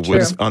also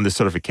on the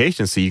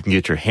certification, so you can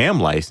get your ham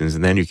license,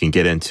 and then you can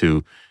get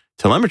into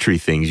telemetry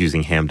things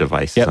using ham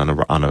devices on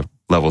a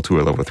level 2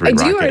 or level 3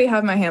 rocket. I do already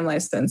have my ham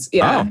license.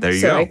 Yeah. Oh, there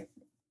you go.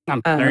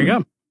 There you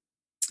go.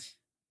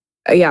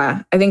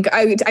 Yeah, I think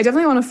I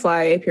definitely want to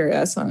fly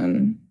APRS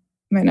on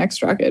my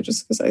next rocket,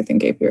 just because I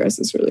think APRS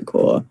is really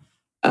cool.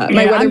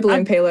 My weather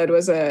balloon payload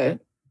was a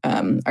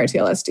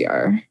RTL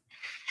SDR.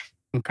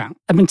 Okay.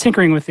 I've been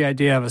tinkering with the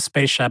idea of a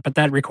space shuttle, but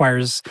that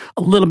requires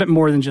a little bit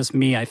more than just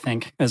me, I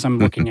think, as I'm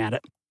looking at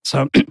it.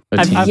 So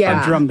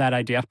I've drummed that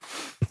idea.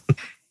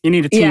 You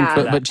need a team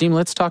for that. But Jean,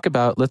 let's talk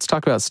about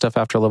stuff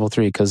after level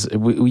 3, because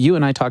you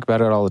and I talk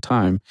about it all the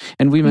time,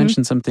 and we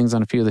mentioned some things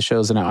on a few of the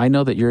shows. And I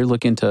know that you're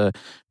looking to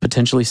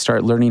potentially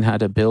start learning how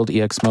to build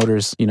EX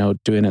motors.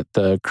 Doing it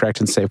the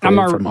correct and safe way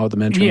from all the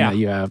mentoring that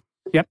you have.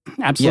 Yep,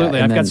 absolutely.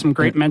 I've got some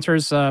great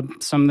mentors. Some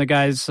of the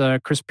guys,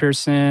 Chris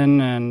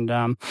Pearson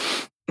and.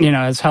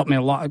 Has helped me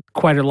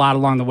quite a lot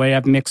along the way.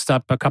 I've mixed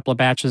up a couple of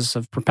batches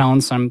of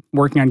propellants. I'm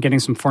working on getting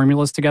some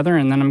formulas together,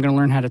 and then I'm going to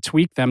learn how to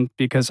tweak them,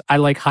 because I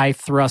like high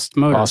thrust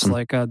motors,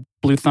 like a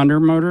Blue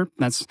Thunder motor.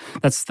 That's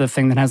the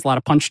thing that has a lot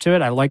of punch to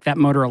it. I like that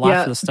motor a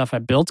lot for the stuff I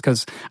built,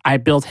 because I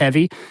build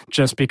heavy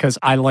just because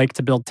I like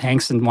to build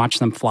tanks and watch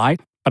them fly.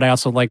 But I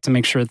also like to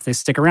make sure that they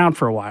stick around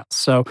for a while.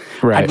 So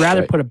I'd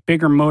rather put a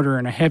bigger motor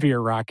in a heavier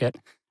rocket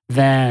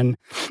than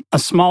a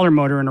smaller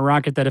motor in a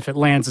rocket that, if it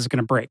lands, is going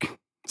to break.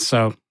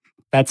 So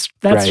That's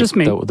Right. just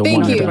me. The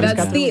Thank one you. that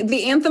That's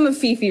the anthem of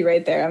Fifi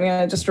right there. I'm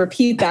going to just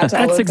repeat that to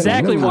all That's of the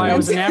exactly why I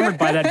was listeners. enamored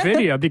by that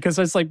video, because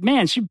I was like,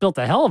 man, she built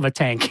a hell of a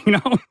tank, you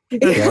know?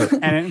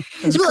 And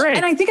it was great.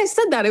 And I think I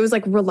said that. It was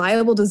like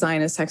reliable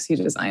design is sexy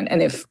design.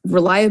 And if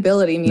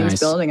reliability means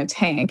Nice. building a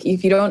tank,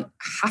 if you don't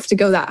have to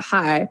go that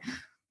high,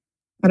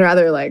 I'd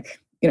rather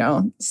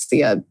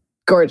see a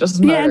gorgeous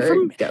motor. Yeah,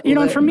 and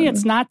get for me,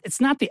 lit. it's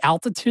not the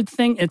altitude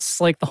thing.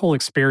 It's like the whole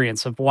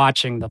experience of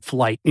watching the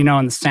flight,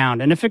 and the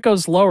sound. And if it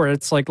goes lower,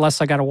 it's like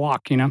less I got to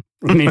walk. I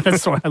mean,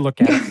 that's the way I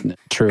look at it.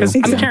 True. Because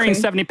I'm Exactly. carrying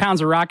 70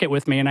 pounds of rocket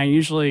with me, and I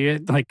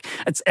usually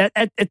it's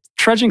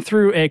trudging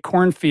through a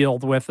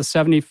cornfield with a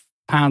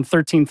 70-pound,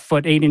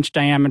 13-foot, 8-inch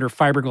diameter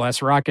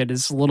fiberglass rocket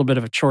is a little bit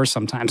of a chore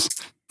sometimes.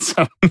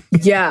 So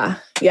Yeah.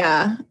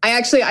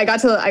 I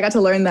got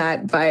to learn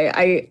that by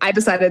I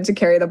decided to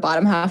carry the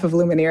bottom half of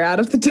Lumineer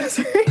out of the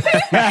desert.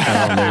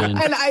 man.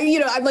 And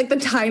I'm like the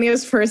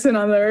tiniest person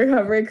on the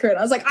recovery crew. And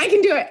I was like, I can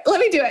do it.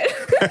 Let me do it.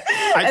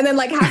 And then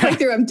halfway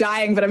through, I'm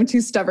dying, but I'm too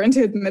stubborn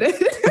to admit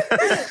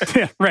it.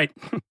 yeah, right.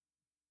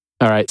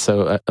 All right,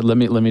 so let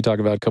me talk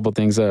about a couple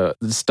things.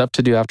 Stuff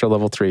to do after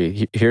level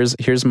 3. Here's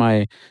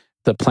the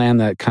plan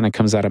that kind of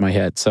comes out of my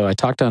head. So I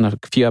talked on a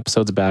few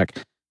episodes back.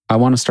 I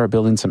want to start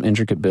building some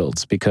intricate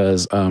builds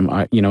because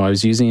I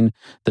was using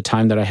the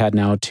time that I had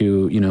now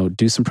to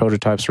do some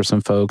prototypes for some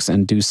folks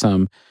and do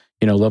some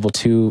level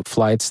 2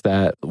 flights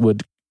that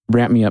would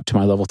ramp me up to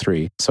my level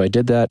 3. So I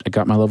did that. I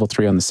got my level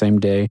 3 on the same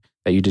day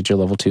that you did your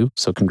level 2.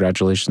 So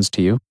congratulations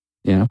to you.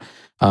 Thank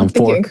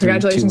you, and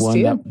congratulations to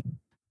you.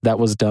 That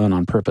was done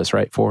on purpose,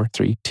 right? 4,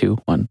 3, 2,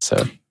 1.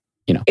 So,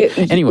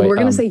 anyway, we're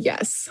gonna say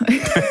yes.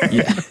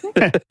 Yeah.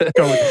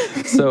 Go with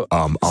it. So,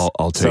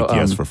 I'll take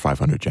yes for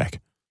 500,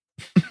 Jack.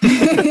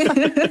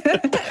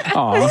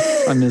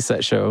 Aw, I miss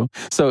that show.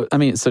 So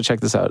check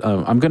this out.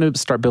 I'm going to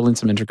start building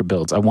some intricate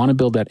builds. I want to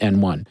build that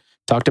N1.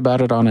 Talked about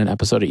it on an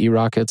episode of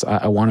E-Rockets.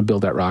 I want to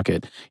build that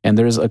rocket. And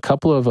there's a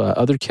couple of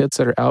other kits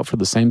that are out for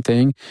the same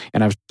thing.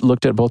 And I've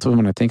looked at both of them,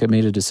 and I think I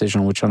made a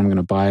decision on which one I'm going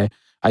to buy.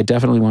 I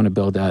definitely want to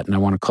build that, and I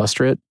want to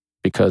cluster it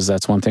because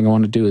that's one thing I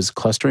want to do is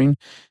clustering.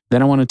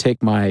 Then I want to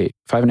take my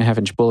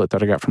 5.5-inch bullet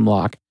that I got from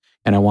Locke,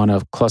 and I want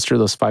to cluster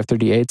those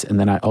 538s, and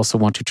then I also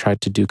want to try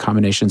to do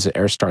combinations of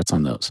air starts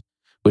on those,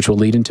 which will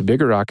lead into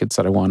bigger rockets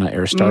that I want to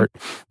air start.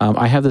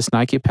 I have this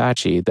Nike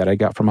Apache that I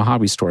got from a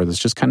hobby store that's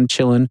just kind of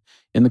chilling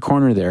in the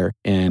corner there,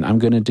 and I'm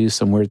going to do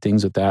some weird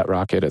things with that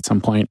rocket at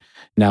some point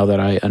now that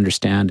I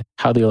understand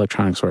how the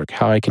electronics work,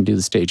 how I can do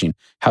the staging,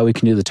 how we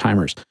can do the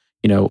timers.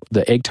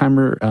 The egg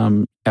timer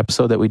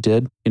episode that we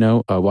did,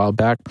 a while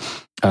back,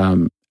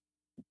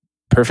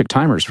 perfect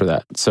timers for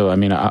that. So,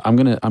 I'm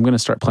gonna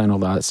start playing all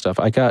that stuff.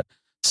 I got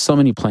so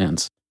many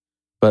plans,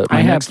 but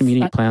my next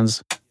immediate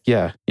plans,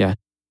 yeah.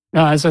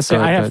 As I say,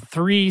 I have ahead.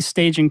 3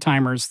 staging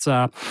timers,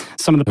 some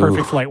of the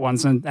perfect flight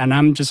ones, and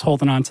I'm just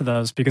holding on to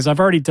those because I've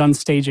already done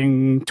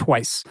staging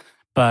twice,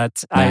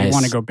 but I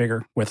want to go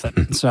bigger with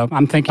it. So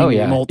I'm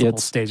thinking multiple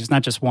stages,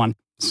 not just one.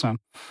 So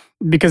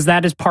because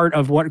that is part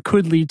of what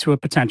could lead to a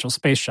potential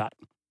space shot.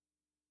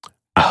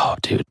 Oh,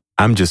 dude.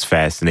 I'm just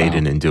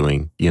fascinated in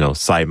doing,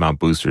 side mount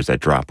boosters that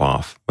drop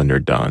off when they're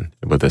done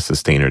with a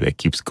sustainer that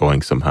keeps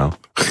going somehow.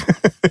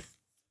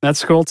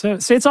 That's cool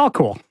too. See, it's all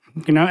cool,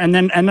 and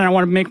then I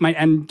want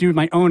to do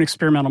my own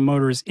experimental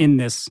motors in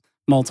this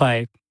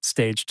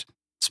multi-staged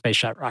space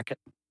shot rocket.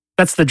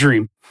 That's the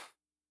dream.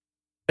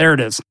 There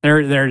it is.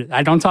 There.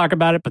 I don't talk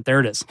about it, but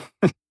there it is.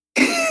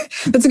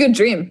 That's a good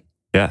dream.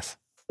 Yes.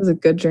 That's a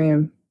good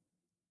dream.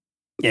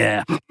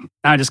 Yeah. Now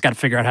I just got to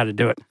figure out how to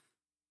do it.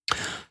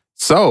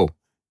 So,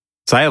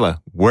 Xyla,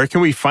 where can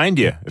we find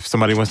you if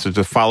somebody wants to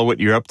just follow what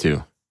you're up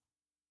to?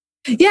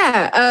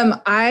 Yeah,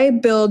 I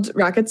build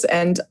rockets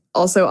and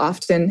also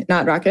often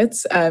not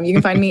rockets. You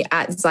can find me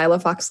at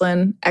Xyla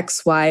Foxlin,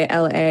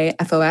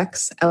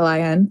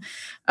 XYLAFOXLIN,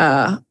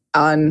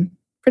 on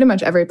pretty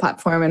much every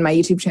platform. And my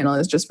YouTube channel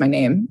is just my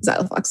name,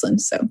 Xyla Foxlin.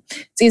 So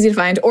it's easy to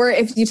find. Or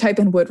if you type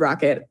in wood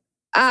rocket,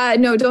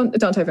 no, don't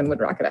type in wood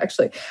rocket,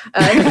 actually.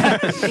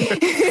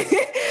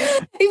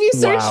 If you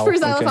search for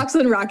Xyla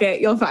Foxlin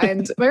rocket, you'll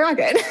find my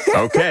rocket.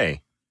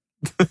 Okay.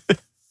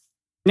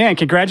 Yeah, and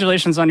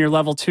congratulations on your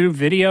level 2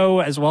 video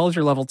as well as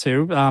your level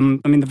 2.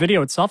 The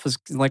video itself is,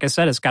 like I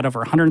said, it's got over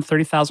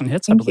 130,000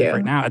 hits, I believe,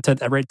 right now,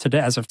 right today,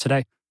 as of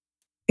today.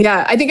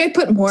 Yeah, I think I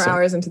put more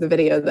hours into the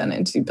video than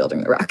into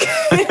building the rocket.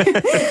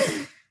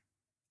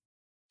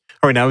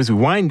 All right, now as we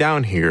wind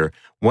down here,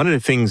 one of the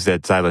things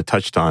that Xyla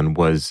touched on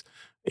was,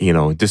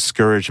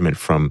 discouragement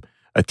from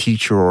a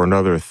teacher or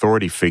another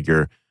authority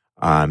figure.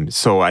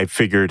 So I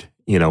figured,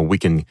 we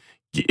can,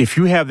 if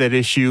you have that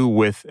issue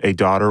with a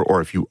daughter,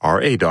 or if you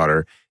are a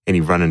daughter and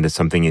you run into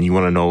something and you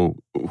want to know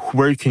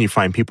where can you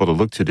find people to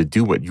look to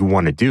do what you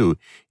want to do,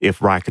 if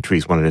rocketry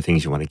is one of the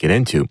things you want to get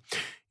into.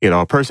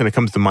 A person that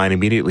comes to mind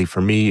immediately for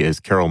me is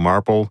Carol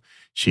Marple.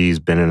 She's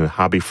been in the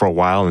hobby for a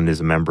while and is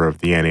a member of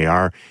the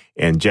NAR.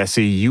 And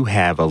Jesse, you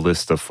have a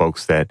list of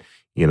folks that,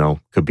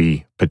 could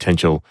be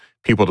potential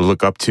people to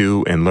look up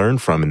to and learn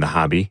from in the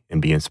hobby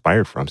and be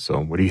inspired from.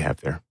 So what do you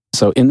have there?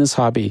 So in this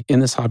hobby,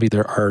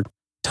 there are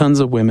tons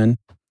of women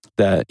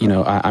that,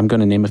 I'm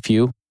going to name a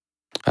few,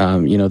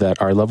 that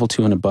are level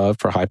 2 and above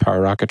for high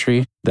power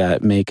rocketry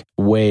that make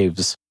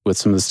waves with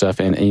some of the stuff.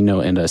 And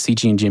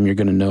CG and Jim, you're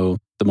going to know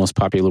the most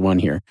popular one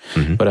here.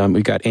 Mm-hmm. But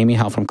we've got Amy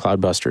Howell from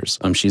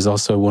Cloudbusters. She's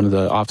also one of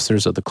the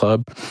officers of the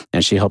club,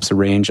 and she helps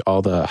arrange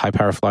all the high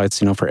power flights,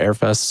 for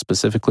Airfest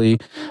specifically,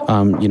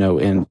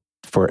 and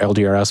for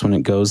LDRS when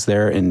it goes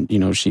there. And,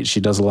 she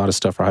does a lot of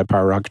stuff for high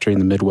power rocketry in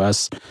the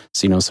Midwest.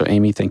 So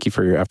Amy, thank you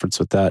for your efforts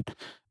with that.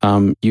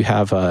 You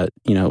have,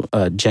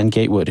 Jen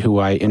Gatewood, who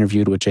I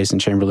interviewed with Jason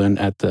Chamberlain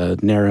at the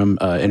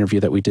NARAM interview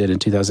that we did in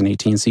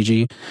 2018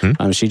 CG.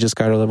 Mm-hmm. She just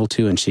got her level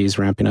 2 and she's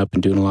ramping up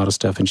and doing a lot of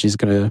stuff, and she's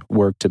going to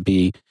work to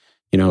be,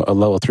 a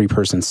level 3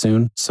 person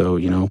soon. So,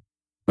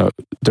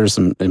 there's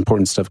some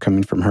important stuff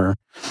coming from her.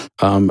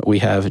 We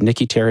have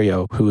Nikki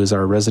Terrio, who is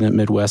our resident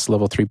Midwest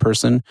level 3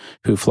 person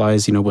who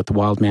flies, with the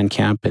Wild Man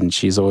Camp, and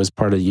she's always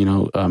part of,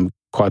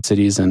 Quad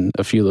Cities and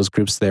a few of those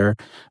groups there.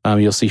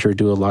 You'll see her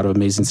do a lot of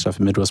amazing stuff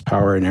in Midwest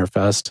Power and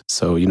Airfest.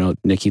 So,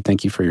 Nikki,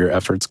 thank you for your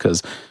efforts,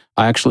 because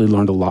I actually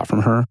learned a lot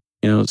from her,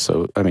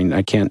 so,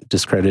 I can't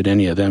discredit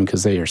any of them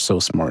because they are so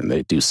smart and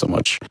they do so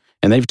much.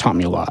 And they've taught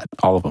me a lot,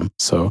 all of them.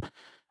 So,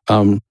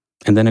 and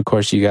then, of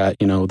course, you got,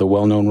 the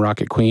well-known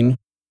rocket queen,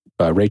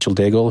 Rachel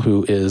Daigle,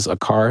 who is a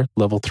CAR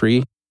level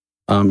 3,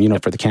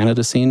 for the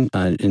Canada scene.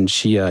 And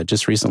she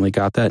just recently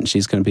got that, and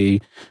she's going to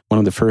be one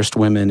of the first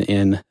women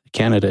in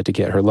Canada to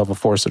get her level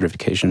 4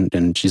 certification,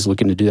 and she's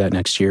looking to do that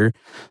next year.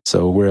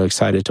 So we're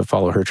excited to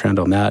follow her trend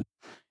on that.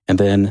 And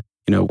then,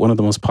 one of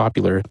the most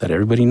popular that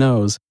everybody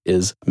knows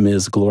is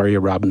Ms. Gloria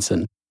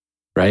Robinson,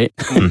 right?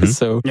 Mm-hmm.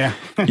 So, yeah.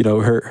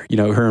 her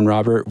and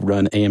Robert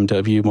run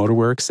AMW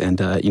Motorworks, and,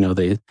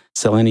 they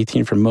sell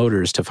anything from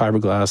motors to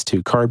fiberglass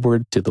to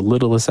cardboard to the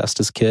littlest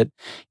Estes kit.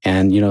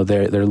 And,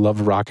 their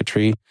love of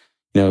rocketry,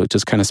 it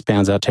just kind of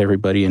spans out to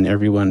everybody, and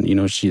everyone,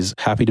 she's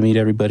happy to meet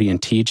everybody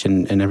and teach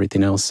and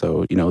everything else.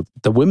 So,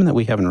 the women that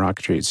we have in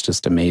rocketry, it's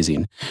just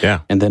amazing.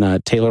 Yeah. And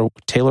then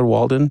Taylor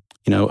Walden,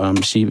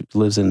 she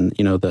lives in,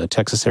 the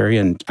Texas area,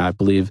 and I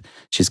believe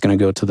she's going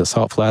to go to the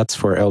Salt Flats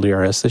for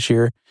LDRS this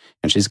year,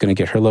 and she's going to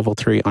get her level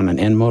 3 on an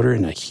end motor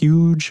in a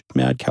huge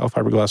Mad Cow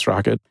fiberglass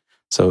rocket.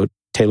 So,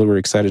 Taylor, we're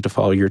excited to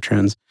follow your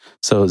trends.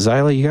 So,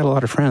 Xyla, you got a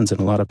lot of friends and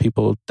a lot of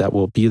people that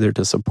will be there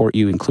to support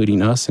you,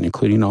 including us and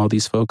including all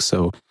these folks.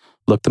 So,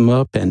 look them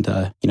up, and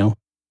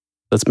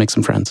let's make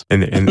some friends.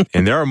 And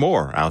there are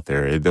more out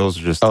there. Those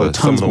are just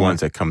some of the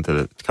ones that come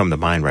to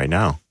mind right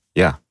now.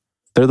 Yeah,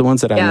 they're the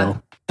ones that I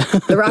know.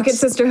 The Rocket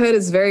Sisterhood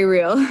is very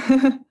real.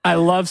 I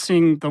love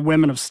seeing the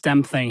Women of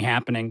STEM thing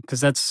happening,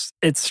 because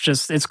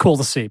it's cool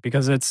to see,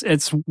 because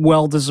it's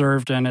well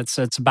deserved, and it's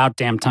about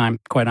damn time,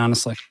 quite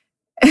honestly.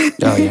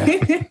 Oh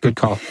yeah, good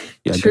call.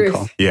 Yeah, Truth. Good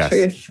call. Yes.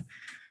 Truth.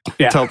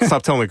 Yeah.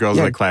 Stop telling the girls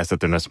in the class that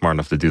they're not smart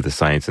enough to do the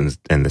science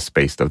and the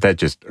space stuff. That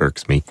just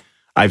irks me.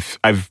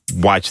 I've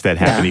watched that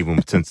happen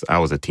even since I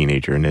was a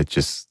teenager, and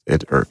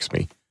it irks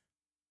me.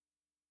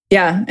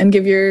 Yeah, and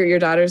give your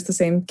daughters the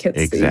same kits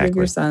that you give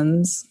your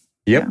sons.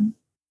 Yep. Yeah.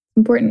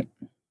 Important.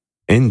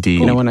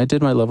 Indeed. When I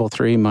did my level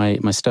 3, my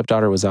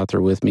stepdaughter was out there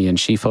with me, and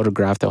she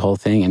photographed the whole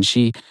thing, and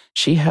she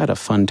had a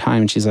fun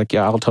time. She's like,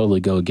 yeah, I'll totally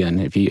go again.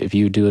 If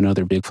you do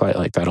another big flight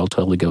like that, I'll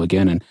totally go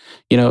again. And,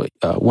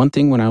 one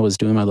thing when I was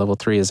doing my level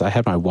 3 is I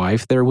had my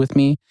wife there with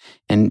me,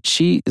 and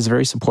she is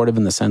very supportive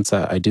in the sense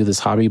that I do this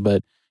hobby,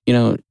 but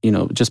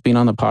just being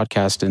on the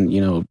podcast and,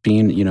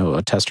 being,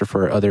 a tester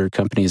for other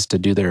companies to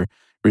do their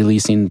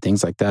releasing,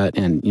 things like that,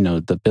 and,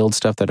 the build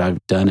stuff that I've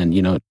done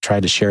and, try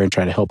to share and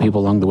try to help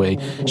people along the way.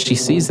 She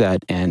sees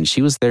that, and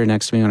she was there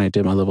next to me when I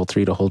did my level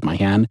 3 to hold my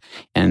hand,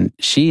 and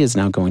she is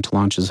now going to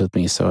launches with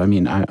me. So,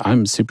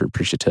 I'm super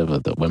appreciative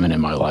of the women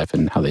in my life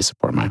and how they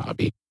support my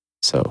hobby.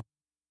 So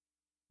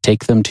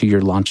take them to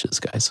your launches,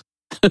 guys.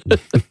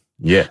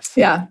 Yes.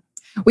 Yeah.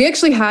 We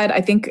actually had,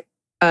 I think,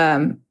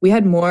 we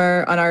had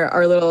more on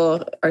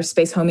our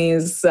Space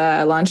Homies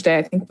launch day.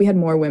 I think we had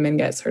more women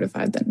get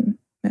certified than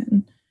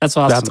men. That's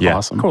awesome. That's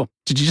awesome. Cool.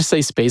 Did you just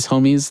say Space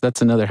Homies?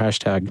 That's another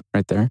hashtag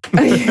right there.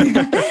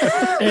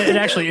 It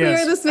actually is.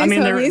 We're the Space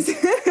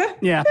Homies.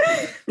 Yeah,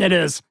 it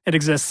is. It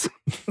exists.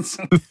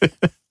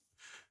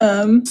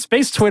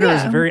 Space Twitter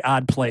is a very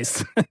odd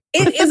place.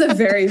 It is a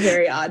very,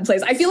 very odd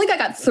place. I feel like I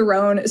got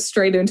thrown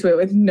straight into it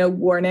with no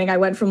warning. I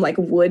went from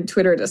wood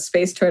Twitter to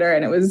space Twitter,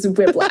 and it was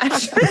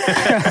whiplash.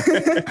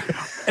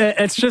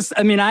 It's just,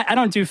 I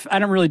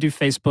don't really do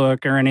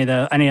Facebook or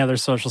any other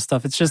social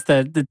stuff. It's just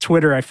the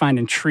Twitter I find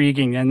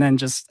intriguing, and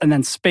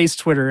then space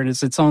Twitter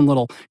is its own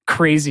little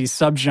crazy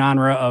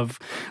subgenre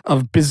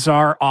of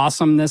bizarre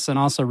awesomeness and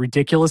also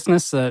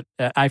ridiculousness that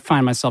I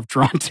find myself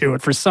drawn to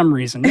it for some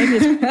reason. Maybe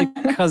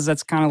it's because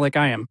that's kind of like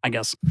I am, I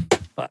guess.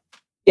 But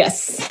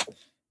yes.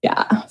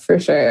 Yeah, for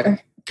sure.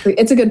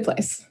 It's a good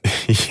place.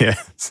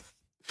 Yes.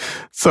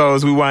 So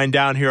as we wind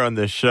down here on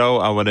the show,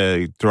 I want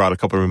to throw out a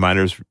couple of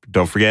reminders.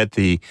 Don't forget,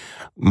 the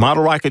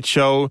Model Rocket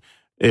Show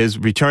is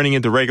returning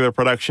into regular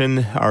production,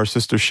 our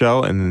sister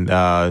show, and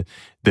the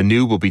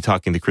new will be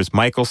talking to Chris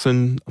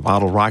Michelson,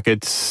 Model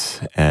Rockets,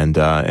 and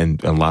a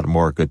lot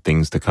more good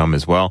things to come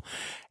as well.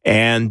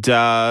 And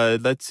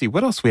let's see,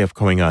 what else we have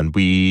going on?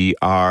 We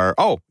are,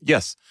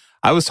 yes,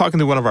 I was talking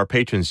to one of our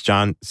patrons,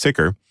 John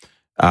Sicker.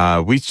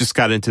 We just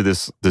got into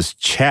this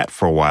chat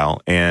for a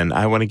while, and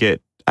I want to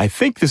get, I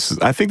think this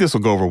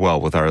will go over well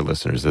with our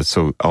listeners.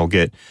 So I'll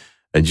get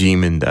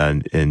Ajim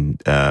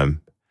and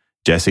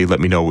Jesse, let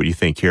me know what you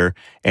think here.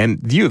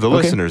 And you, the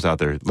listeners out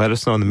there, let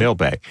us know in the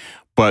mailbag.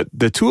 But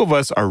the two of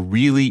us are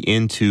really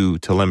into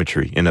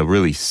telemetry in a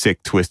really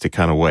sick, twisted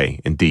kind of way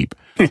and deep.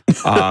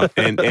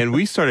 And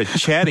we started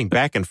chatting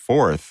back and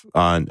forth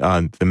on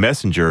the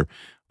messenger,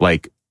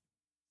 like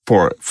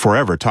for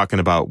forever, talking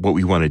about what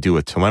we want to do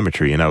with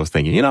telemetry. And I was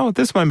thinking,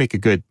 this might make a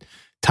good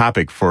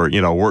topic for,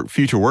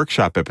 future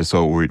workshop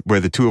episode where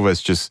the two of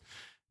us just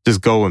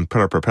go and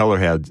put our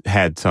propeller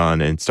hats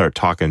on and start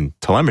talking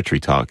telemetry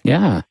talk.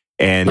 Yeah.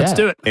 And let's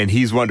do it. And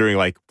he's wondering,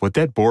 like, would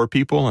that bore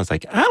people? And I was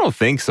like, I don't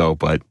think so,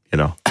 but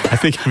I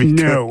think it'd be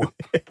no.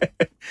 good.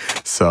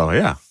 So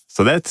yeah.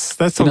 So that's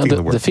something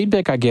to work. The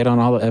feedback I get on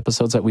all the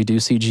episodes that we do,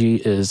 CG,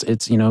 is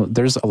it's,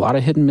 there's a lot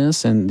of hit and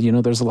miss, and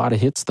there's a lot of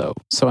hits though.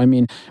 So I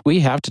mean, we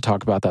have to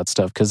talk about that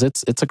stuff because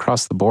it's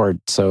across the board.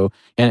 So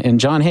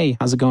and John, hey,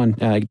 how's it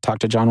going? I talk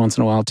to John once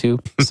in a while too.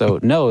 So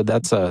no,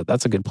 that's a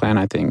good plan,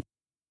 I think.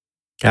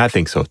 I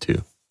think so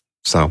too.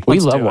 So we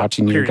love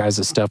watching your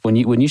guys' stuff. When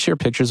you share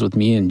pictures with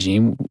me and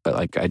Jim,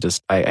 like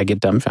I get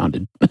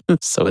dumbfounded.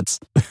 So it's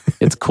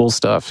cool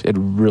stuff. It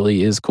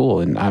really is cool.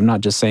 And I'm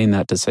not just saying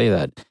that to say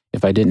that.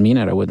 If I didn't mean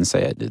it, I wouldn't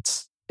say it.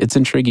 It's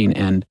intriguing,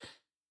 and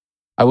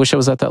I wish I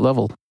was at that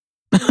level.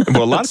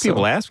 Well, a lot of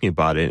people ask me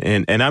about it,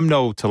 and I'm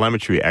no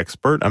telemetry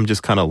expert. I'm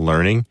just kind of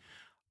learning.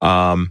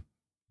 And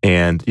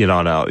I'll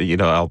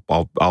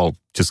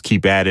just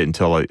keep at it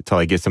until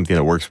I get something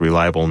that works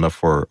reliable enough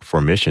for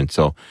a mission.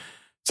 So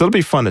it'll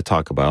be fun to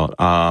talk about.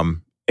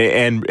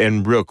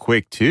 And real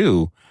quick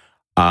too,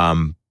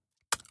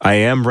 I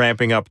am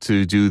ramping up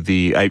to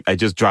do I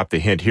just dropped the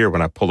hint here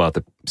when I pulled out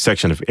the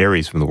section of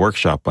Aries from the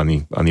workshop on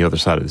the other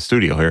side of the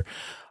studio here.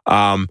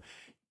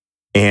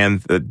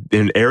 And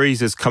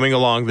Aries is coming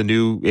along. The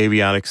new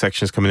avionics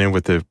section is coming in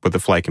with the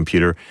flight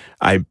computer.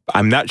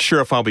 I'm not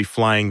sure if I'll be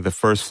flying the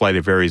first flight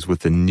of Aries with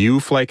the new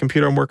flight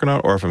computer I'm working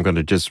on, or if I'm going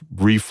to just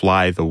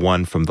refly the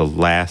one from the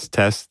last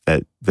test,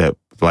 that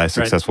last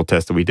successful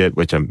test that we did,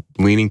 which I'm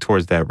leaning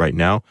towards that right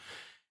now.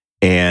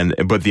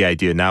 But the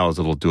idea now is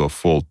it'll do a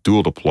full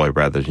dual deploy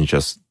rather than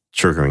just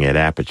triggering at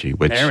apogee,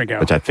 which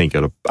I think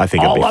it'll be fine.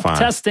 All up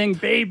testing,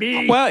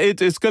 baby. Well,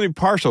 it's going to be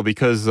partial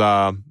because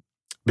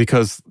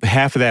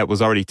half of that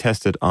was already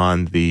tested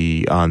on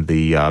the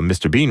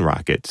Mr. Bean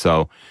rocket.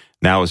 So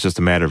now it's just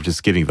a matter of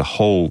just getting the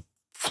whole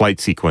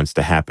flight sequence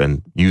to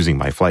happen using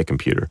my flight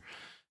computer.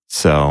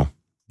 So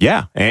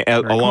yeah,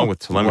 along with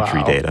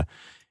telemetry data.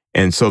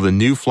 And so the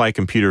new flight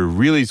computer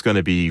really is going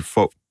to be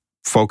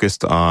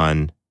focused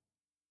on.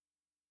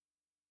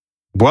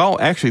 Well,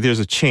 actually, there's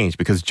a change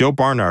because Joe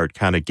Barnard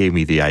kind of gave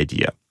me the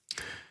idea.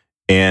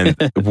 And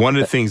one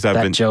of the things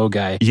I've been... Joe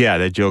guy. Yeah,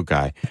 that Joe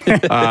guy.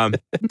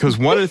 Because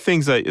one of the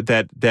things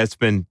that's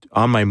been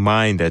on my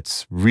mind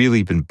that's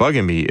really been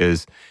bugging me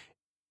is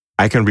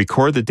I can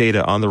record the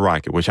data on the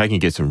rocket, which I can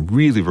get some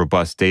really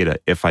robust data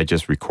if I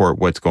just record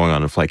what's going on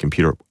in the flight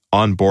computer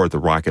on board the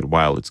rocket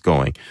while it's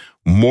going.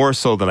 More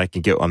so than I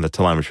can get on the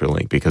telemetry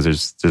link because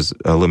there's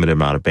a limited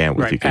amount of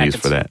bandwidth you can use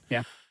for that.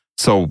 Yeah.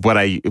 So what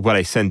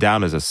I send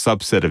down is a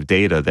subset of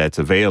data that's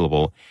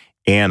available,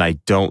 and I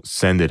don't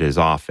send it as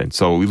often.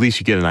 So at least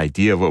you get an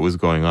idea of what was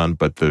going on,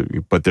 but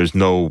there's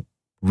no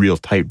real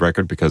tight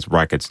record because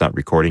Rocket's not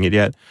recording it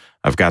yet.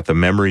 I've got the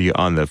memory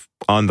on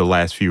the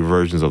last few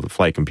versions of the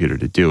flight computer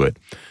to do it.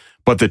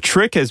 But the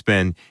trick has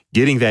been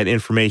getting that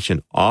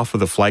information off of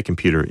the flight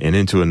computer and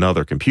into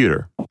another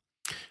computer.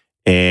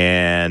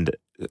 And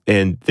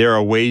there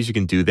are ways you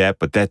can do that,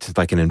 but that's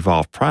like an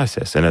involved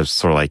process. And I was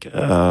sort of like,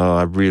 oh,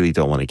 I really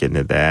don't want to get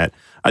into that.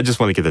 I just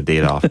want to get the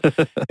data off.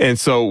 And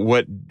so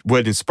what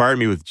inspired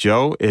me with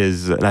Joe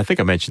is, and I think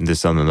I mentioned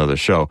this on another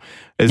show,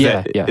 is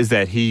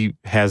that he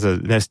has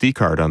an SD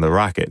card on the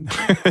rocket.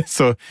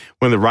 So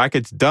when the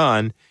rocket's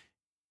done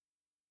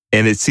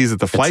and it sees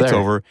that the flight's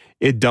over,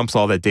 it dumps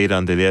all that data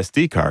onto the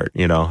SD card,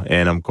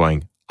 and I'm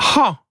going,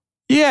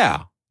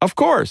 yeah, of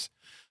course.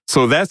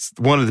 So that's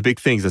one of the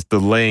big things that's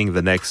delaying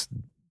the next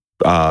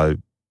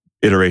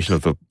iteration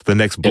of the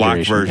next block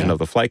version of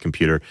the flight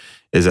computer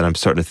is that I'm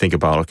starting to think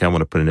about, okay, I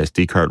want to put an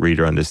SD card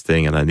reader on this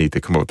thing and I need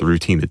to come up with a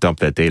routine to dump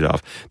that data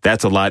off.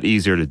 That's a lot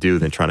easier to do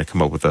than trying to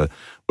come up with a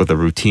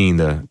routine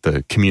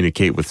to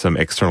communicate with some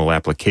external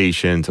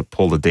application to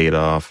pull the data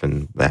off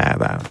and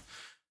that.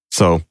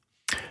 So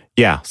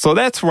yeah, so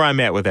that's where I'm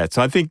at with that.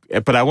 So I think,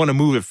 but I want to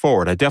move it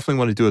forward. I definitely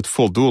want to do a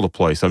full dual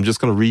deploy. So I'm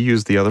just going to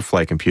reuse the other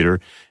flight computer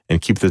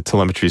and keep the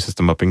telemetry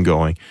system up and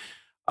going.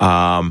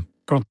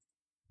 Cool.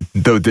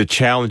 The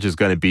challenge is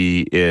going to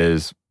be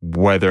is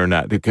whether or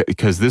not,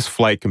 because this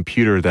flight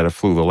computer that I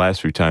flew the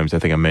last few times, I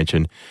think I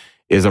mentioned,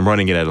 is I'm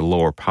running it at a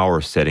lower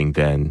power setting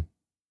than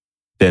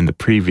the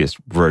previous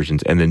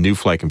versions. And the new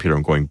flight computer,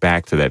 I'm going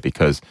back to that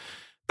because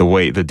the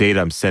way the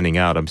data I'm sending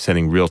out, I'm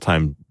sending real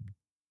time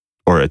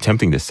or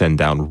attempting to send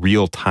down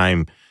real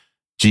time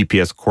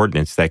GPS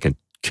coordinates that can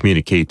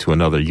communicate to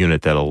another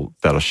unit that'll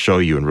show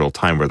you in real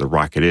time where the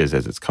rocket is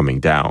as it's coming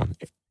down,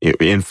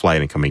 in flight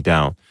and coming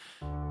down.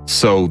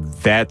 So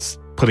that's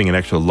putting an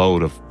extra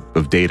load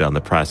of data on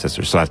the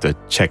processor. So I have to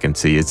check and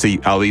see.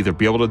 I'll either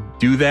be able to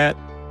do that,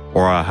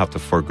 or I'll have to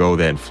forego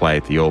that and fly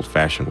it the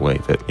old-fashioned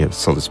way,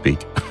 so to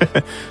speak.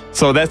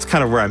 So that's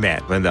kind of where I'm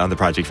at on the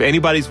project. If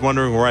anybody's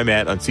wondering where I'm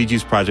at on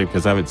CG's project,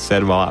 because I haven't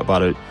said a lot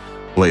about it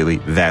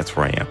lately, that's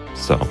where I am.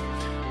 So,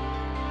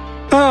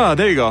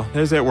 there you go.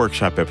 There's that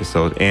workshop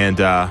episode. And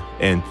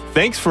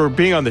thanks for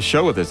being on the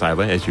show with us,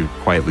 Xyla, as you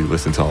quietly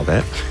listen to all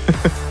that.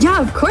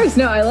 Yeah, of course.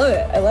 No, I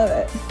love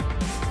it.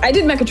 I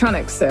did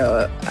mechatronics,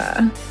 so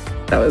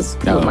that was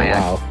what my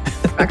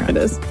background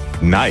is.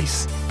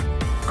 Nice.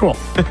 Cool.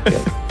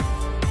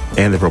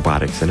 And the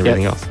robotics and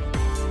everything else.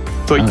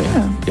 So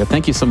yeah,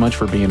 thank you so much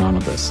for being on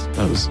with us.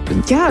 That was of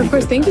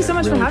course. Thank you so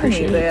much for having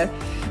me.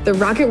 The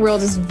rocket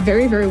world is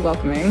very, very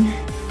welcoming.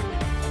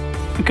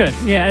 Good.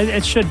 Yeah,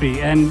 it should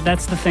be. And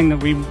that's the thing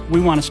that we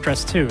want to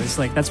stress too, is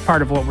like, that's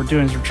part of what we're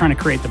doing, is we're trying to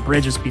create the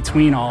bridges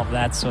between all of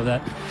that, so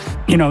that,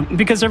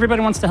 because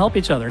everybody wants to help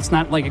each other. It's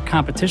not like a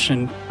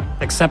competition,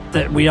 except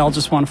that we all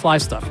just want to fly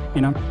stuff,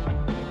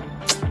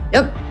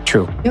 Yep.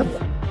 True. Yep.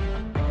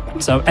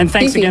 So, and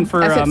thanks Fifi, again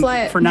for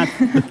not,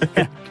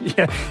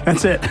 yeah,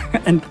 that's it.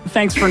 And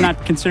thanks for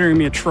not considering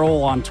me a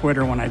troll on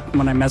Twitter when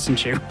I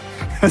message you.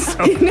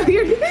 So. No,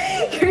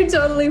 you're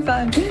totally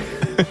fine.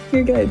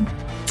 You're good.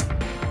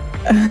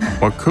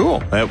 Well,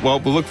 cool. Well,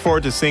 we'll look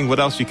forward to seeing what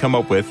else you come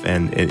up with,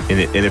 and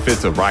if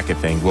it's a rocket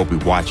thing, we'll be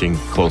watching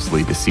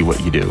closely to see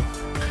what you do.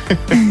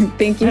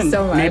 Thank you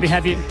so much. Maybe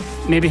have you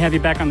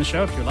back on the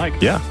show if you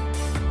like. Yeah.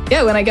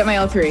 Yeah, when I get my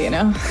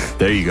L3,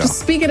 There you go. Just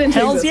speak it into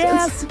Hells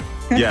existence. yes.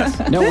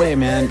 Yes. No way,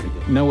 man.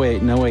 No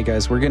way,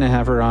 guys. We're going to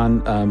have her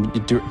on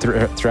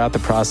throughout the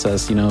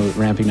process,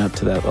 ramping up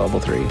to that level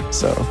 3.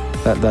 So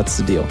that's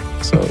the deal.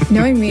 So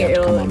knowing me,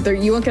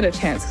 you won't get a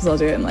chance because I'll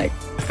do it in like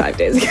 5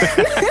 days.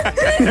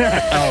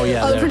 Oh,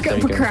 yeah. I'll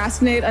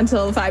procrastinate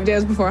until 5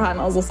 days before Hot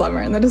Nozzle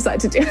Summer and then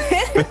decide to do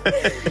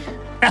it.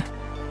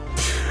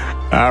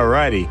 All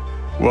righty.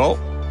 Well,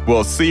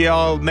 we'll see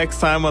y'all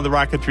next time on The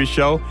Rocketry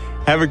Show.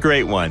 Have a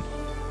great one.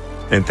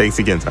 And thanks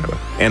again, Xyla.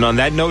 And on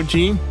that note,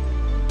 Gene,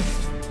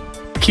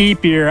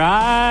 keep your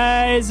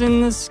eyes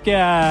in the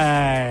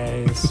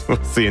skies.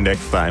 We'll see you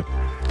next time.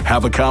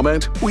 Have a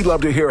comment? We'd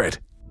love to hear it.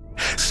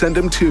 Send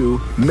them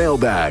to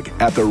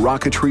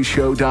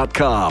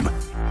mailbag@TheRocketryShow.com.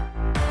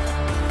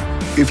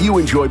 If you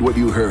enjoyed what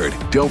you heard,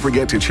 don't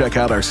forget to check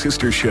out our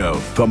sister show,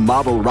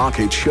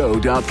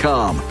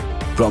 TheModelRocketShow.com.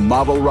 The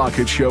Model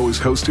Rocket Show is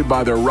hosted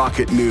by the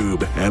Rocket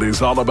Noob and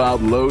is all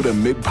about low to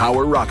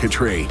mid-power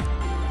rocketry.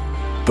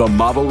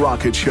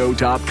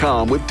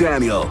 TheModelRocketShow.com with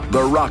Daniel,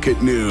 the Rocket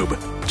Noob.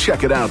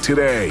 Check it out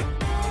today.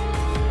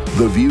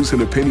 The views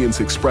and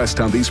opinions expressed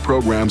on these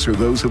programs are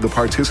those of the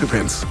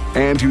participants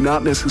and do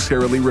not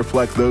necessarily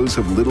reflect those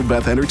of Little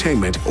Beth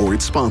Entertainment or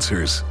its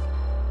sponsors.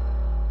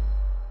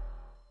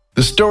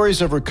 The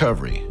stories of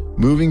recovery,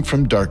 moving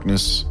from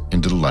darkness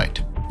into the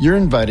light. You're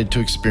invited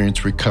to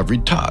experience Recovery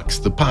Talks,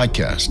 the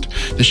podcast,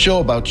 the show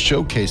about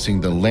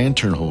showcasing the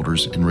lantern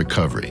holders in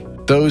recovery,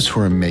 those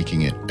who are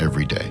making it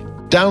every day.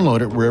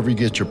 Download it wherever you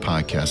get your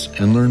podcasts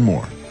and learn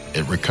more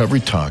at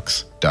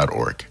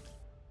recoverytalks.org.